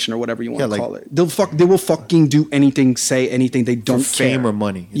generation or whatever you want to call it. They will fucking do anything, say anything. They don't for fame care. Or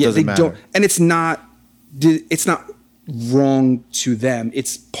money. It doesn't matter. Don't, and it's not wrong to them.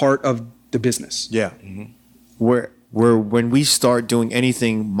 It's part of the business. Yeah. Mm-hmm. Where when we start doing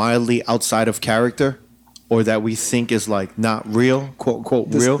anything mildly outside of character, or that we think is like not real, quote unquote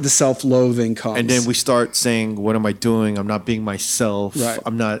real, the self-loathing comes, and then we start saying, "What am I doing? I'm not being myself. Right.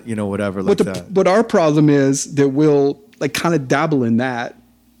 I'm not, whatever." Like that. But our problem is that we'll like kind of dabble in that.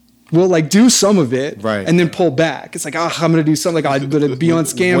 We'll like do some of it, right, and then pull back. It's like, I'm gonna do something. Like I'm gonna be on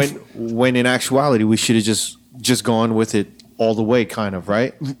Scam. When in actuality, we should have just gone with it all the way, kind of,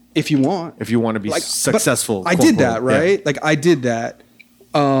 right? If you want to be successful. I did that, right? Yeah. Like I did that.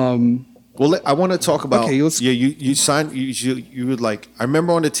 Well, I want to talk about. Okay, you signed. You would like. I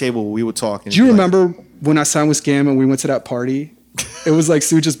remember on the table we were talking. Do you remember when I signed with Scam and we went to that party? It was like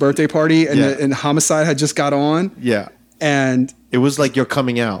Suge's birthday party, and Homicide had just got on. Yeah, and it was like you're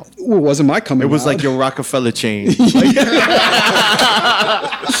coming out. Well, it wasn't my coming out. It was like your Rockefeller chain.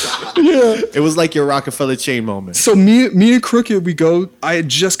 It was like your Rockefeller chain moment. So me and Crooked, we go. I had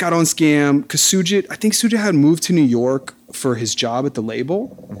just got on Scam because I think Suge had moved to New York for his job at the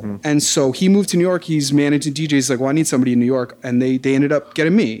label, and so he moved to New York. He's managing DJs. He's like, well, I need somebody in New York, and they ended up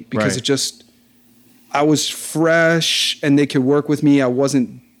getting me because I was fresh and they could work with me. I was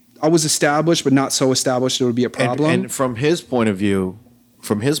established, but not so established it would be a problem. And from his point of view,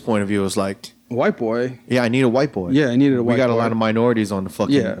 it was like, white boy. Yeah, I need a white boy. Yeah, I needed a white boy. We got a lot of minorities on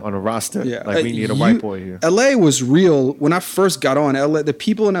the on the roster. Yeah. Like we need a white boy here. LA was real. When I first got on, the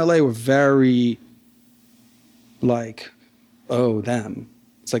people in LA were very like, oh, them.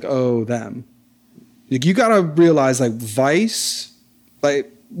 It's like, oh, them. Like, you gotta realize like Vice is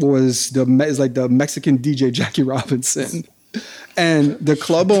like the Mexican DJ Jackie Robinson. And the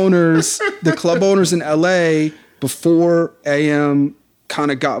club owners in LA before AM kind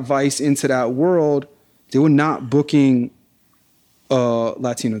of got Vice into that world, they were not booking a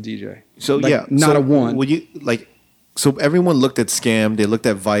Latino DJ. So not a one. Would you so everyone looked at Scam, they looked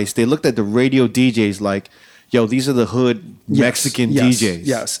at Vice, they looked at the radio DJs like, yo, these are the hood Mexican DJs.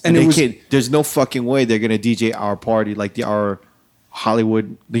 Yes. And there's no fucking way they're gonna DJ our party like our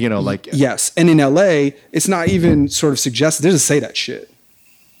Hollywood, like. Yes. And in LA, it's not even sort of suggested. They just say that shit.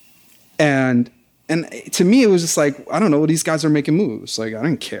 And to me, it was just like, I don't know, these guys are making moves. Like, I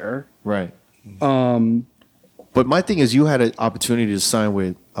didn't care. Right. But my thing is, you had an opportunity to sign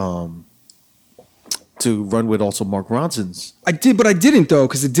with, to run with also Mark Ronson's. I did, but I didn't though,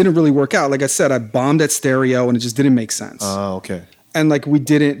 because it didn't really work out. Like I said, I bombed at Stereo and it just didn't make sense. Oh, okay. And like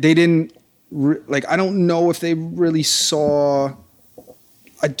they didn't, I don't know if they really saw,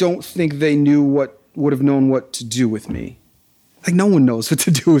 I don't think they would have known what to do with me. Like no one knows what to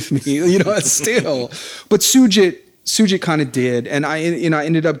do with me, still. But Sujit Sujit kind of did, and I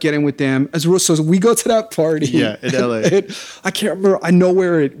ended up getting with them as well. So we go to that party. Yeah, in LA. I can't remember. I know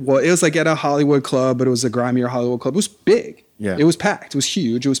where it was. It was like at a Hollywood club, but it was a grimier Hollywood club. It was big. Yeah. It was packed. It was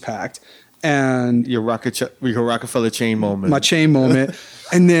huge. It was packed. And Your Rockefeller chain moment. my chain moment.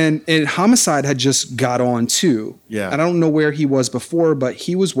 And then Homicide had just got on too. Yeah. And I don't know where he was before, but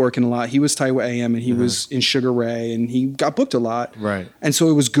he was working a lot. He was tight with AM and he was in Sugar Ray and he got booked a lot. Right. And so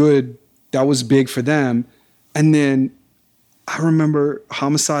it was good. That was big for them. And then I remember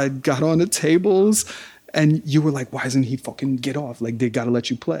Homicide got on the tables and you were like, why doesn't he fucking get off? Like, they got to let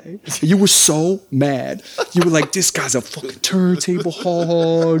you play. You were so mad. You were like, this guy's a fucking turntable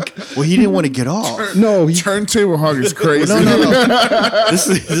hog. Well, he didn't want to get off. No, he, Turntable hog is crazy. No. This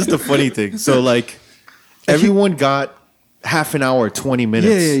is the funny thing. So like, everyone got half an hour, 20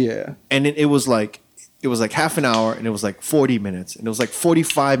 minutes. Yeah. And it was like half an hour, and it was like 40 minutes, and it was like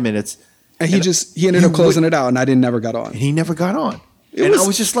 45 minutes. And he ended up closing it out, and I never got on. And he never got on. It And was- I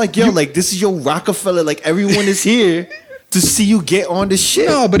was just like, yo, like, this is your Rockefeller. Like, everyone is here to see you get on the shit.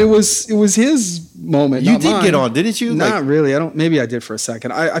 No, but it was his moment. You not did mine. get on, didn't you? Not Like, really. Maybe I did for a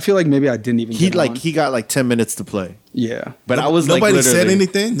second. I feel like maybe I didn't even. he get on. got like 10 minutes to play. Yeah. But I was Nobody like, said literally-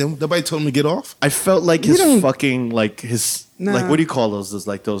 anything. Nobody told him to get off. I felt like You his don't- fucking like his like Nah. what do you call those?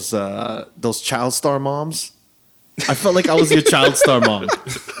 Those child star moms. I felt like I was your child star mom.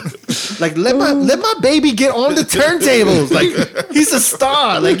 Like let my baby get on the turntables. Like he's a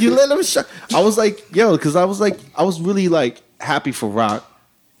star. Like you let him. I was like yo, because I was really like happy for Rock,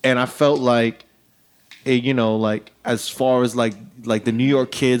 and I felt like, you know, like as far as like the New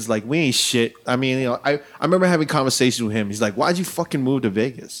York kids, like we ain't shit. I mean, you know, I remember having conversations with him. He's like, why'd you fucking move to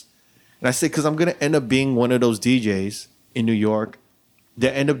Vegas? And I said, because I'm gonna end up being one of those DJs in New York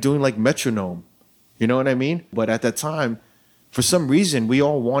that end up doing like Metronome. You know what I mean? But at that time, for some reason, we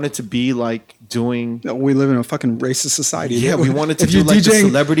all wanted to be like doing. No, we live in a fucking racist society. Yeah, we wanted to If do, you're like, the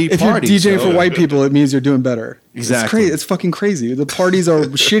celebrity if party, If you're DJing so- for white people, it means you're doing better. Exactly. It's crazy. It's fucking crazy. The parties are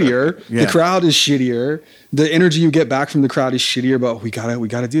shittier. Yeah. The crowd is shittier. The energy you get back from the crowd is shittier. But we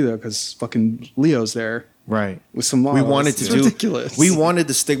gotta do that because fucking Leo's there. Right. With some We models. wanted to It's do ridiculous. We wanted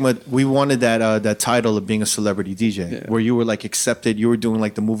the stigma. We wanted that title of being a celebrity DJ, Yeah. where you were like accepted. You were doing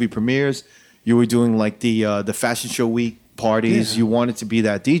like the movie premieres. You were doing like the fashion show week parties. Yeah. You wanted to be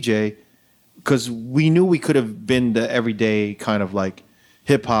that DJ because we knew we could have been the everyday kind of like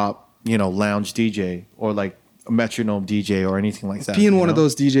hip hop, you know, lounge DJ or like a metronome DJ or anything like that. Being you one of know?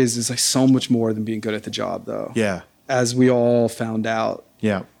 those DJs is like so much more than being good at the job, though. Yeah. As we all found out.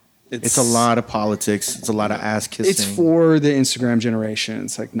 Yeah. It's a lot of politics. It's a lot of ass kissing. It's for the Instagram generation.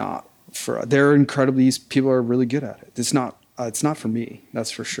 It's like not for. They're incredibly. People are really good at it. It's not. It's not for me.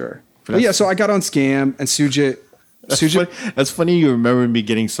 That's for sure. But yeah, so I got on Scam and Sujit. That's funny. You remember me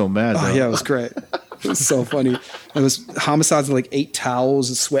getting so mad. Oh though. yeah, it was great. It was so funny. It was Homicides with like 8 towels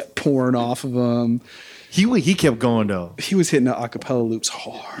and sweat pouring off of him. He kept going though. He was hitting the acapella loops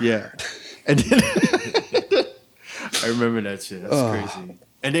hard. Yeah. And then I remember that shit. That's crazy.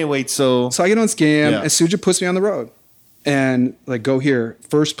 And then wait, so So I get on Scam Yeah. and Sujit puts me on the road. And like, go here.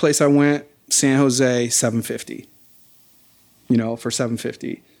 First place I went, San Jose, $750. You know, for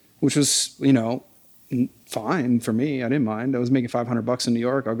 $750, which was, you know, fine for me. I didn't mind. I was making $500 in New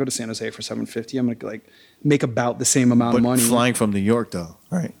York. I'll go to San Jose for $750. I'm gonna like make about the same amount of but money. flying from New York though,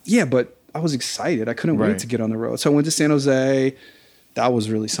 right? Yeah, but I was excited. I couldn't Right. wait to get on the road. So I went to San Jose. That was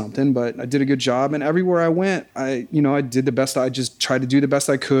really something, but I did a good job. And everywhere I went, I did the best. I just tried to do the best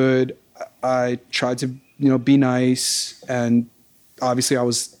I could. I tried to, be nice. And obviously I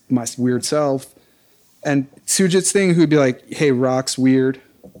was my weird self. And Sujit's thing, who'd be like, hey, Rock's weird,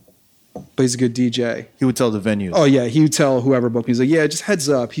 but he's a good DJ. He would tell the venues. Oh yeah, he would tell whoever booked me. He's like, yeah, just heads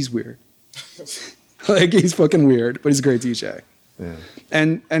up, he's weird. Like he's fucking weird, but he's a great DJ. Yeah.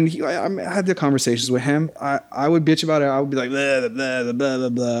 And I had the conversations with him. I would bitch about it. I would be like blah blah blah blah blah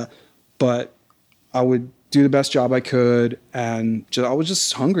blah, but I would do the best job I could, and I was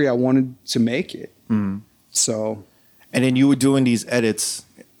just hungry. I wanted to make it. So And then you were doing these edits,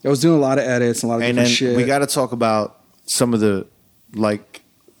 I was doing a lot of edits and a lot of and different then shit. we got to talk about some of the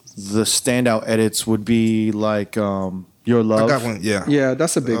standout edits. Would be like Your Love. I got one. Yeah. yeah,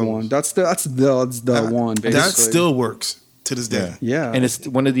 that's a big one. That's the one. Basically. That still works to this day. yeah. And it's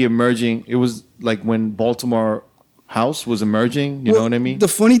one of the emerging. It was like when Baltimore House was emerging. You know Well, what I mean? The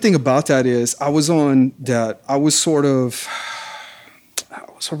funny thing about that is I was on that. I was sort of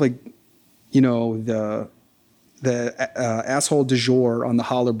like, the asshole du jour on the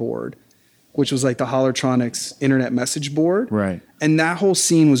Holler board, which was like the Hollertronics internet message board. Right. And that whole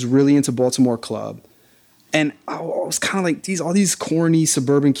scene was really into Baltimore club. And I was kind of like all these corny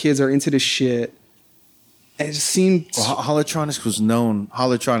suburban kids are into this shit. And it just seemed Holotronics was known.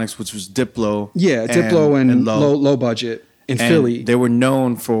 Holotronics, which was Diplo. Yeah, Diplo and low budget in Philly. They were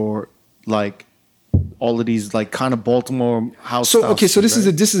known for like all of these like kind of Baltimore house. So okay, so this is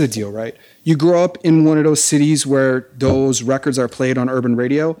a deal, right? You grow up in one of those cities where those records are played on urban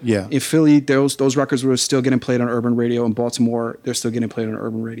radio. Yeah. In Philly, those records were still getting played on urban radio. In Baltimore, they're still getting played on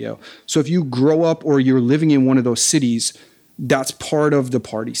urban radio. So if you grow up or you're living in one of those cities, that's part of the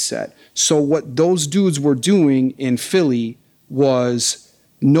party set. So what those dudes were doing in Philly was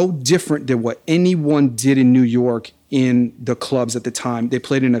no different than what anyone did in New York in the clubs at the time. They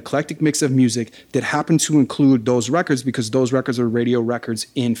played an eclectic mix of music that happened to include those records because those records are radio records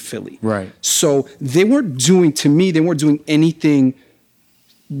in Philly. Right. So they weren't doing anything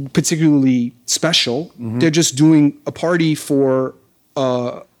particularly special. Mm-hmm. They're just doing a party for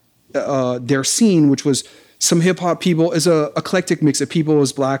their scene, which was some hip hop people, is a eclectic mix of people. It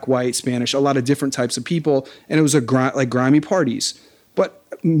was black, white, Spanish, a lot of different types of people. And it was like grimy parties. But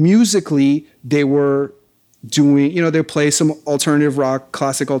musically, they were doing, they play some alternative rock,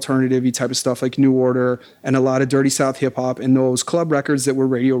 classic alternative-y type of stuff like New Order and a lot of Dirty South hip hop and those club records that were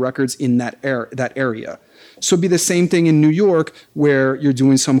radio records in that area. So it'd be the same thing in New York where you're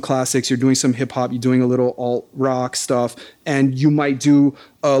doing some classics, you're doing some hip hop, you're doing a little alt rock stuff, and you might do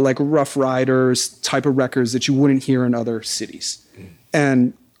like Rough Riders type of records that you wouldn't hear in other cities.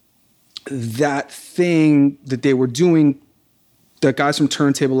 And that thing that they were doing, the guys from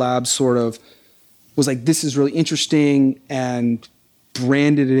Turntable Labs sort of was like, this is really interesting, and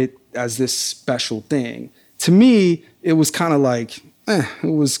branded it as this special thing. To me, it was kind of like, it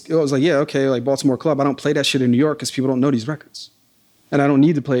was like, yeah, okay, like Baltimore Club. I don't play that shit in New York because people don't know these records. And I don't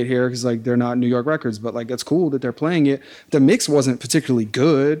need to play it here because like they're not New York records, but like that's cool that they're playing it. The mix wasn't particularly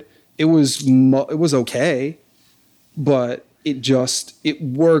good. It was okay, but it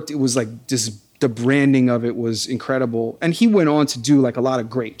worked. It was like the branding of it was incredible. And he went on to do like a lot of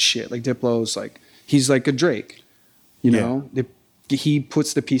great shit. Like Diplo's like, he's like a Drake, you know. He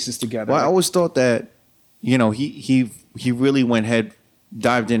puts the pieces together. Well, I always thought that, he really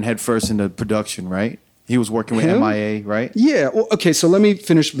dived in head first into production, right? He was working with MIA, right? Yeah. Well, okay, so let me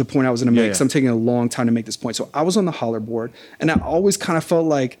finish the point I was going to make because I'm taking a long time to make this point. So I was on the Holler board, and I always kind of felt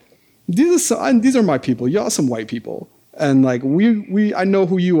like these are my people. Y'all some white people, and like I know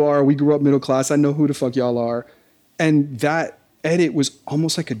who you are. We grew up middle class. I know who the fuck y'all are, and that edit was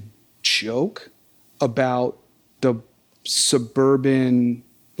almost like a joke about the suburban,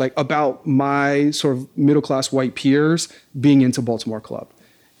 like about my sort of middle class white peers being into Baltimore Club.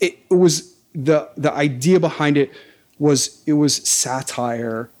 It was the idea behind it was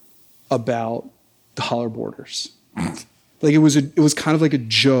satire about the Holler Boarders. Like it was kind of like a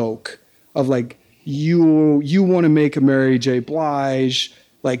joke of like you want to make a Mary J. Blige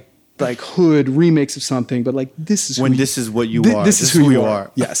like hood remix of something, but like this is what you are. This is who you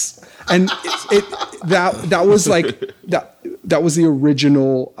are. Yes, and that was like that was the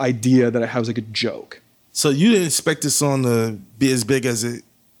original idea that I had, was like a joke. So you didn't expect this song to be as big as it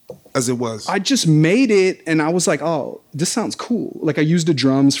was? I just made it, and I was like, oh, this sounds cool. Like I used the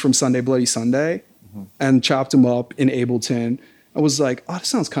drums from Sunday Bloody Sunday, and chopped them up in Ableton. I was like, oh, this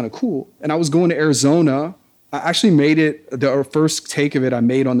sounds kind of cool. And I was going to Arizona. I actually made it, the first take of it I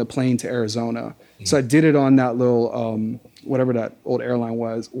made on the plane to Arizona. So I did it on that little, whatever that old airline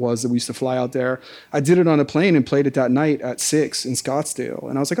was that we used to fly out there. I did it on a plane and played it that night at 6 in Scottsdale.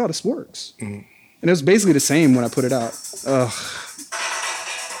 And I was like, oh, this works. And it was basically the same when I put it out.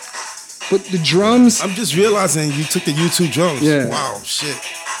 But the drums. I'm just realizing you took the U2 drums. Yeah. Wow, shit.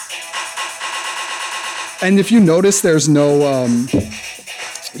 And if you notice, there's no,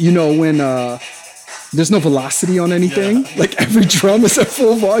 when there's no velocity on anything. Yeah. Like every drum is at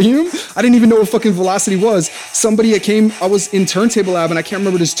full volume. I didn't even know what fucking velocity was. I was in Turntable Lab, and I can't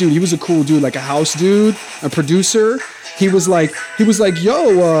remember this dude. He was a cool dude, like a house dude, a producer. He was like,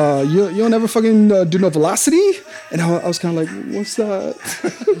 yo, you don't ever fucking do no velocity? And I was kind of like, what's that?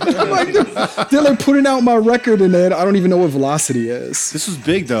 Like, they're like putting out my record, and then I don't even know what velocity is. This was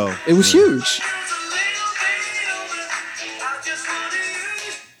big though. It was huge.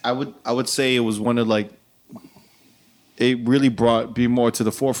 I would say it was one of like, it really brought be more to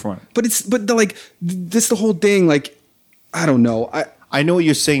the forefront. But this the whole thing. Like, I don't know. I know what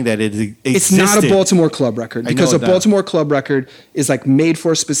you're saying, that it existed. It's not a Baltimore Club record, because a Baltimore Club record is like made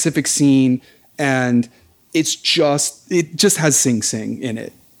for a specific scene, and it just has Sing Sing in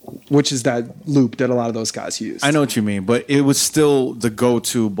it, which is that loop that a lot of those guys use. I know what you mean, but it was still the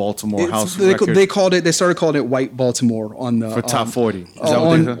go-to Baltimore house record. They started calling it White Baltimore on the for top 40. Is that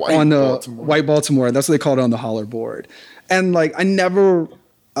what they White Baltimore. That's what they called it on the Holler board. And like I never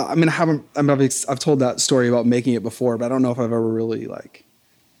I mean, I've told that story about making it before, but I don't know if I've ever really like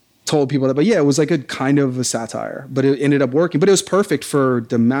told people that. But yeah, it was like a kind of a satire, but it ended up working. But it was perfect for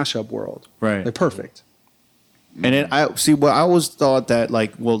the mashup world. Right. Like perfect. And then I always thought that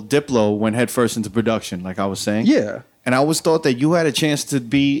like, well, Diplo went headfirst into production, like I was saying. Yeah. And I always thought that you had a chance to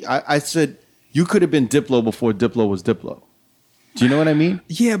be. I said you could have been Diplo before Diplo was Diplo. Do you know what I mean?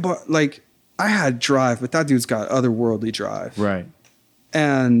 Yeah, but like I had drive, but that dude's got otherworldly drive. Right.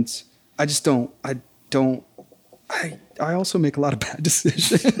 And I just don't. I also make a lot of bad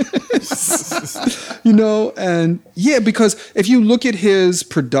decisions. You know, and yeah, because if you look at his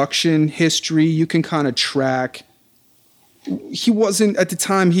production history, you can kind of track. He wasn't at the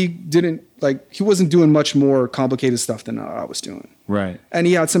time. He wasn't doing much more complicated stuff than I was doing. Right. And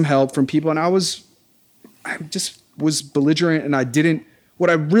he had some help from people, and I just was belligerent, and I didn't. What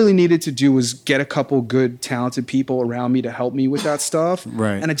I really needed to do was get a couple good, talented people around me to help me with that stuff.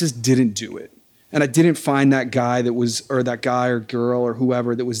 Right. And I just didn't do it. And I didn't find that guy that guy or girl or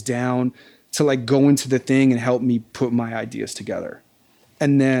whoever that was down to like go into the thing and help me put my ideas together.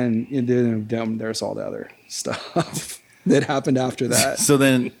 And then there's all the other stuff that happened after that.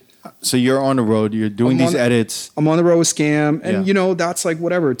 So you're on the road, you're doing these edits. I'm on the road with Scam. And, Yeah. you know, that's like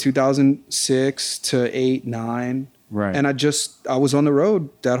whatever, 2006 to 8, 9. Right. And I was on the road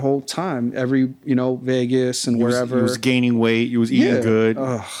that whole time, Vegas and wherever. You was gaining weight, you was eating good.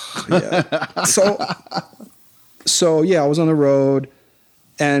 Yeah. So yeah, I was on the road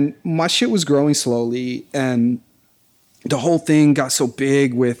and my shit was growing slowly and the whole thing got so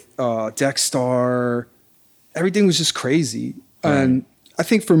big with Dexstar. Everything was just crazy. Right. And I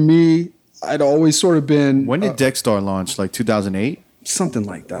think for me, I'd always sort of been When did Dexstar launch? Like 2008? something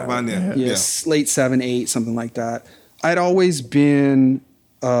like that. Around there, Yes, late 7, 8, something like that. I'd always been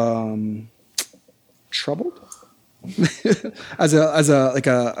troubled as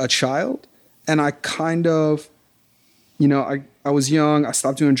a child, and I kind of, I was young. I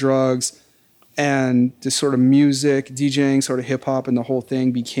stopped doing drugs, and this sort of music, DJing, sort of hip hop, and the whole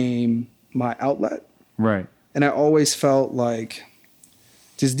thing became my outlet. Right. And I always felt like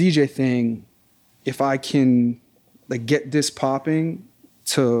this DJ thing, if I can like get this popping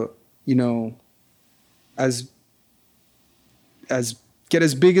to, get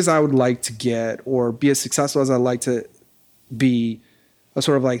as big as I would like to get or be as successful as I'd like to be, a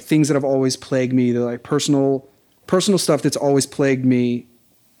sort of like things that have always plagued me, the like personal stuff that's always plagued me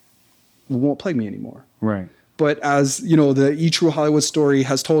won't plague me anymore. Right. But as the E! True Hollywood story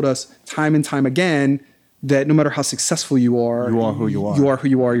has told us time and time again, that no matter how successful you are who you are. You are who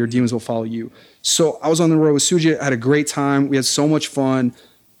you are. Your demons will follow you. So I was on the road with Suji. I had a great time. We had so much fun,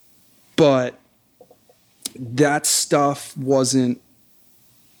 but that stuff wasn't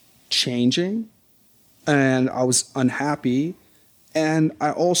changing, and I was unhappy. And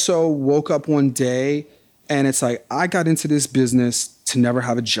I also woke up one day, and it's like I got into this business to never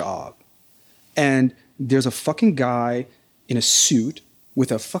have a job, and there's a fucking guy in a suit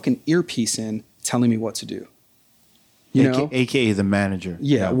with a fucking earpiece in telling me what to do. AKA the manager.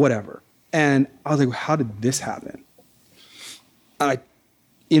 Yeah, whatever. And I was like, how did this happen? I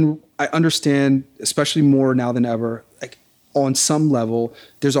understand, especially more now than ever, like on some level,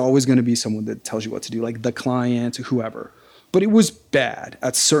 there's always going to be someone that tells you what to do, like the client, whoever. But it was bad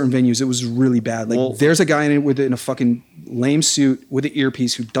at certain venues. It was really bad. Like there's a guy in a fucking lame suit with an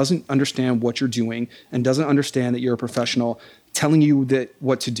earpiece who doesn't understand what you're doing and doesn't understand that you're a professional telling you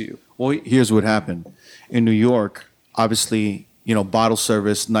what to do. Well, here's what happened. In New York, obviously, bottle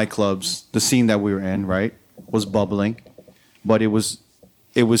service, nightclubs, the scene that we were in, right, was bubbling. But it was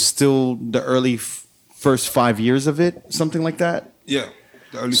still the early first 5 years of it, something like that. Yeah.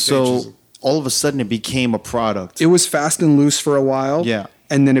 The early So stages. all of a sudden it became a product. It was fast and loose for a while. Yeah.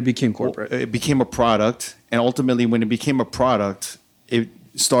 And then it became corporate. It became a product. And ultimately, when it became a product, it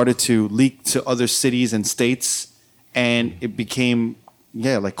started to leak to other cities and states. And it became,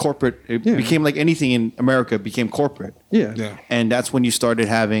 like corporate. It became like anything in America became corporate. Yeah. Yeah. And that's when you started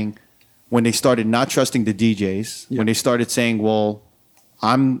when they started not trusting the DJs, when they started saying, well,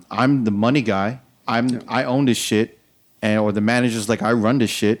 I'm the money guy. I own this shit. Or the manager's like, I run this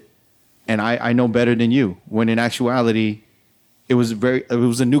shit. And I know better than you. When in actuality, it was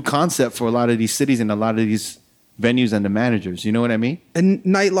a new concept for a lot of these cities and a lot of these venues and the managers. You know what I mean? And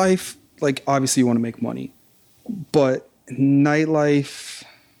nightlife, like obviously you want to make money. But nightlife,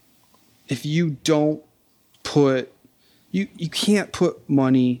 if you don't put, you can't put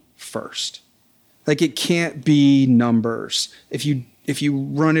money first. Like it can't be numbers. If you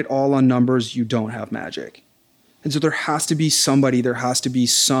run it all on numbers, you don't have magic. And so there has to be some bit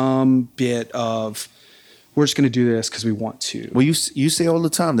of we're just going to do this because we want to. Well, you say all the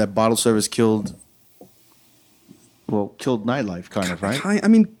time that bottle service killed nightlife, kind of, right?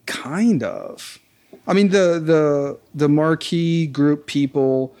 Kind of. I mean, the marquee group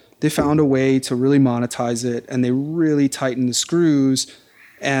people, they found a way to really monetize it, and they really tightened the screws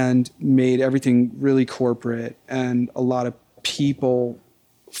and made everything really corporate. And a lot of people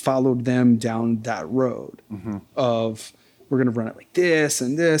followed them down that road of, we're going to run it like this,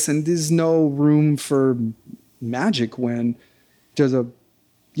 and there's no room for magic when there's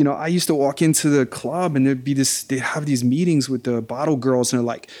I used to walk into the club and they'd have these meetings with the bottle girls, and they're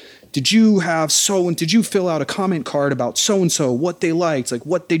like, did you fill out a comment card about so-and-so, what they liked, like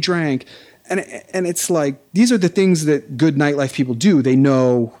what they drank? And it's like, these are the things that good nightlife people do. They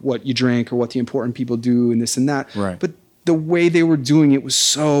know what you drink or what the important people do and this and that. Right. But the way they were doing it was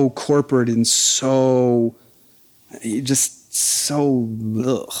so corporate and so ugh.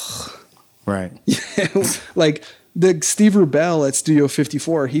 Right. Like the Steve Rubell at Studio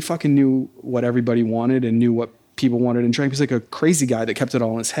 54, he fucking knew what everybody wanted and knew what people wanted and drank. He's like a crazy guy that kept it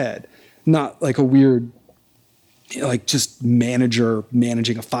all in his head, not like a weird, like just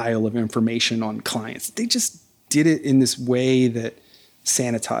managing a file of information on clients. They just did it in this way that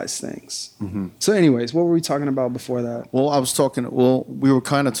sanitized things. So anyways, what were we talking about before that? Well, we were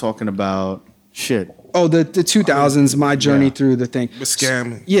kind of talking about shit. Oh, the 2000s, my journey through the thing. The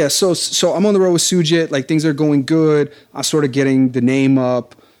scam. Yeah, so I'm on the road with Sujit. Like, things are going good. I'm sort of getting the name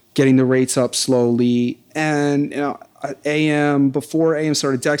up, getting the rates up slowly. And before AM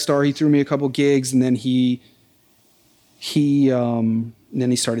started Dexstar, he threw me a couple gigs, and then he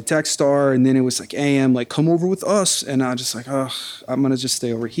started Dexstar, and then it was like AM, like, come over with us. And I just like, I'm gonna just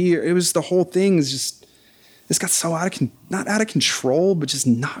stay over here. It was, the whole thing is just, it's got so not out of control, but just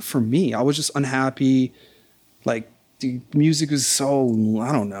not for me. I was just unhappy. Like, the music was so,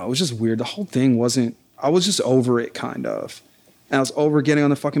 I don't know. It was just weird. The whole thing wasn't, I was just over it, kind of. And I was over getting on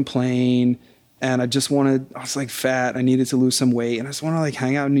the fucking plane, and I was like fat. I needed to lose some weight, and I just want to like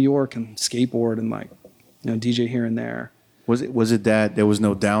hang out in New York and skateboard and like, DJ here and there. Was it that there was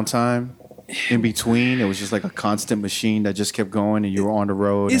no downtime in between? It was just like a constant machine that just kept going, and you were on the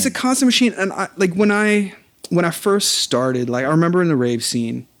road. It's a constant machine. And when I first started, like, I remember in the rave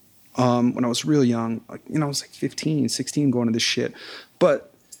scene, when I was real young, like, I was like 15, 16 going to this shit.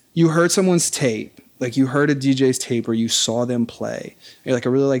 But you heard someone's tape, like you heard a DJ's tape, or you saw them play. You're like, I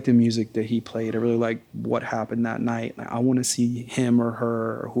really like the music that he played. I really like what happened that night. Like, I want to see him or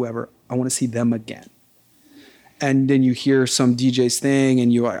her or whoever. I want to see them again. And then you hear some DJ's thing,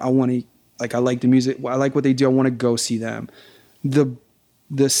 and I like the music. I like what they do. I want to go see them. The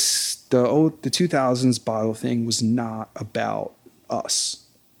 2000s bottle thing was not about us.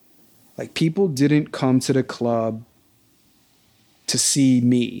 Like, people didn't come to the club to see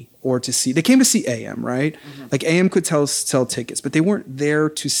me or they came to see AM, right? Mm-hmm. Like, AM could sell tickets, but they weren't there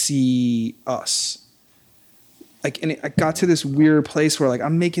to see us. Like, and I got to this weird place where, like,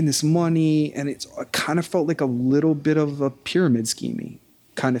 I'm making this money, and it kind of felt like a little bit of a pyramid scheming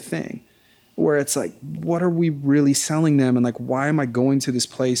kind of thing, where it's like, what are we really selling them? And like, why am I going to this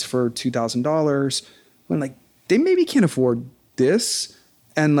place for $2,000 when, like, they maybe can't afford this,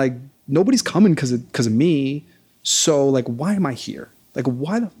 and like, nobody's coming because of me. So like, why am I here? Like,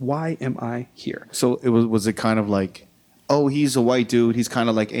 why am I here? So was it kind of like, oh, he's a white dude, he's kind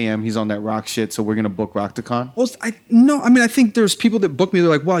of like AM, he's on that rock shit, so we're gonna book Rockticon? Well, I think there's people that book me, they're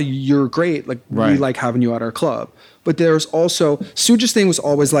like, wow, you're great, like, we like having you at our club. But there's also, Sujit's thing was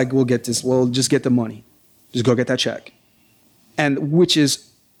always like, we'll just get the money, just go get that check, and which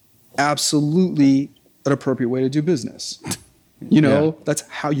is absolutely an appropriate way to do business. That's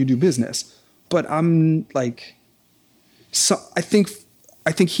how you do business. But I'm like, so I think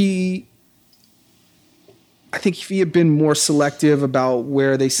if he had been more selective about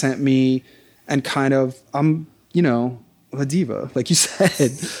where they sent me, and kind of, I'm, a diva, like you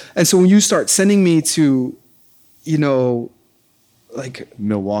said. And so when you start sending me to, like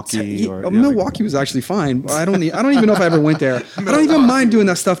Milwaukee, Milwaukee was actually fine. I don't even know if I ever went there. I don't even mind doing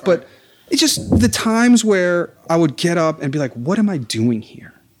that stuff, but it's just the times where I would get up and be like, what am I doing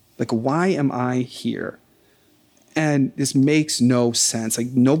here? Like, why am I here? And this makes no sense. Like,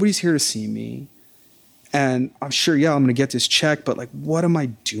 nobody's here to see me. And I'm sure, I'm going to get this check, but like, what am I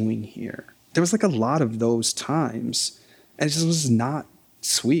doing here? There was like a lot of those times, and it just was not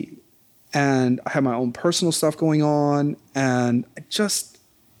sweet. And I had my own personal stuff going on, and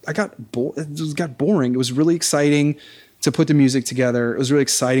I got bored. It just got boring. It was really exciting to put the music together. It was really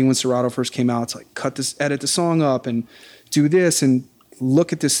exciting when Serato first came out to like edit the song up and do this and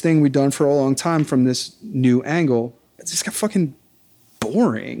look at this thing we'd done for a long time from this new angle. It just got fucking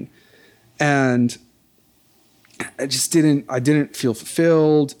boring. And I didn't feel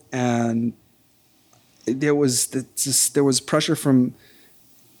fulfilled, and there was pressure from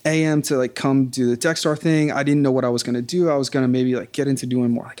AM to like come do the Dexstar thing. I didn't know what I was going to do. I was going to maybe like get into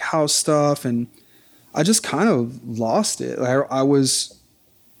doing more like house stuff, and I just kind of lost it. I was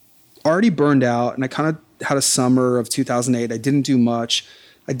already burned out, and I kind of had a summer of 2008. I didn't do much.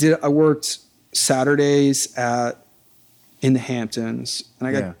 I worked Saturdays in the Hamptons, and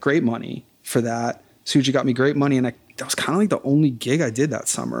I got great money for that. Suji got me great money, and that was kind of like the only gig I did that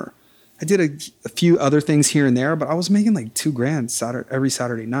summer. I did a few other things here and there, but I was making like $2,000 every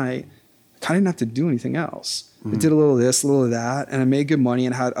Saturday night. I kind of didn't have to do anything else. I did a little of this, a little of that, and I made good money,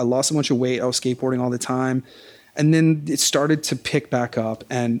 and I lost a bunch of weight. I was skateboarding all the time. And then it started to pick back up,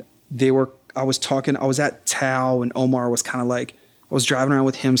 and I was at Tao, and Omar was kind of like, I was driving around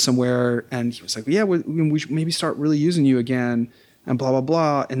with him somewhere, and he was like, yeah, we should maybe start really using you again, and blah, blah,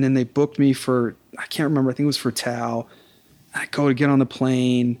 blah. And then they booked me for, I can't remember, I think it was for Tao. I go to get on the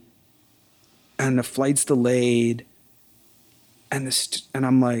plane, and the flight's delayed, and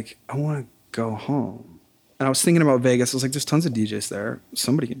I'm like, I want to go home. And I was thinking about Vegas. I was like, there's tons of DJs there.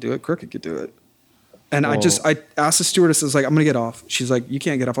 Somebody can do it. Crooked could do it. And I asked the stewardess, I was like, I'm going to get off. She's like, you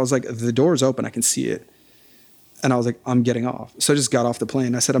can't get off. I was like, the door's open. I can see it. And I was like, I'm getting off. So I just got off the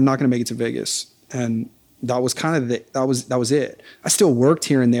plane. I said, I'm not going to make it to Vegas. And that was kind of that was it. I still worked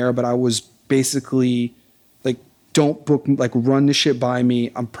here and there, but I was basically like, don't book, like run the shit by me.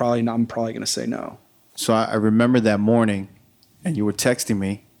 I'm probably going to say no. So I remember that morning, and you were texting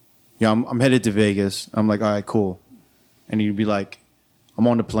me. Yeah, I'm headed to Vegas. I'm like, all right, cool. And you'd be like, I'm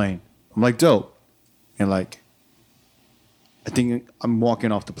on the plane. I'm like, dope. And like, I think I'm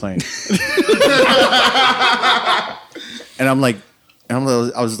walking off the plane. And I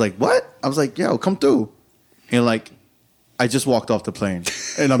was like, what? I was like, yo, come through. And like, I just walked off the plane.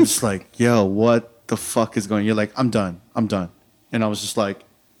 And I'm just like, yo, what the fuck is going on? You're like, I'm done. And I was just like,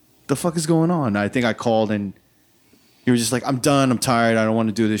 the fuck is going on? I think I called, and you were just like, I'm done. I'm tired. I don't want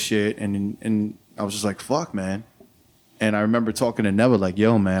to do this shit. And I was just like, fuck, man. And I remember talking to Never like,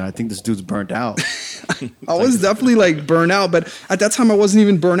 yo, man, I think this dude's burnt out. I was definitely like burnt out, but at that time I wasn't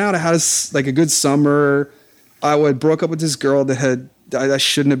even burnt out. I had a good summer. I broke up with this girl that I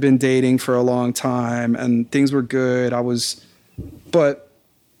shouldn't have been dating for a long time, and things were good. But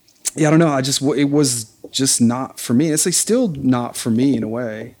yeah, I don't know. It was just not for me. It's like still not for me in a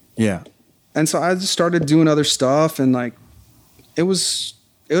way. Yeah. And so I just started doing other stuff, and like, it was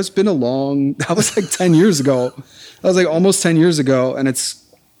been that was like 10 years ago. That was like almost 10 years ago. And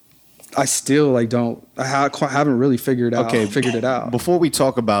I still like haven't really figured it out. Before we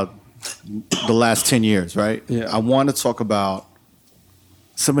talk about the last 10 years, right? Yeah. I want to talk about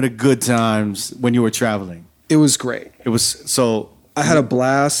some of the good times when you were traveling. It was great. I had a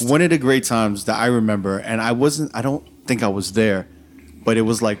blast. One of the great times that I remember, and I don't think I was there, but it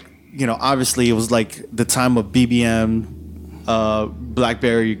was like, you know, obviously it was like the time of BBM,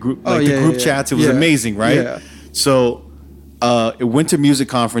 BlackBerry group, like the group chats. It was amazing, right? Yeah. So, it Winter Music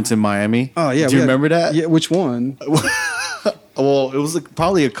Conference in Miami. Oh yeah. Do you remember that? Yeah. Which one? Well, it was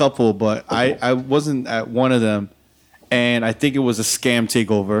probably a couple, but I wasn't at one of them, and I think it was a scam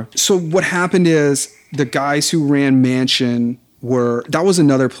takeover. So what happened is the guys who ran Mansion that was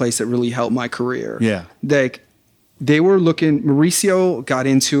another place that really helped my career. Yeah. Like, they were looking, Mauricio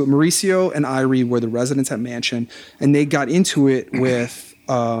and Irie were the residents at Mansion, and they got into it with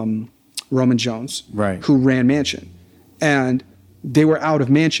Roman Jones, right, who ran Mansion. And they were out of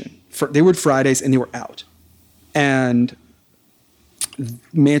Mansion. They would Fridays, and they were out. And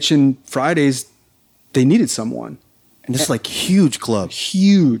Mansion Fridays, they needed someone. And it's like huge club.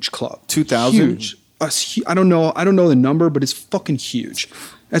 2,000? Huge. I don't know the number, but it's fucking huge.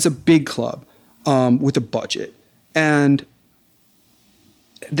 That's a big club with a budget. And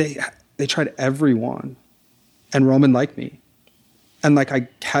they tried everyone, and Roman liked me. And like, at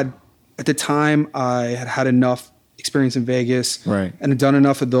the time, I had enough experience in Vegas, right, and had done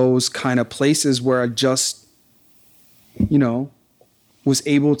enough of those kind of places where I just, you know, was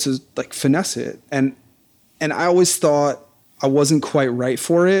able to like finesse it. And I always thought I wasn't quite right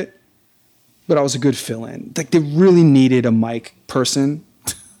for it, but I was a good fill-in. Like, they really needed a mic person,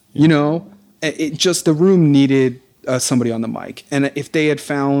 you know. The room needed somebody on the mic. And if I had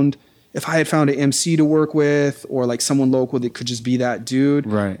found an MC to work with, or like someone local that could just be that dude,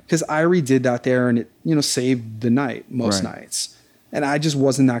 right? Because Irie did that there, and it, you know, saved the night most nights. And I just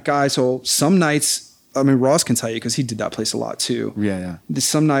wasn't that guy. So some nights, I mean, Ross can tell you because he did that place a lot too. Yeah.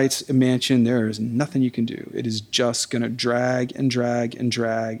 Some nights in Mansion, there is nothing you can do. It is just gonna drag and drag and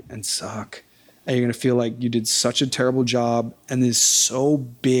drag and suck. and you're gonna feel like you did such a terrible job, and this is so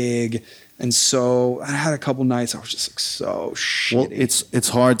big, and so I had a couple nights I was just like so shitty. Well, it's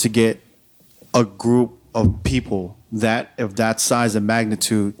hard to get a group of people that of that size and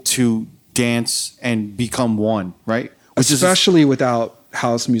magnitude to dance and become one, right? Especially without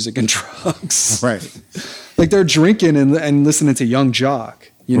house music and drugs. Right. Like they're drinking and listening to Young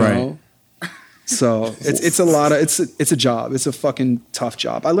Jock, you know? Right. So it's a lot of it's a job. It's a fucking tough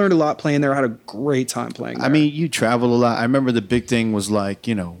job. I learned a lot playing there. I had a great time playing there. I mean, you travel a lot. I remember the big thing was like,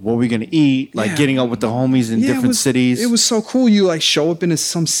 you know, what are we gonna eat? Like Yeah. getting up with the homies in Yeah, different cities. It was so cool. You like show up into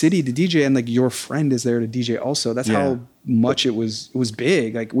some city to DJ, and like your friend is there to DJ also. That's Yeah. how much it was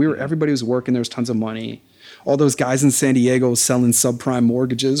big. Like everybody was working. There was tons of money. All those guys in San Diego selling subprime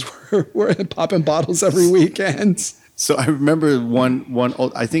mortgages were popping bottles every weekend. So I remember one.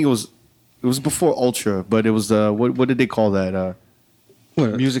 I think it was before Ultra, but it was what did they call that?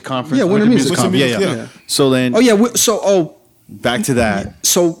 What? Music conference. Yeah, Winter Music Conference. Conference. Yeah. Yeah. So then, back to that.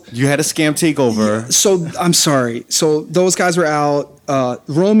 So You had a scam takeover. So I'm sorry. So those guys were out.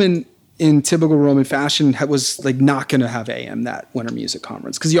 Roman, in typical Roman fashion, was like not going to have AM that Winter Music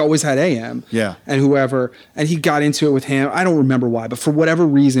Conference because he always had AM. Yeah. And he got into it with him. I don't remember why, but for whatever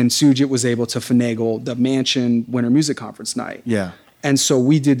reason, Sujit was able to finagle the Mansion Winter Music Conference night. Yeah. And so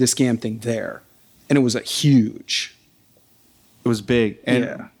we did the scam thing there, and it was a huge. It was big. And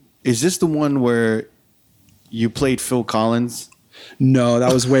Yeah. is this the one where you played Phil Collins? No,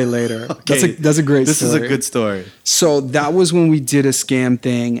 that was way later. Okay. That's a great. This story. is a good story. So that was when we did a scam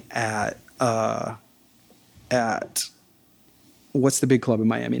thing at what's the big club in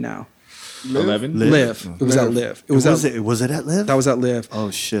Miami now? 11. Live. It was at Live. Was it at Live? That was at Live.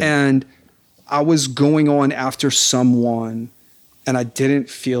 Oh, shit. And I was going on after someone, and I didn't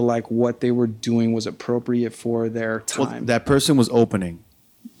feel like what they were doing was appropriate for their Well, time. that person was opening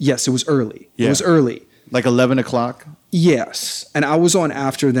Yes, it was early. Yeah. It was early. like 11 o'clock. Yes, and I was on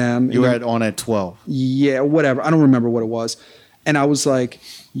after them. You and were on at 12. Yeah, whatever. I don't remember what it was. And I was like,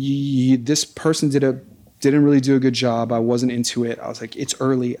 this person didn't really do a good job. I wasn't into it. I was like, it's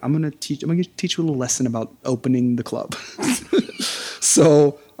early. I'm gonna teach you a little lesson about opening the club.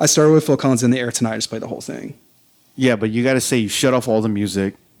 So I started with Phil Collins in the Air Tonight. I just played the whole thing. Yeah, but you got to say you shut off all the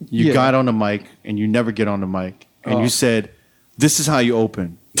music. You Yeah. got on the mic, and you never get on the mic. And Oh. you said, "This is how you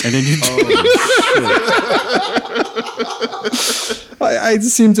open." And then you. I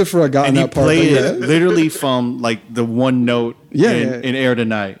seem to have forgotten And he that part. played but it yeah. literally from like the one note Yeah, in, yeah. in Air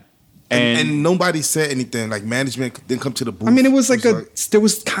Tonight. And nobody said anything. Like management didn't come to the booth. I mean, it was like there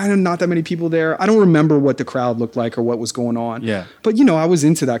was kind of not that many people there. I don't remember what the crowd looked like or what was going on. Yeah. But I was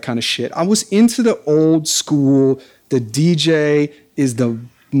into that kind of shit. I was into the old school. The DJ is the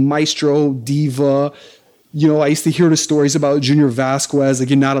maestro diva. I used to hear the stories about Junior Vasquez. Like,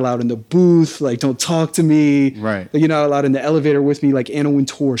 you're not allowed in the booth. Like, don't talk to me. Right. Like, you're not allowed in the elevator with me. Like Anna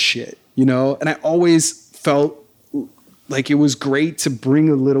Wintour shit. And I always felt like it was great to bring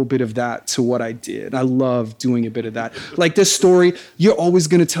a little bit of that to what I did. I love doing a bit of that. Like this story, you're always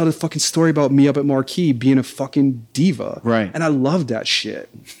going to tell the fucking story about me up at Marquee being a fucking diva. Right. And I love that shit.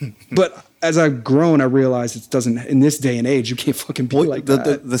 But as I've grown, I realized it doesn't, in this day and age, you can't fucking be like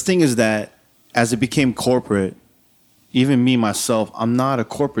that. The thing is that as it became corporate, even me myself, I'm not a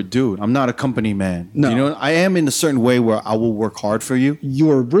corporate dude. I'm not a company man. No. I am in a certain way where I will work hard for you.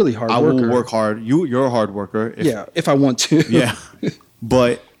 You're a really hard I worker. will work hard. You're a hard worker. If I want to. Yeah.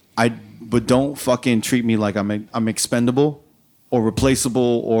 But don't fucking treat me like I'm expendable or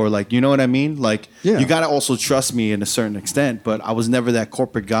replaceable or like, you know what I mean? Like, Yeah. you got to also trust me in a certain extent, but I was never that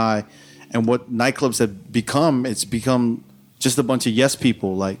corporate guy. And what nightclubs have become, it's become just a bunch of yes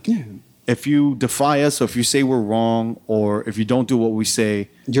people. Like, if you defy us or if you say we're wrong or if you don't do what we say,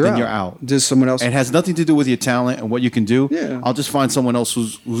 then you're out. There's someone else. And it has nothing to do with your talent and what you can do. Yeah. I'll just find someone else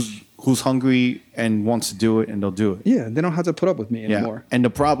who's hungry and wants to do it, and they'll do it. Yeah, they don't have to put up with me anymore. And the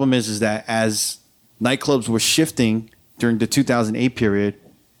problem is that as nightclubs were shifting during the 2008 period,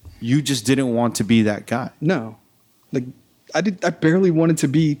 you just didn't want to be that guy. No. Like I barely wanted to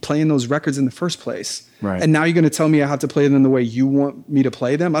be playing those records in the first place. Right. And now you're going to tell me I have to play them the way you want me to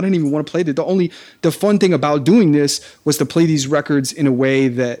play them? I didn't even want to play them. The fun thing about doing this was to play these records in a way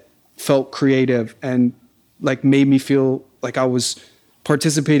that felt creative and like made me feel like I was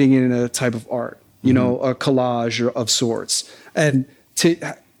participating in a type of art, a collage of sorts. And to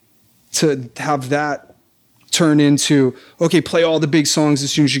have that turn into, okay, play all the big songs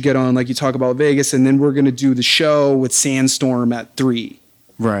as soon as you get on, like you talk about Vegas, and then we're going to do the show with Sandstorm at 3.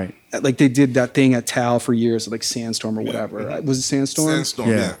 Right. Like they did that thing at Tal for years, like Sandstorm or whatever. Was it Sandstorm? Sandstorm,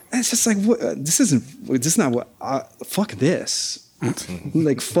 Yeah. yeah. And it's just like, this is not what, fuck this.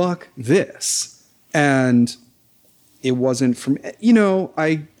 Like, fuck this. And it wasn't from, you know,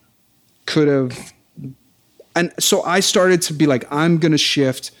 I could have, and so I started to be like, I'm going to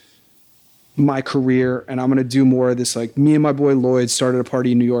shift my career and I'm going to do more of this. Like me and my boy Lloyd started a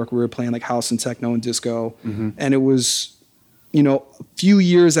party in New York. We were playing like house and techno and disco. And it was, you know, a few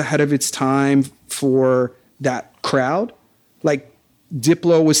years ahead of its time for that crowd. Like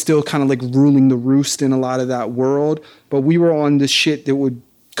Diplo was still kind of like ruling the roost in a lot of that world, but we were on the shit that would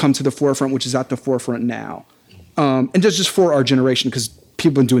come to the forefront, which is at the forefront now. And just for our generation, because people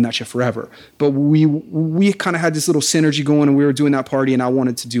have been doing that shit forever. But we kind of had this little synergy going, and we were doing that party, and I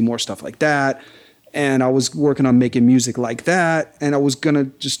wanted to do more stuff like that. And I was working on making music like that, and I was gonna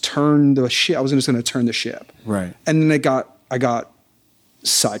just turn the shit. I was just gonna turn the ship. Right. And then I got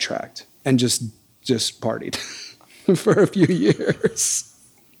sidetracked and just partied for a few years.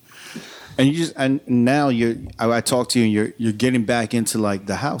 And now I talk to you and you're getting back into like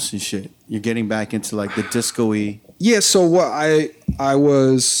the house and shit. You're getting back into like the disco-y. Yeah, so what I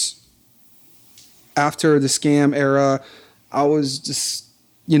was, after the Scam era, I was just,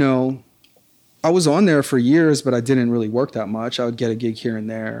 you know, I was on there for years, but I didn't really work that much. I would get a gig here and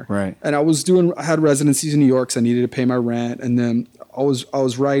there. Right. And I had residencies in New York, so I needed to pay my rent. And then I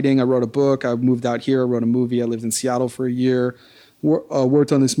was writing, I wrote a book, I moved out here, I wrote a movie, I lived in Seattle for a year,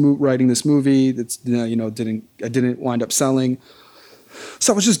 worked on writing this movie that's, you know, I didn't wind up selling.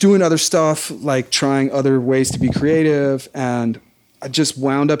 So I was just doing other stuff, like trying other ways to be creative. And I just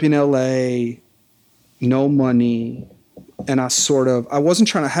wound up in LA, no money. And I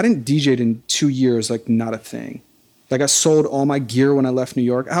hadn't DJ'd in 2 years, like not a thing. Like I sold all my gear when I left New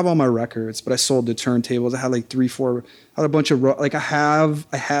York. I have all my records, but I sold the turntables. I had like 3-4, I had a bunch of, like I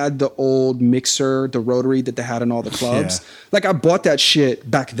had the old mixer, the rotary that they had in all the clubs. Yeah. Like I bought that shit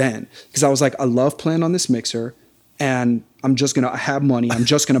back then because I was like, I love playing on this mixer and I have money. I'm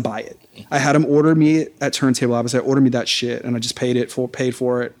just going to buy it. I had them order me at Turntable. I was like, order me that shit. And I just paid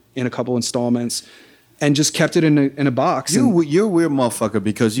for it in a couple installments. And just kept it in a box. You're a weird motherfucker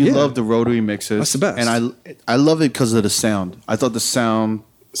because you love the rotary mixers. That's the best. And I love it because of the sound. I thought the sound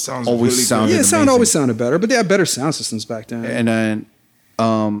Sounds always really sounded good. Yeah, sound amazing. always sounded better, but they had better sound systems back then. And then,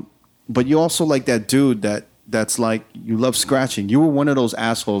 but you also like that dude that's like, you love scratching. You were one of those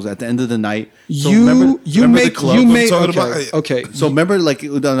assholes at the end of the night. So remember the club I'm talking about? Okay. So remember, like,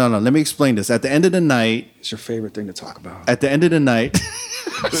 no. Let me explain this. At the end of the night, It's your favorite thing to talk about. at the end of the night,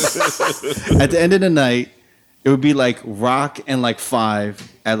 it would be like rock and like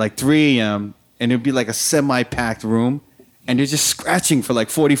 5 at like 3 a.m. and it would be like a semi-packed room, and you're just scratching for like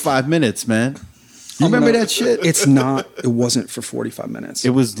 45 minutes, man. You remember that shit? It wasn't for 45 minutes.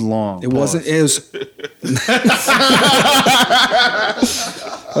 It was long. It wasn't. It was.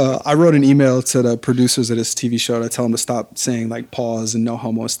 I wrote an email to the producers of this TV show to tell them to stop saying like pause and no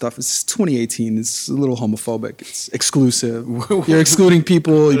homo stuff. It's 2018. It's a little homophobic. It's exclusive. You're excluding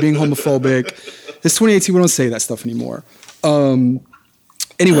people. You're being homophobic. It's 2018. We don't say that stuff anymore.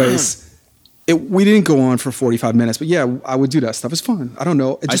 Anyways. We didn't go on for 45 minutes, but yeah, I would do that stuff. It's fun. I don't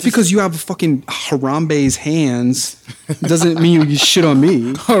know. Just because you have fucking Harambe's hands doesn't mean you shit on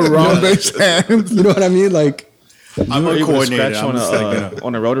me. Harambe's hands. You know what I mean? Like, I'm Are a you able to coordinator. scratch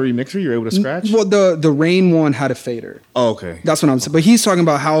on a rotary mixer? You're able to scratch? well, the Rain one had a fader. Oh, okay. That's what I'm saying. But he's talking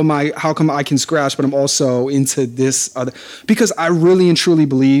about how come I can scratch, but I'm also into this other, because I really and truly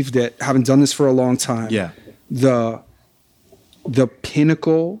believe that, having done this for a long time, Yeah. the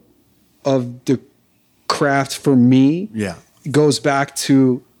pinnacle of the craft for me Yeah. goes back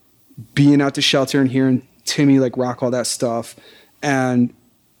to being out the shelter and hearing Timmy like rock all that stuff, and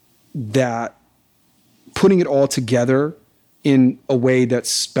that putting it all together in a way that's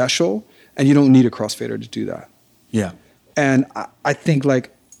special, and you don't need a crossfader to do that. Yeah. And I think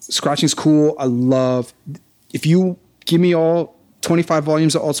like scratching's cool. I love, if you give me all 25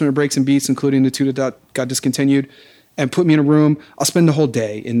 volumes of Ultimate Breaks and Beats, including the 2 that got discontinued, and put me in a room, I'll spend the whole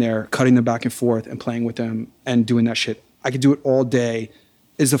day in there cutting them back and forth and playing with them and doing that shit. I could do it all day.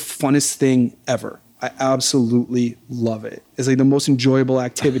 It's the funnest thing ever. I absolutely love it. It's like the most enjoyable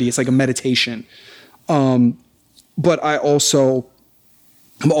activity. It's like a meditation. But I also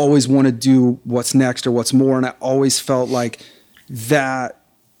always want to do what's next or what's more. And I always felt like that,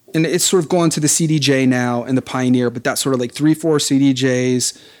 and it's sort of gone to the CDJ now and the Pioneer, but that's sort of like 3-4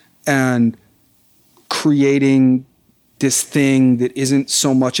 CDJs and creating this thing that isn't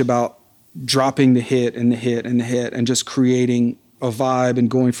so much about dropping the hit and the hit and the hit and just creating a vibe and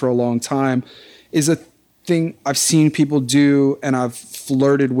going for a long time is a thing I've seen people do and I've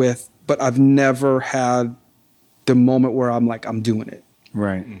flirted with, but I've never had the moment where I'm like, I'm doing it.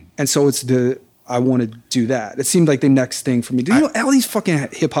 Right. And so I want to do that. It seemed like the next thing for me. Do you know all these fucking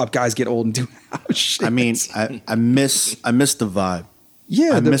hip hop guys get old and do house shit? I mean, I miss the vibe.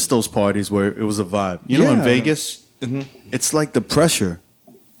 Yeah, I miss those parties where it was a vibe. You know, in Yeah. Vegas, it's like the pressure.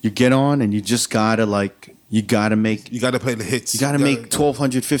 You get on and you just gotta you gotta play the hits. you gotta make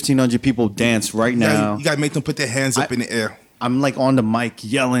 1,200, 1,500 people dance right now. You gotta make them put their hands up in the air. I'm like on the mic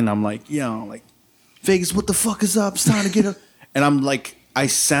yelling. I'm like, Vegas, what the fuck is up? It's time to get up. And I'm like, I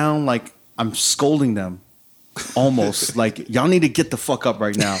sound like I'm scolding them. Almost like y'all need to get the fuck up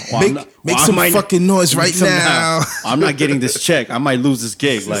right now. Make some fucking noise right now. I'm not getting this check. I might lose this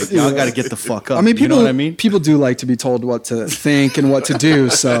gig. Like y'all got to get the fuck up. I mean, people, you know what I mean? people do like to be told what to think and what to do.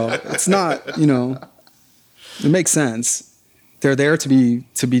 So it's not, it makes sense. They're there to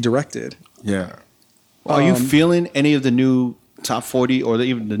be directed. Yeah. Are you feeling any of the new top 40 or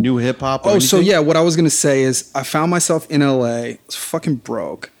even the new hip hop? Oh, so yeah, what I was gonna say is I found myself in LA. I was fucking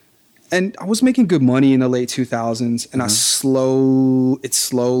broke, and I was making good money in the late 2000s, and it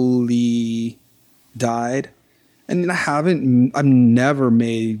slowly died, and I've never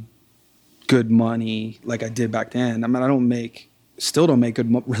made good money like I did back then. I mean, still don't make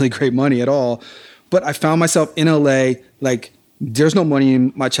really great money at all, but I found myself in LA like. There's no money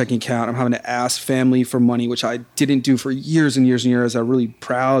in my checking account. I'm having to ask family for money, which I didn't do for years and years and years. I'm really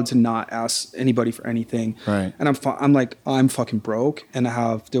proud to not ask anybody for anything. Right. And I'm fucking broke. And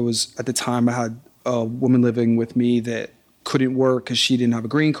at the time I had a woman living with me that couldn't work because she didn't have a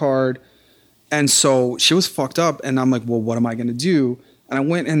green card. And so she was fucked up. And I'm like, well, what am I going to do? And I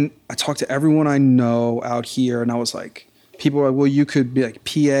went and I talked to everyone I know out here. And I was like, people were like, well, you could be like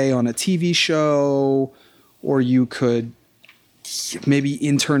PA on a TV show, or you could maybe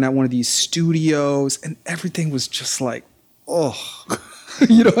intern at one of these studios, and everything was just like, oh,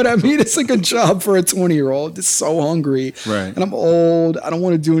 you know what I mean? It's like a job for a 20-year-old. It's so hungry. Right. And I'm old. I don't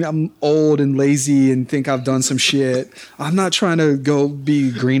want to do it. I'm old and lazy and think I've done some shit. I'm not trying to go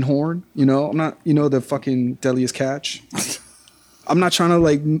be greenhorn, I'm not, the fucking deadliest catch. I'm not trying to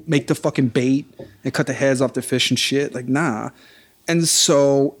like make the fucking bait and cut the heads off the fish and shit. Like, nah. And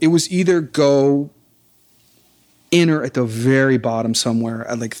so it was either go enter at the very bottom somewhere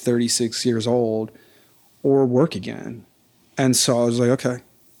at like 36 years old or work again. And so I was like, okay.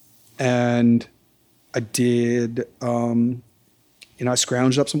 And I did, I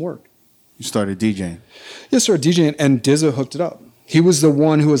scrounged up some work. You started DJing. Yes, sir. DJing, and Dizza hooked it up. He was the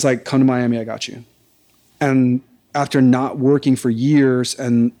one who was like, come to Miami, I got you. And after not working for years,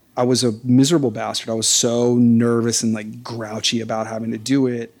 and I was a miserable bastard. I was so nervous and like grouchy about having to do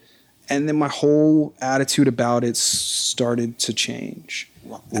it. And then my whole attitude about it started to change.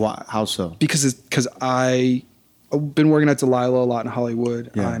 Why? How so? Because I've been working at Delilah a lot in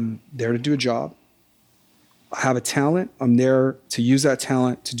Hollywood. Yeah. I'm there to do a job. I have a talent. I'm there to use that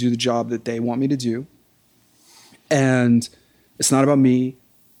talent to do the job that they want me to do. And it's not about me.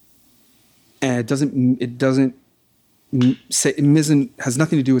 And it has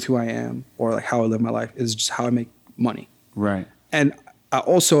nothing to do with who I am or like how I live my life. It's just how I make money. Right. And I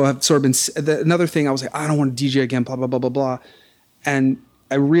also have sort of been, another thing, I was like, I don't want to DJ again, blah, blah, blah, blah, blah. And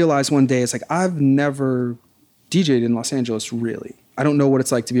I realized one day, it's like, I've never DJed in Los Angeles, really. I don't know what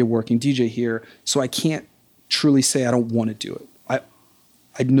it's like to be a working DJ here, so I can't truly say I don't want to do it.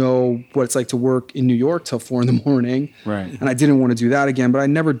 I know what it's like to work in New York till 4 a.m. Right. And I didn't want to do that again, but I'd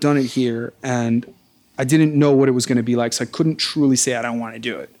never done it here, and I didn't know what it was going to be like, so I couldn't truly say I don't want to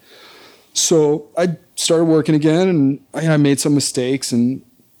do it. So I started working again, and I made some mistakes, and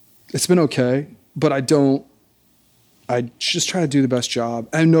it's been okay. But I just try to do the best job.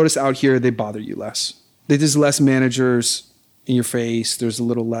 I noticed out here they bother you less. There's less managers in your face. There's a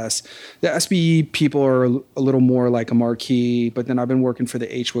little less. The SBE people are a little more like a marquee, but then I've been working for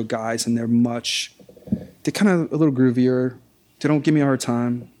the H-Wood guys, and they're kind of a little groovier. They don't give me a hard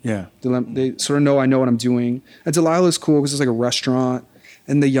time. Yeah. They sort of know I know what I'm doing. And Delilah's cool because it's like a restaurant.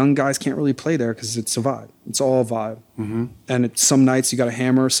 And the young guys can't really play there because it's a vibe. It's all vibe. Mm-hmm. And some nights you got to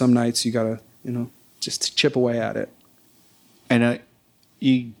hammer. Some nights you got to, just chip away at it. And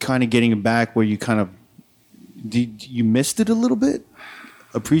you kind of getting it back where you kind of, you missed it a little bit?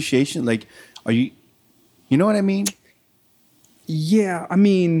 Appreciation? Like, you know what I mean? Yeah, I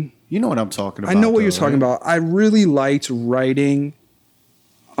mean. You know what I'm talking about. I know what you're talking about. I really liked writing.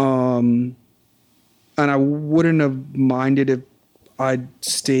 And I wouldn't have minded if I'd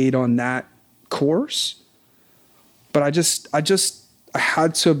stayed on that course, but I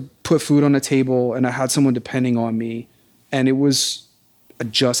had to put food on the table, and I had someone depending on me, and I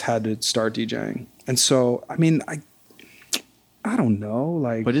just had to start DJing. And so, I mean, I don't know,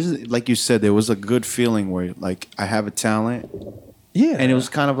 like. But isn't like you said, there was a good feeling where like I have a talent, Yeah. And it was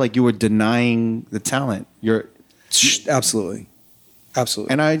kind of like you were denying the talent. Absolutely.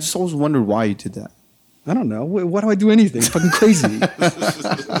 Absolutely. And I just always wondered why you did that. I don't know. Why do I do anything? Fucking crazy.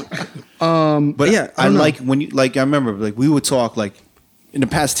 But yeah, I don't know. like when you like. I remember like we would talk like in the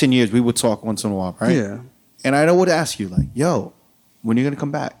past 10 years. We would talk once in a while, right? Yeah. And I would ask you like, "Yo, when are you gonna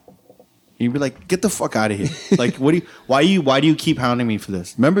come back?" And you'd be like, "Get the fuck out of here!" Like, why do you keep hounding me for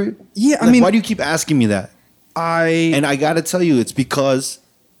this? Remember? Yeah, I Like, mean- why do you keep asking me that? And I gotta tell you, it's because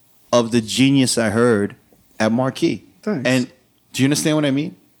of the genius I heard at Marquee. Thanks. And do you understand what I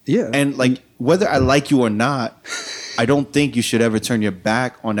mean? Yeah. And like, whether I like you or not, I don't think you should ever turn your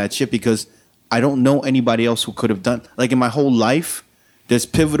back on that shit because I don't know anybody else who could have done. Like in my whole life, there's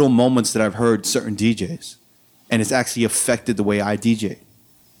pivotal moments that I've heard certain DJs, and it's actually affected the way I DJ.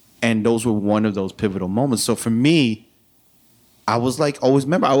 And those were one of those pivotal moments. So for me, I was like, always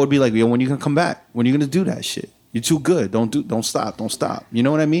remember, I would be like, yo, when are you gonna come back? When are you gonna do that shit? You're too good. Don't stop. You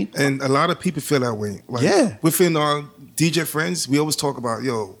know what I mean? And a lot of people feel that way. Like, Yeah. Within our DJ friends, we always talk about,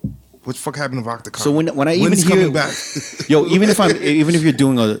 yo, what the fuck happened to Octocom? So when I even When's hear, coming back? yo, even if you're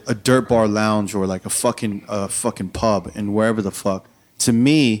doing a dirt bar lounge or like a fucking pub and wherever the fuck, to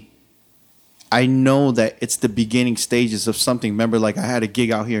me, I know that it's the beginning stages of something. Remember, like I had a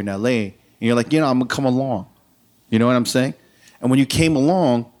gig out here in LA, and you're like, I'm gonna come along. You know what I'm saying? And when you came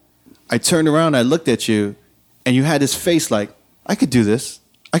along, I turned around, I looked at you, and you had this face like, I could do this.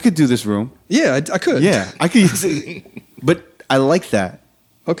 I could do this room. yeah, I could. Yeah, I could. But I like that.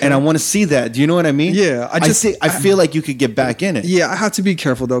 Okay. And I want to see that. Do you know what I mean? Yeah, I feel like you could get back in it. Yeah, I have to be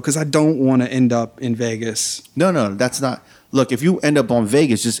careful though, because I don't want to end up in Vegas. No, that's not. Look, if you end up on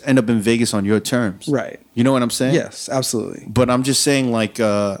Vegas, just end up in Vegas on your terms. Right. You know what I'm saying? Yes, absolutely. But I'm just saying, like,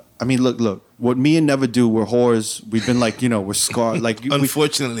 I mean, look. What me and Never do, we're whores. We've been like, we're scarred. Like,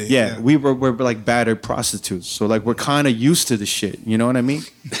 Unfortunately. yeah, we're like battered prostitutes. So like, we're kind of used to the shit. You know what I mean?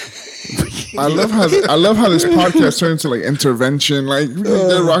 I love how this podcast turned into like intervention. Like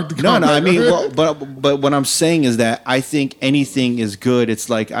rock the No, I comment. mean, well, but what I'm saying is that I think anything is good.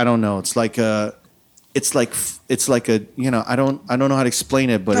 It's like I don't know. It's like a, I don't know how to explain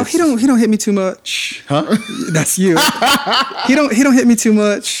it. But No, it's, he don't hit me too much. Huh? That's you. he don't hit me too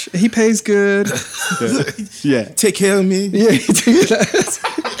much. He pays good. Yeah. Take care of me, Yeah, he do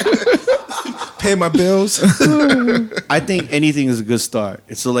that. pay my bills. I think anything is a good start.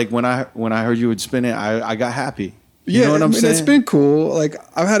 It's so like when I heard you would spin it, I got happy. You Yeah, know what I'm saying? It's been cool. Like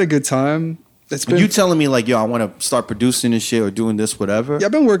I've had a good time. It's been. You telling me like, yo, I want to start producing this shit or doing this, whatever. Yeah,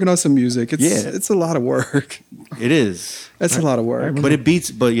 I've been working on some music. Yeah. It's a lot of work. It is. It's a lot of work. But it beats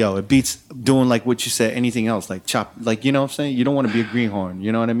doing like what you said, anything else, like chop, like, you know what I'm saying? You don't want to be a greenhorn,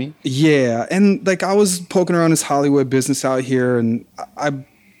 you know what I mean? Yeah, and like I was poking around this Hollywood business out here, and I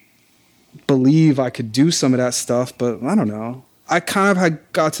believe I could do some of that stuff, but I don't know. I kind of had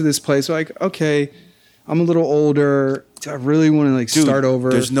got to this place where like, okay, I'm a little older. Do I really want to like Dude, start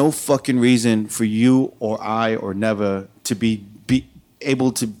over? There's no fucking reason for you or I or Never to be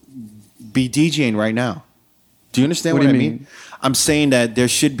able to be DJing right now. Do you understand What what, do I you mean? mean? I'm saying that there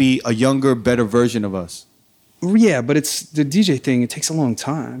should be a younger, better version of us. Yeah, but it's the DJ thing. It takes a long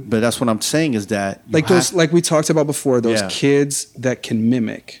time. But that's what I'm saying is that you Like those, like we talked about before, those Yeah. kids that can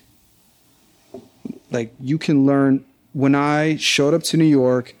mimic. Like you can learn. When I showed up to New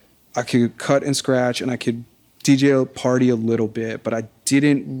York, I could cut and scratch and I could DJ a party a little bit, but I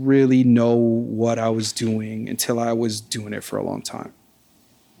didn't really know what I was doing until I was doing it for a long time.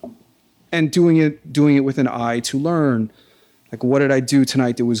 And doing it with an eye to learn. Like, what did I do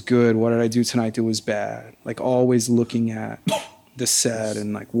tonight that was good? What did I do tonight that was bad? Like, always looking at the set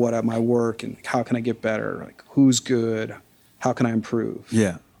and like what at my work and like, how can I get better? Like, who's good? How can I improve?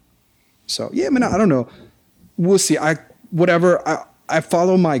 Yeah. So yeah, man, I don't know. We'll see. I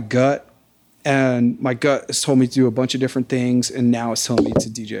follow my gut, and my gut has told me to do a bunch of different things, and now it's telling me to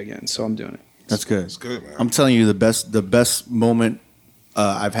DJ again. So I'm doing it. That's good. It's good, man. I'm telling you, the best moment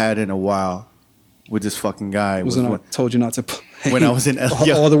I've had in a while with this fucking guy was Wasn't when, I told you not to play when I was in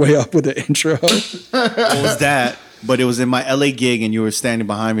LA. all the way up with the intro? What was that? But it was in my LA gig, and you were standing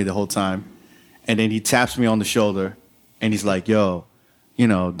behind me the whole time. And then he taps me on the shoulder, and he's like, "Yo,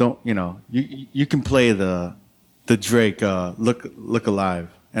 don't you can play the Drake Look Alive."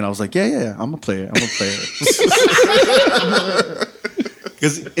 And I was like, "Yeah, I'm gonna play it.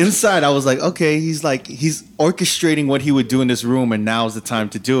 Because inside I was like, okay, he's orchestrating what he would do in this room, and now's the time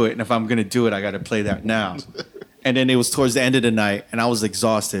to do it. And if I'm gonna do it, I got to play that now. And then it was towards the end of the night, and I was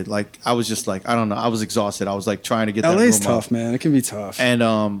exhausted. Like I was just like, I don't know, I was exhausted. I was like trying to get that LA's room tough, up. man. It can be tough. And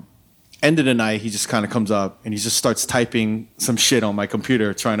end of the night, he just kind of comes up and he just starts typing some shit on my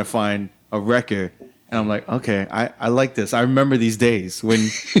computer, trying to find a record. And I'm like, okay, I like this. I remember these days when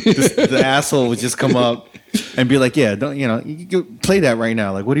the asshole would just come up and be like, yeah, don't, you play that right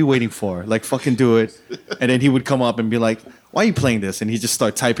now. Like, what are you waiting for? Like, fucking do it. And then he would come up and be like, why are you playing this? And he'd just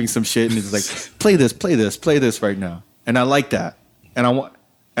start typing some shit and he's like, play this right now. And I like that. And I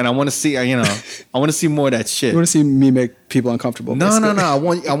want to see, I want to see more of that shit. You want to see me make people uncomfortable? No.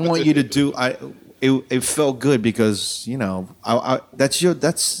 basically. I want you to do. It felt good because that's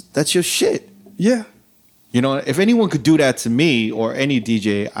your shit. Yeah. If anyone could do that to me or any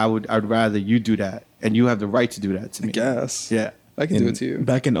DJ, I'd rather you do that, and you have the right to do that to me. I guess. Yeah. I can do it to you.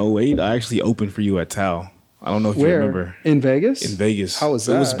 Back in 2008, I actually opened for you at Tao. I don't know if you Where? remember. In Vegas? In Vegas. How was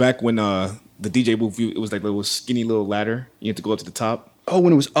that? It was back when the DJ booth, it was like a little skinny little ladder. You had to go up to the top. Oh,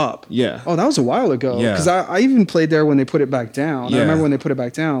 when it was up. Yeah. Oh, that was a while ago. Yeah. Because I even played there when they put it back down. Yeah. I remember when they put it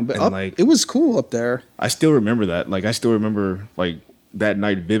back down. But And, up, like- it was cool up there. I still remember that. Like, I still remember, like, that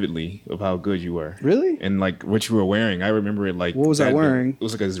night vividly of how good you were. Really? And, like, what you were wearing. I remember it, like... What was I that- wearing? It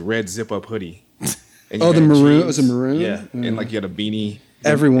was like a red zip-up hoodie. And Oh, you the had maroon- jeans. it was a maroon? Yeah. Mm. And, like, you had a beanie.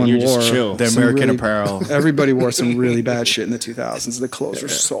 Everyone and you were wore just chill. The some American really- Apparel. Everybody wore some really bad shit in the 2000s. The clothes were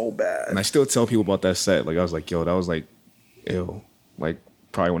so bad. And I still tell people about that set. Like, I was like, yo, that was, like, ew. Like,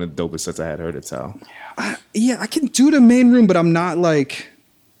 probably one of the dopest sets I had heard at Tao. Yeah, I can do the main room, but I'm not like.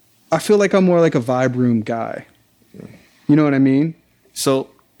 I feel like I'm more like a vibe room guy. You know what I mean? So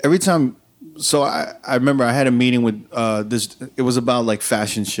every time, I remember I had a meeting with this. It was about like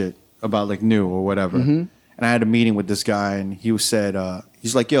fashion shit, about like new or whatever. And I had a meeting with this guy, and he said,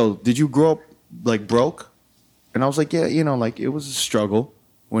 he's like, "Yo, did you grow up like broke?" And I was like, "Yeah, like it was a struggle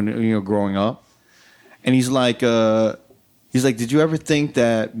when growing up." And he's like, "Did you ever think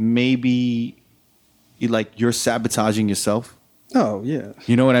that maybe you're sabotaging yourself?" Oh yeah.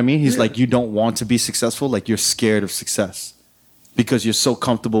 You know what I mean? He's Yeah. like, you don't want to be successful. Like you're scared of success because you're so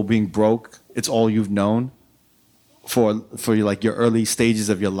comfortable being broke. It's all you've known for like your early stages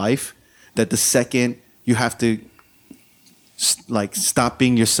of your life, that the second you have to stop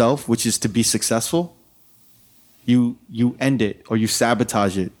being yourself, which is to be successful, you end it or you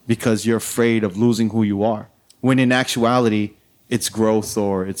sabotage it because you're afraid of losing who you are. When in actuality, it's growth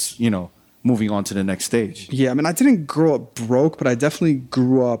or it's, moving on to the next stage. Yeah, I mean, I didn't grow up broke, but I definitely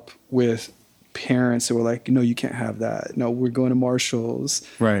grew up with parents that were like, no, you can't have that. No, we're going to Marshall's.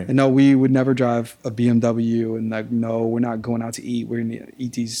 Right. And no, we would never drive a BMW. And like, no, we're not going out to eat. We're going to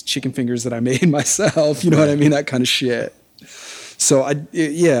eat these chicken fingers that I made myself. You know what I mean? That kind of shit. So, I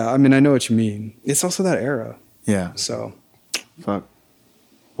know what you mean. It's also that era. Yeah. So, Fuck.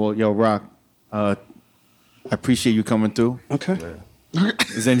 Well, yo, Rock, I appreciate you coming through. okay.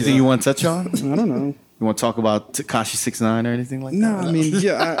 Is there anything you want to touch on? I don't know. You want to talk about Tekashi 6ix9ine or anything like No, that? I mean,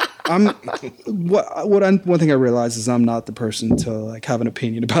 yeah, I'm. One thing I realize is I'm not the person to like have an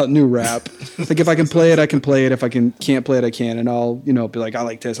opinion about new rap. Like if I can play it, I can play it. If I can't play it, I can, and I'll be like, I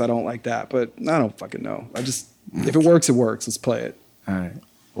like this, I don't like that, but I don't fucking know. If it works, it works. Let's play it. All right.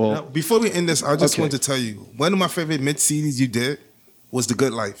 Well, Now, before we end this, I just Okay. want to tell you one of my favorite mid CDs you did was The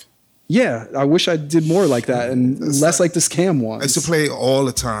Good Life. Yeah, I wish I did more like that and less like the scam I used ones. to play it all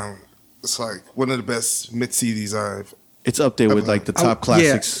the time. It's like one of the best mid CDs I've. it's up there with like the top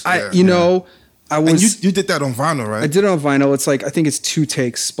classics. Yeah, I And was. you did that on vinyl, right? I did it on vinyl. It's like I think it's 2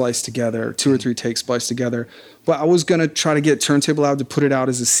 takes spliced together, 2 or 3 takes spliced together. But I was gonna try to get Turntable out to put it out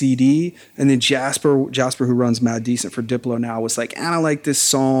as a CD, and then Jasper, who runs Mad Decent for Diplo now, was like, I don't like this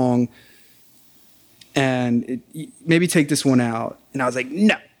song, and maybe take this one out. And I was like,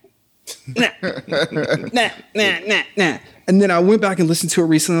 no, nah. And then I went back and listened to it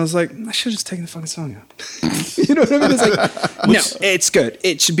recently. And I was like, I should have just taken the fucking song out. You know what I mean? It's like, no, it's good.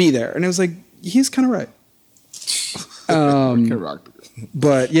 It should be there. And it was like, he's kind of right. Can rock the-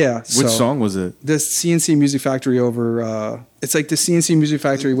 But yeah, Which song was it? The CNC Music Factory over. It's like the CNC Music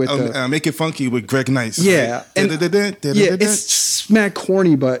Factory with the. Make It Funky with Greg Nice. Yeah, and- Yeah, it's mad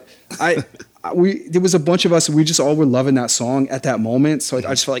corny, but there was a bunch of us, and we just all were loving that song at that moment. So I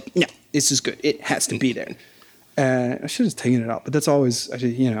just felt like, no, this is good. It has to be there. And I should have taken it out, but that's always, I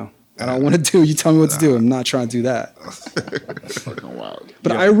don't want to do. You tell me what to do. I'm not trying to do that. Fucking wild.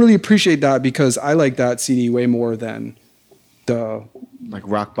 But I really appreciate that because I like that CD way more than the. Like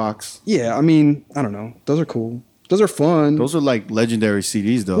Rockbox. Yeah, I mean, I don't know. Those are cool. Those are fun. Those are like legendary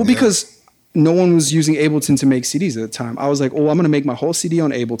CDs though. Well, because no one was using Ableton to make CDs at the time. I was like, oh, I'm going to make my whole CD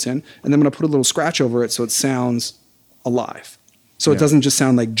on Ableton, and then I'm going to put a little scratch over it so it sounds alive. So it Yeah. doesn't just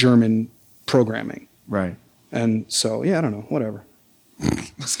sound like German programming. Right. And so, yeah, I don't know, whatever.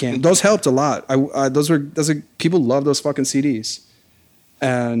 Scam. Those helped a lot. Those are people love those fucking CDs,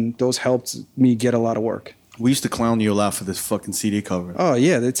 and those helped me get a lot of work. We used to clown you a lot for this fucking CD cover. Oh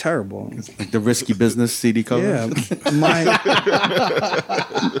yeah, they're terrible. Like the Risky Business CD cover. Yeah,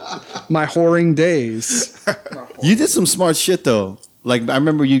 my whoring days. You did some smart shit though. Like I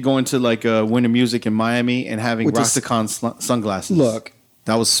remember you going to like Winter Music in Miami and having With this- Rastakhan sunglasses. Look,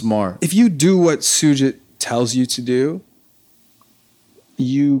 that was smart. if you do what Sujit tells you to do,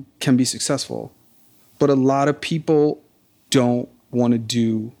 you can be successful. But a lot of people don't want to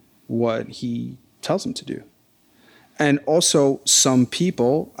do what he tells them to do. And also, some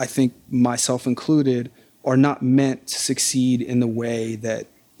people, I think myself included, are not meant to succeed in the way that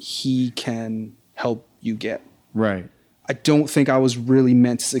he can help you get. Right. I don't think I was really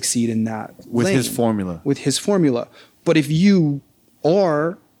meant to succeed in that With his lane. formula. With his formula. But if you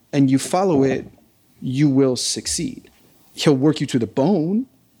are and you follow it, you will succeed. He'll work you to the bone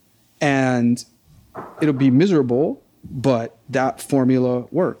and it'll be miserable, but that formula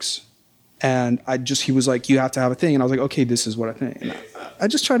works. And he was like, you have to have a thing. And I was like, okay, this is what I think. And I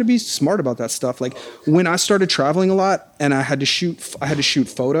just try to be smart about that stuff. Like when I started traveling a lot and I had to shoot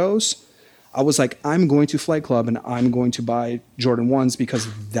photos, I was like, I'm going to Flight Club and I'm going to buy Jordan 1s because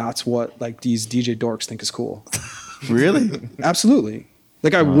that's what like these DJ dorks think is cool. Really? Absolutely.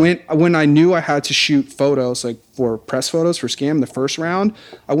 Like I went, when I knew I had to shoot photos, like for press photos for Scam, the first round,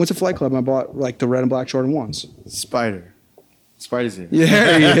 I went to Flight Club and I bought like the red and black Jordan 1s. Spider's here. Yeah,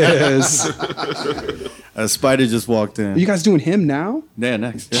 there he is. Spider just walked in. Are you guys doing him now? Yeah,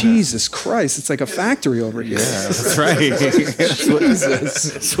 next. Yeah. Jesus Christ, it's like a factory over here. Yeah, that's right. That's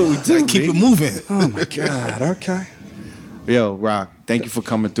what we do. Keep it B. moving. Oh my God. Okay. Yo, Rock, thank you for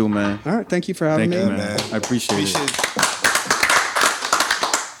coming through, man. All right. Thank you for having Thank me. you, man. I appreciate it.